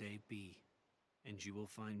one day be, and you will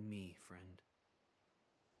find me, friend.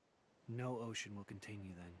 No ocean will contain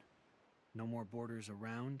you then. No more borders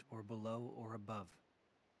around or below or above,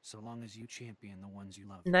 so long as you champion the ones you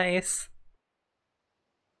love. Nice.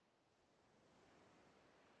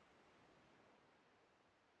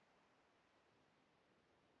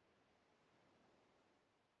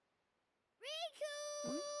 Riku!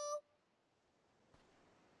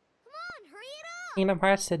 Come on, hurry it up! Kingdom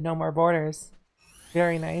Hearts said no more borders.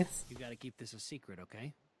 Very nice. You gotta keep this a secret,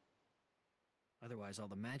 okay? Otherwise all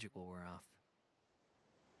the magic will wear off.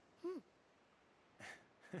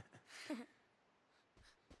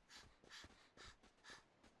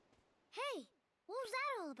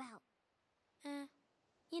 all about?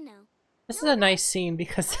 You know. This is a nice scene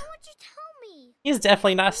because Why won't you tell me? he's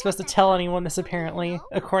definitely not supposed to tell anyone this apparently,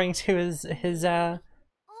 according to his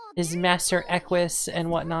master Equus and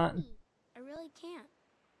whatnot. I really can't.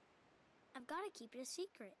 I've got to keep it a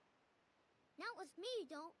secret. Not with me, you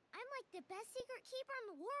don't. I'm like the best secret keeper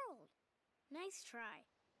in the world. Nice try.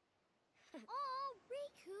 Oh,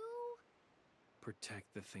 Riku!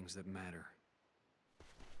 Protect the things that matter.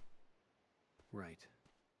 Right.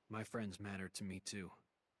 My friends matter to me too.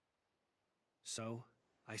 So,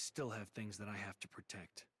 I still have things that I have to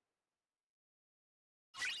protect.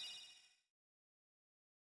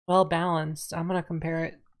 Well balanced. I'm gonna compare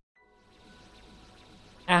it.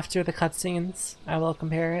 After the cutscenes, I will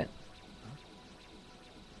compare it.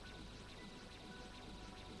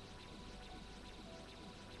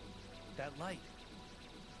 That light.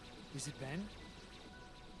 Is it Ben?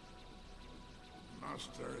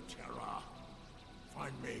 Master Terra,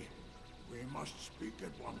 find me. We must speak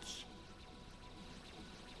at once.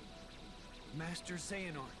 Master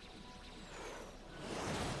Xenon.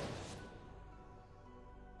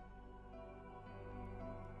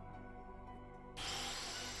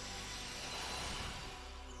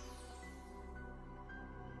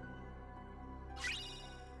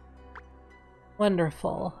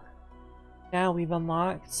 Wonderful. Now we've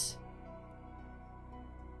unlocked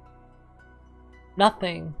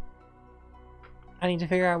nothing. I need to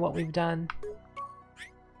figure out what we've done.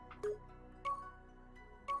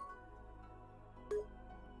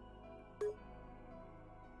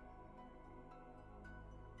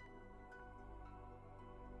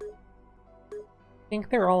 I think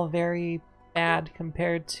they're all very bad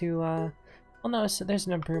compared to, well no, so there's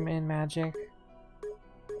an improvement in magic.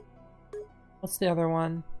 What's the other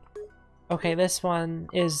one? Okay, this one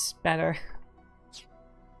is better.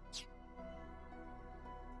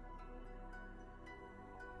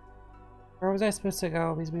 Where was I supposed to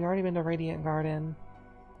go? Because we've already been to Radiant Garden.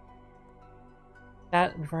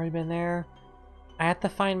 That, we've already been there. I have to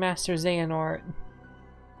find Master Xehanort.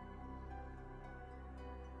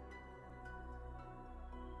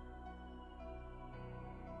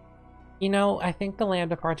 You know, I think the Land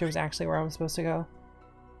Departure was actually where I was supposed to go.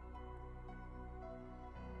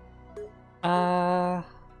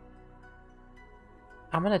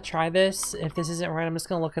 I'm gonna try this. If this isn't right, I'm just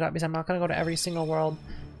gonna look it up because I'm not gonna go to every single world.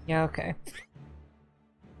 Yeah, okay.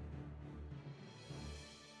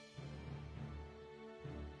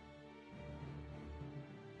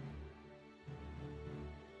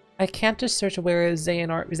 I can't just search where is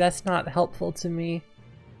Xehanort because that's not helpful to me.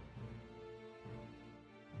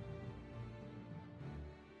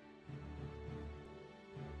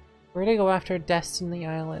 Where to go after Destiny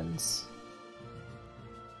Islands?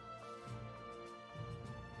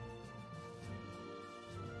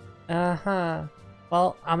 Uh-huh.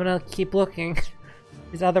 Well, I'm gonna keep looking.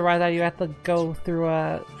 Because otherwise I have to go through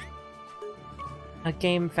a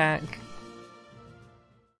game fac.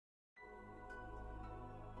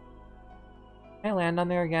 Can I land on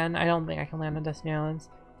there again? I don't think I can land on Destiny Islands.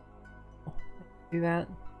 Do that.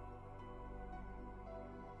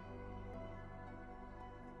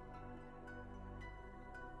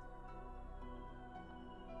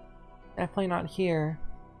 Definitely not here.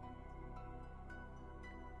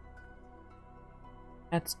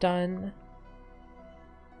 That's done.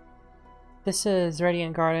 This is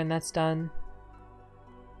Radiant Garden, that's done.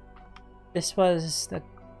 This was the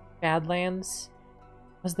Badlands.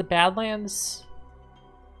 Was the Badlands?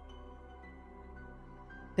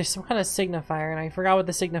 There's some kind of signifier, and I forgot what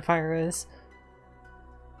the signifier is.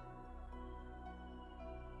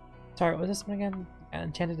 Sorry, what was this one again? Yeah,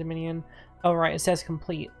 Enchanted Dominion. Oh right, it says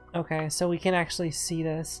complete. Okay, so we can actually see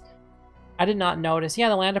this. I did not notice. Yeah,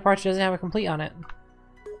 the Land Departure doesn't have a complete on it.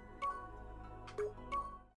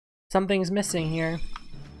 Something's missing here.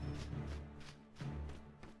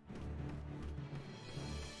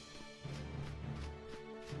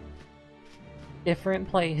 Different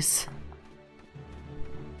place.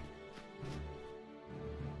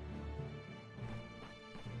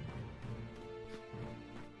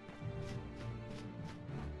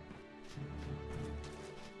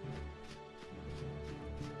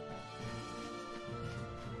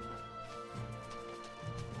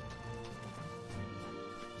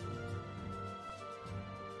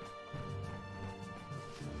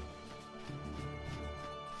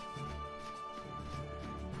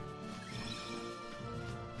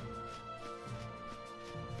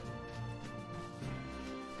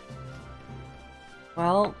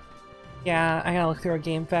 Well, yeah, I gotta look through a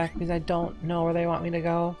game fac because I don't know where they want me to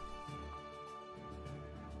go.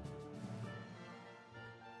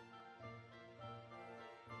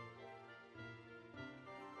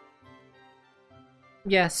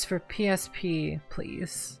 Yes, for PSP,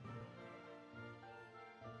 please.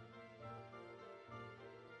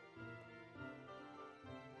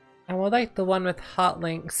 I would like the one with hot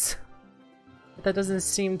links. But that doesn't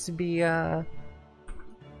seem to be,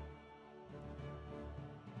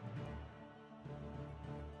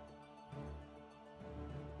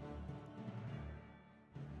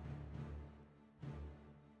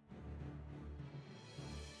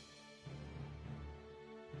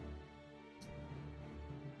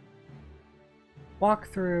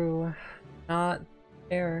 walkthrough. Not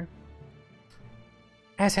there.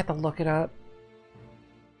 I just have to look it up.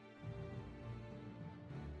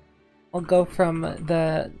 I'll go from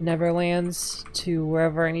the Neverlands to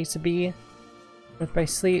wherever I need to be with my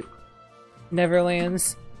sleep.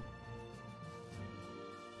 Neverlands.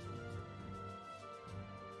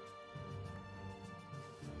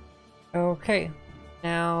 Okay,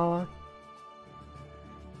 now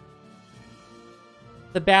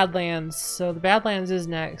the Badlands. So the Badlands is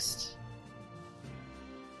next.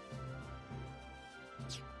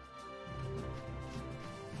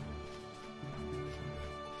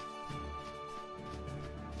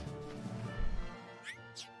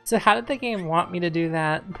 So how did the game want me to do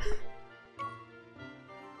that?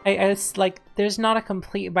 It's like, there's not a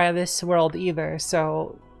complete by this world either,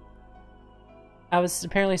 so I was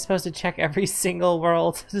apparently supposed to check every single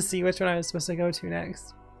world to see which one I was supposed to go to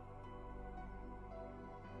next.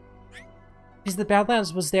 Because the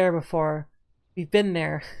Badlands was there before. We've been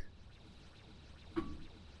there.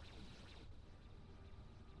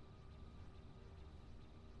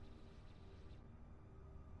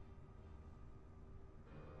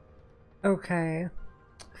 Okay.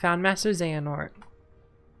 Found Master Xehanort.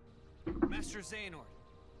 Master Xehanort,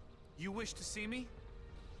 you wish to see me?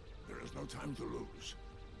 There is no time to lose.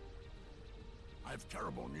 I've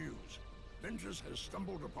terrible news. Ventus has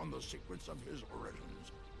stumbled upon the secrets of his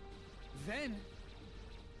origins. Ven?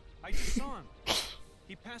 I just saw him.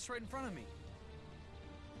 He passed right in front of me.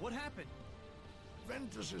 What happened?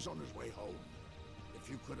 Ventus is on his way home.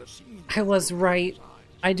 If you could have seen... I was right.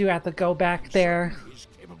 I do have to go back there. He's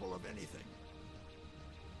capable of anything.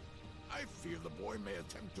 I fear the boy may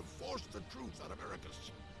attempt to force the truth out of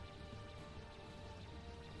Ericus.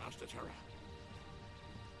 Master Terra,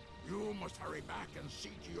 you must hurry back and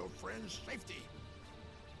see to your friend's safety.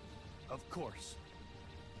 Of course.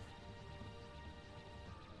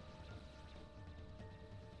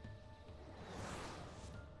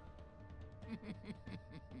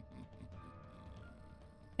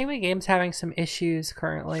 I think my game's having some issues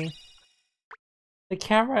currently. The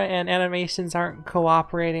camera and animations aren't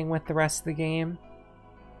cooperating with the rest of the game.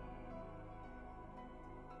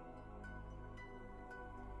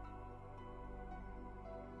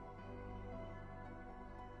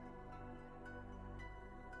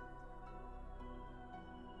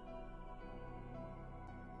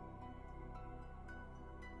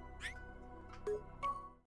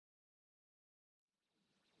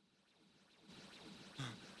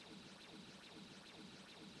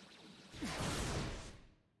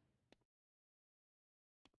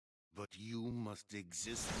 But you must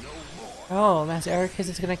exist no more. Oh, Master Ericus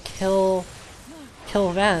is gonna kill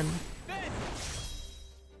Ven.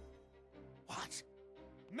 What?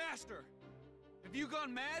 Master! Have you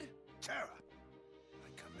gone mad? Terra, I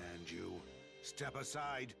command you, step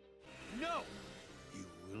aside. No! You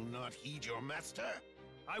will not heed your master?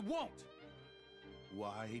 I won't!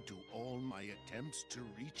 Why do all my attempts to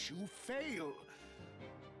reach you fail?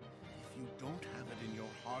 If you don't have it in your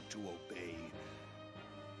heart to obey,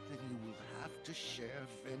 then you will have to share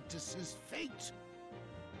Ventus's fate.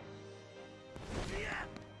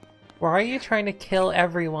 Why are you trying to kill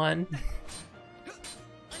everyone?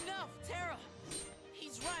 Enough, Terra!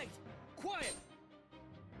 He's right! Quiet!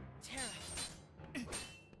 Terra!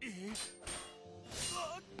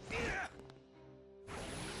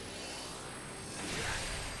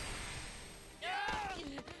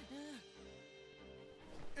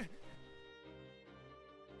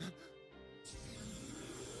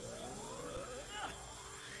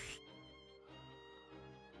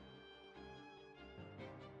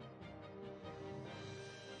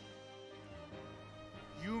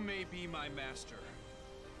 You may be my master,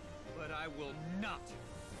 but I will not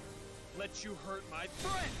let you hurt my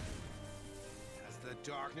friend! Has the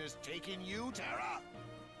darkness taken you, Terra?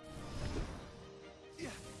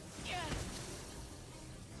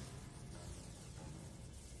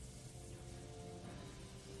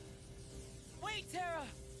 Wait, Terra!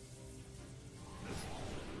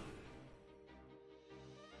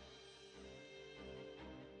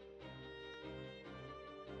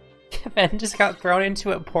 Ven just got thrown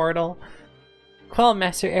into a portal. Quell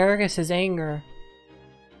Master Ericus' anger.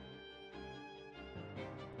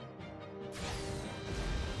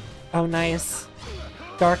 Oh, nice.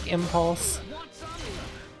 Dark Impulse.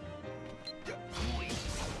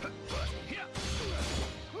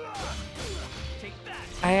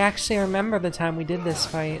 I actually remember the time we did this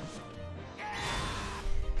fight.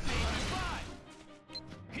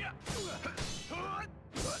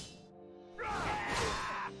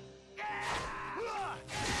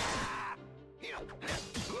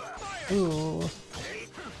 Ooh.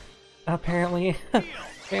 Apparently,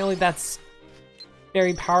 apparently that's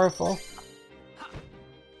very powerful.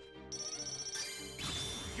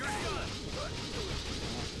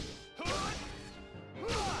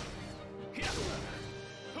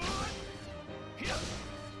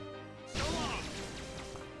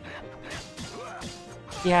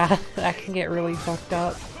 Yeah, that can get really fucked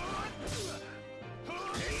up.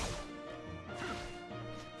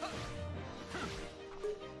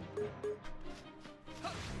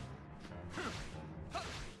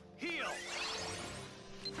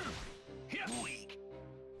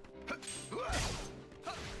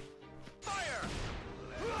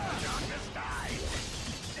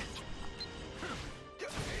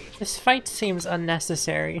 This fight seems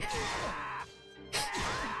unnecessary.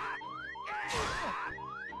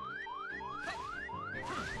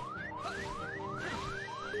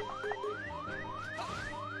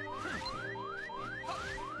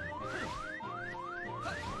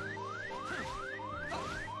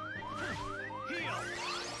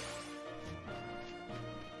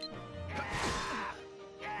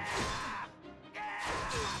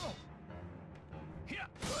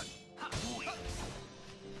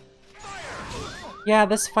 Yeah,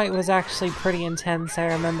 this fight was actually pretty intense, I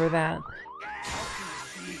remember that.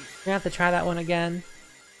 We're gonna have to try that one again.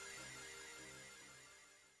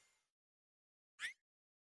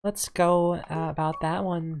 Let's go about that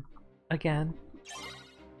one again.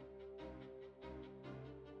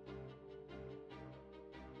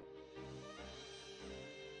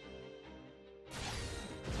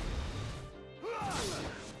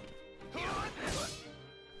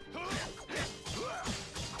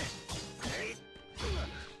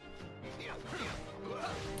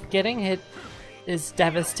 Getting hit is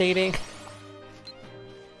devastating.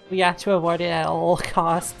 We have to avoid it at all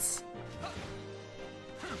costs.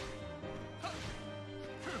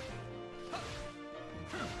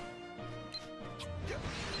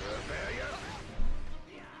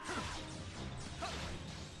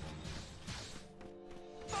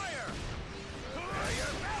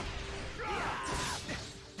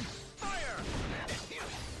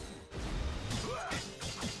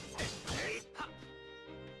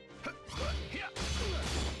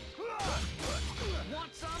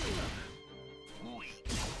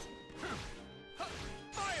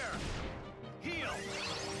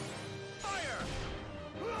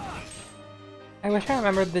 I wish I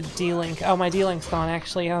remembered the D-Link. Oh, my D-Link's gone,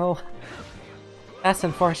 actually. Oh. That's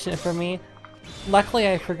unfortunate for me. Luckily,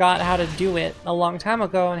 I forgot how to do it a long time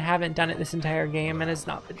ago and haven't done it this entire game, and it's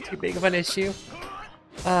not been too big of an issue.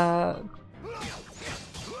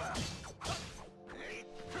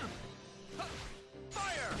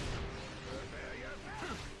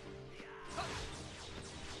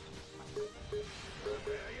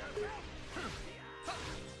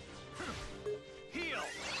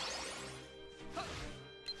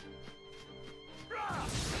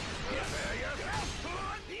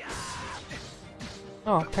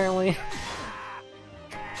 Oh, apparently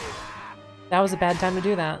that was a bad time to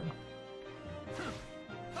do that.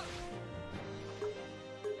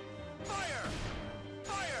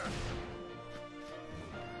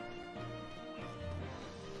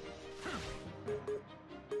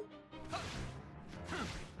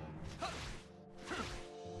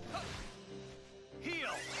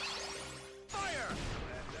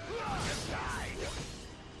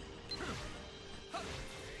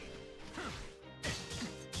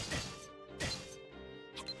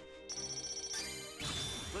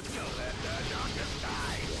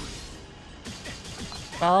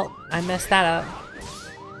 Well, I messed that up.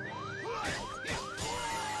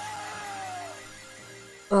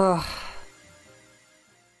 Ugh.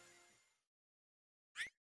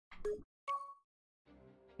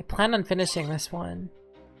 I plan on finishing this one.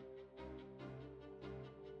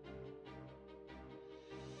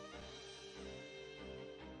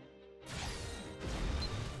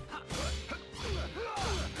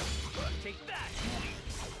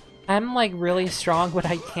 I'm like really strong, but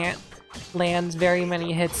I can't land very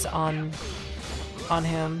many hits on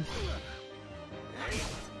him.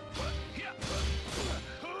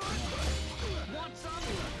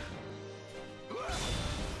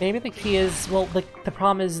 Maybe the key is, well, the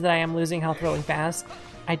problem is that I am losing health really fast.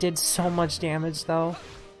 I did so much damage though.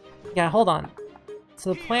 Yeah, hold on.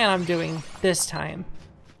 So the plan I'm doing this time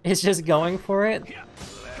is just going for it.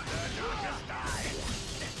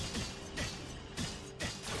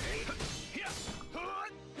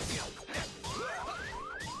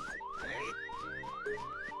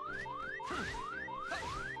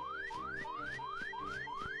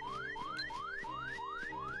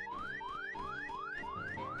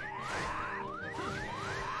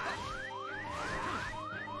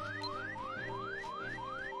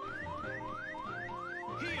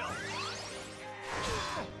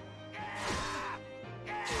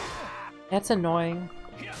 That's annoying.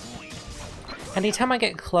 Anytime I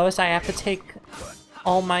get close, I have to take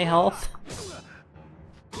all my health.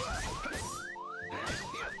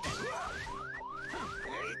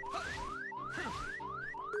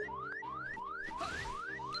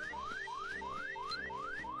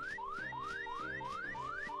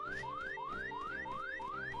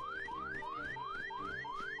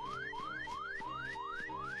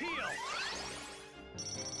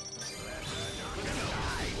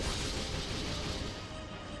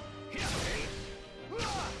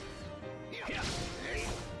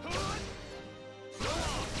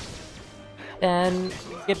 Then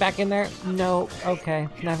get back in there? No, okay,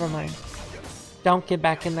 never mind. Don't get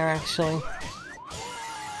back in there, actually.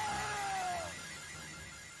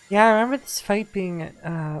 Yeah, I remember this fight being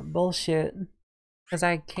bullshit. Because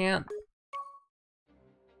I can't...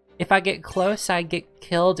 If I get close, I get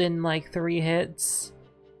killed in like 3 hits.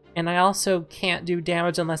 And I also can't do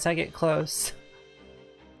damage unless I get close.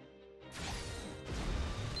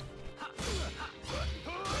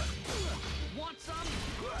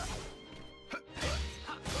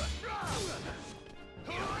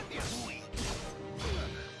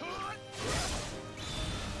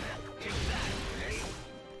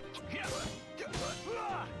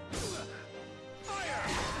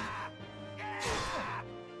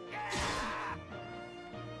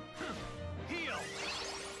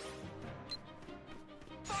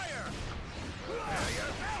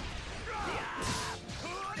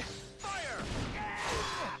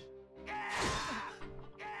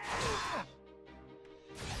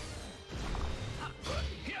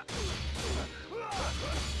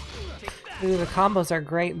 Ooh, the combos are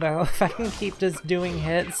great though. If I can keep just doing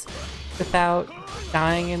hits without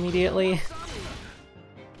dying immediately.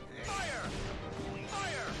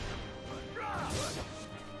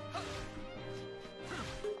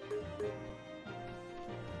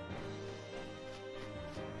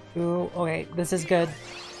 Ooh, okay, this is good.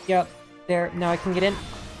 Yep, there, now I can get in.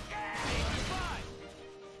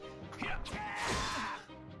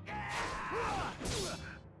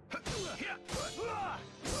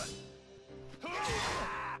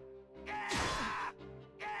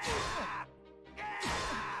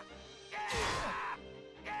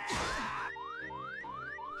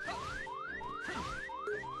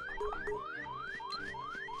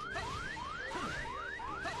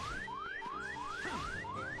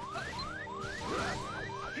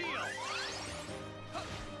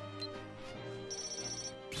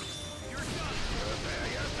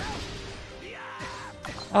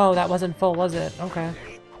 Oh, that wasn't full, was it? Okay.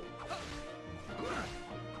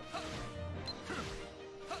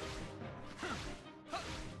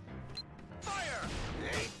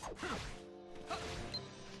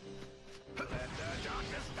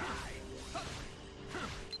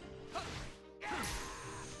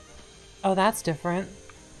 Oh, that's different.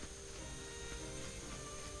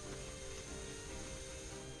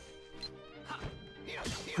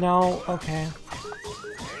 No, okay.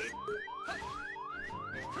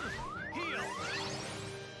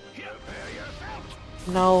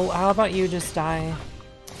 No, how about you just die?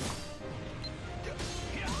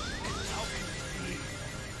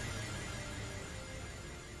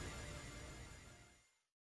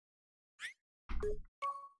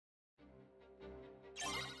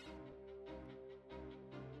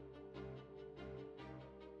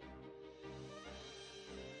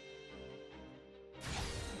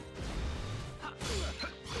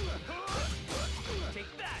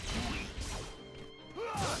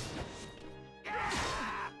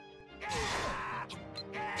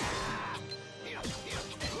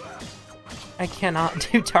 I cannot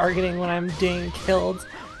do targeting when I'm being killed.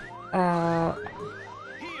 I'm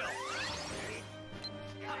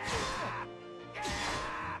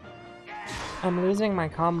losing my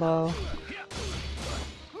combo.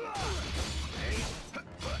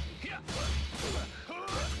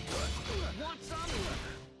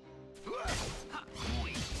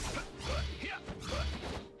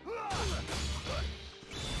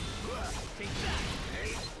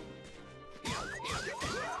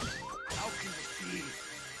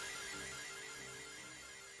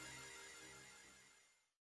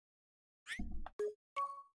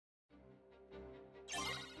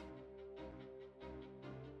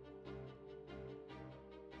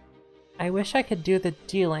 I wish I could do the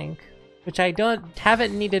D-Link, which I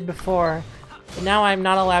haven't needed before, but now I'm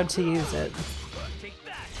not allowed to use it.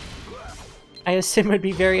 I assume it would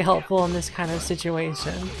be very helpful in this kind of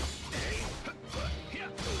situation.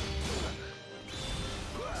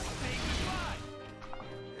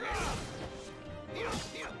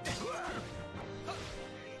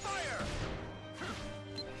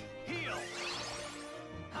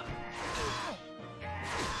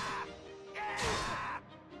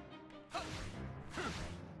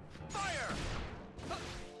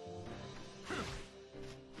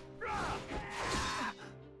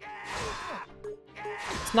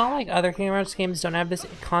 It's not like other Kingdom Hearts games don't have this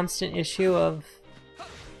constant issue of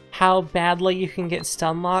how badly you can get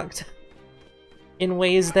stun locked in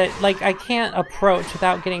ways that, like, I can't approach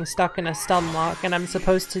without getting stuck in a stun lock, and I'm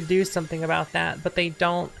supposed to do something about that, but they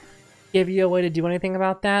don't give you a way to do anything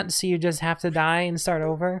about that, so you just have to die and start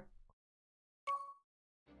over.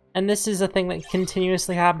 And this is a thing that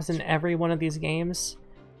continuously happens in every one of these games,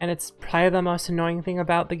 and it's probably the most annoying thing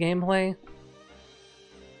about the gameplay.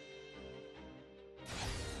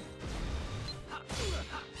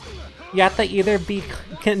 You have to either be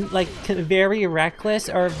very reckless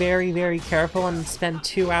or very, very careful and spend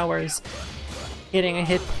 2 hours getting a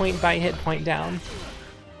hit point by hit point down.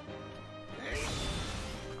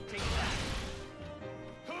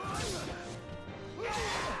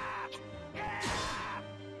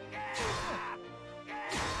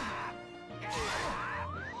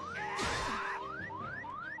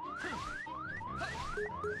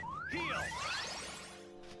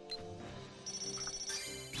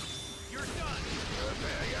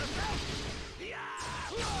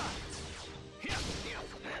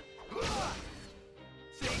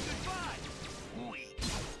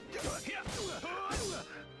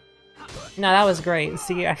 No, that was great.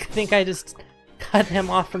 See, I think I just cut him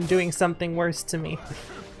off from doing something worse to me.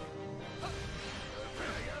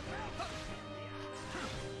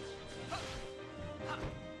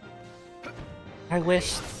 I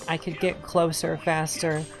wish I could get closer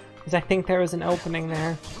faster, because I think there was an opening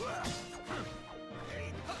there.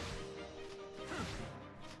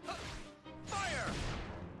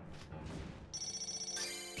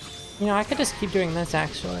 You know, I could just keep doing this,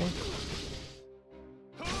 actually.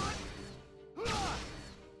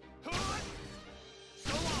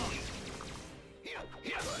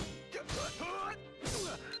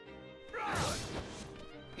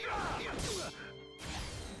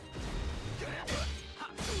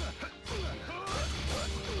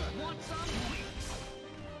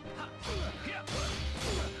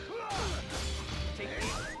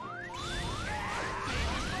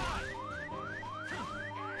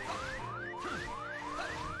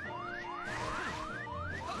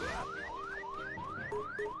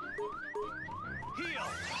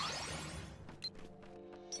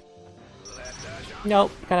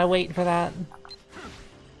 Nope, gotta wait for that.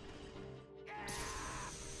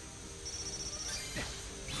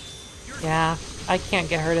 Yeah, I can't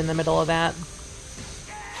get hurt in the middle of that.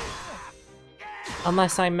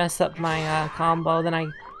 Unless I mess up my combo,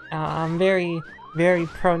 then I'm very, very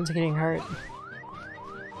prone to getting hurt.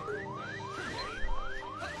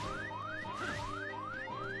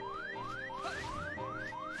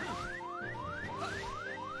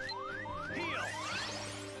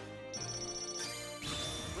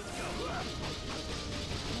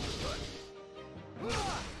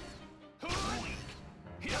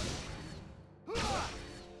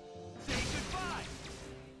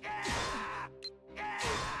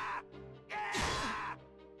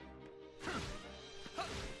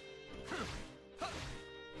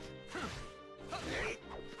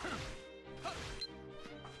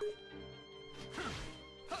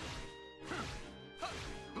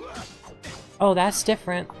 Oh, that's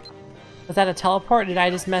different. Was that a teleport, or did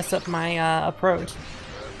I just mess up my approach?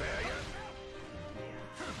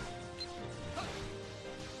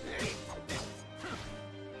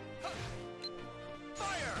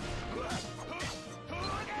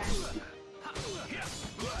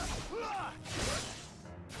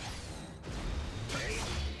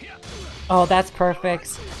 Oh, that's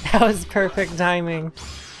perfect. That was perfect timing.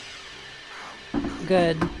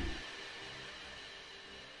 Good.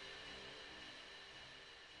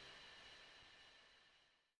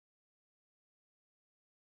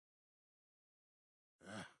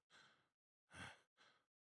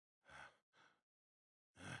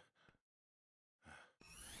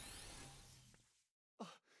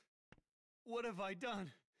 What have I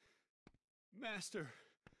done? Master,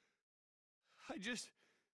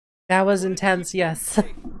 That was intense, yes.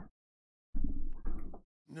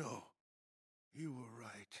 No, you were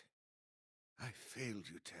right. I failed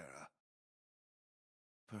you, Terra.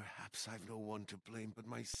 Perhaps I've no one to blame but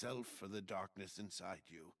myself for the darkness inside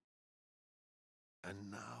you. And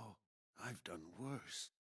now I've done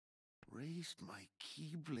worse. Raised my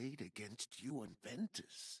Keyblade against you and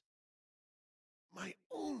Ventus. My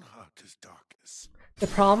own heart is darkness. The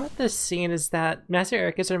problem with this scene is that Master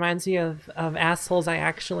Ericus reminds me of assholes I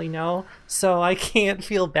actually know, so I can't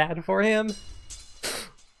feel bad for him.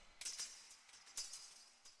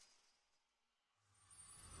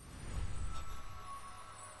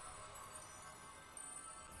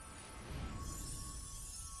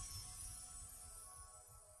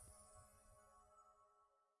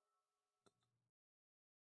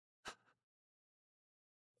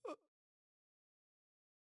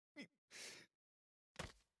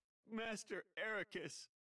 Master Ericus.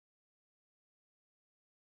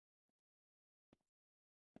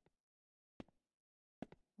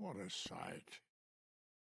 What a sight.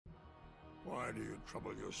 Why do you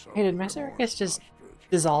trouble yourself? Hey, did with Master remorse, Ericus just Ostrich?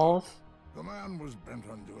 dissolve? The man was bent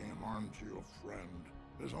on doing harm to your friend,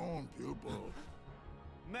 his own pupil.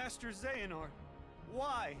 Master Xenon,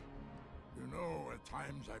 why? You know, at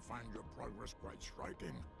times I find your progress quite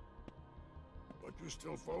striking. But you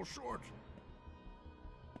still fall short.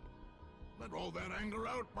 Let all that anger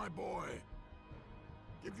out, my boy.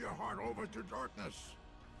 Give your heart over to darkness.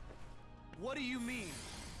 What do you mean?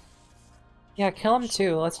 Yeah, kill him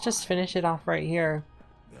too. Let's just finish it off right here.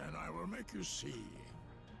 Then I will make you see.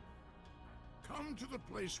 Come to the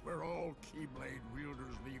place where all Keyblade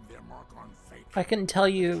wielders leave their mark on fate. I can tell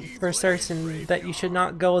you for certain that you should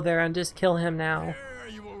not go there and just kill him now. There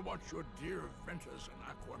you will watch your dear Ventus and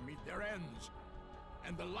Aqua meet their ends.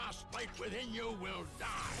 And the last light within you will die.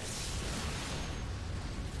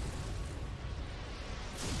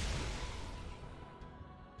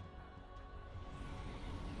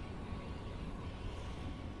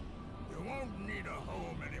 You won't need a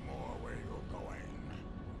home anymore where you're going.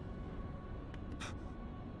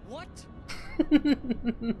 What?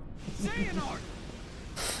 Xenon!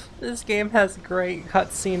 This game has great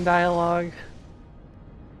cutscene dialogue.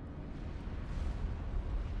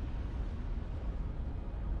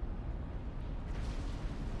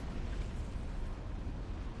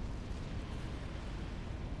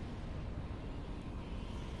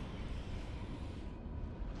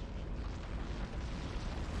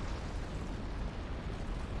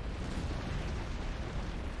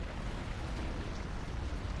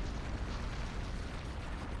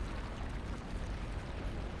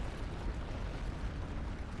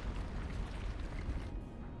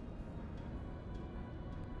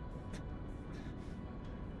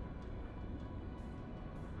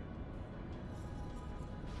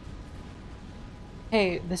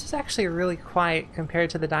 Hey, this is actually really quiet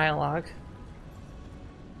compared to the dialogue.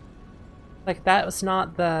 Like, that was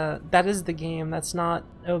not the... that is the game, that's not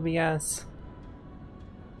OBS.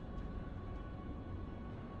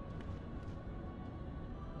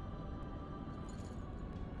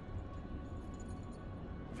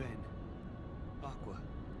 Ven, Aqua,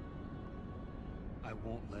 I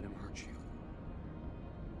won't let him hurt you.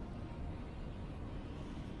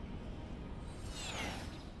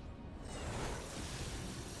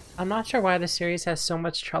 I'm not sure why the series has so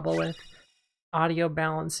much trouble with audio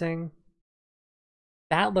balancing.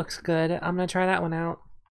 That looks good. I'm gonna try that one out.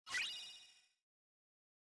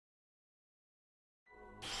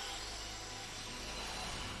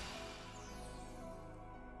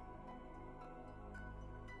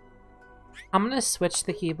 I'm gonna switch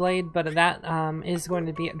the Keyblade, but that is going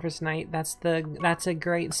to be it for tonight. That's a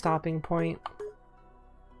great stopping point.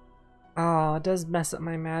 Oh, it does mess up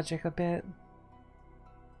my magic a bit.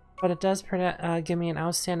 But it does give me an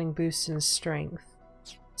outstanding boost in strength.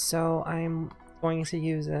 So I'm going to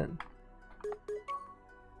use it.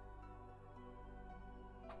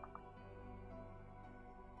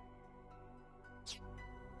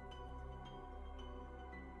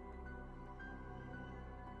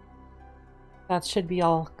 That should be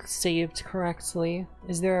all saved correctly.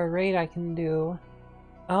 Is there a raid I can do?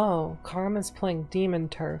 Oh, Karma's playing Demon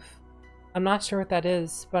Turf. I'm not sure what that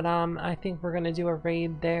is, but I think we're gonna do a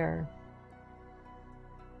raid there.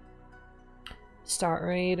 Start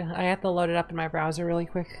raid. I have to load it up in my browser really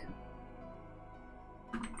quick.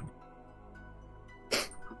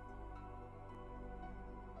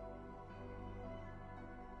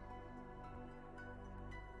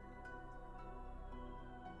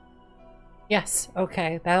 Yes,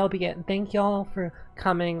 okay, that'll be it. Thank y'all for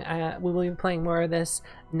coming. We will be playing more of this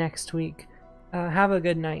next week. Have a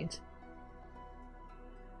good night.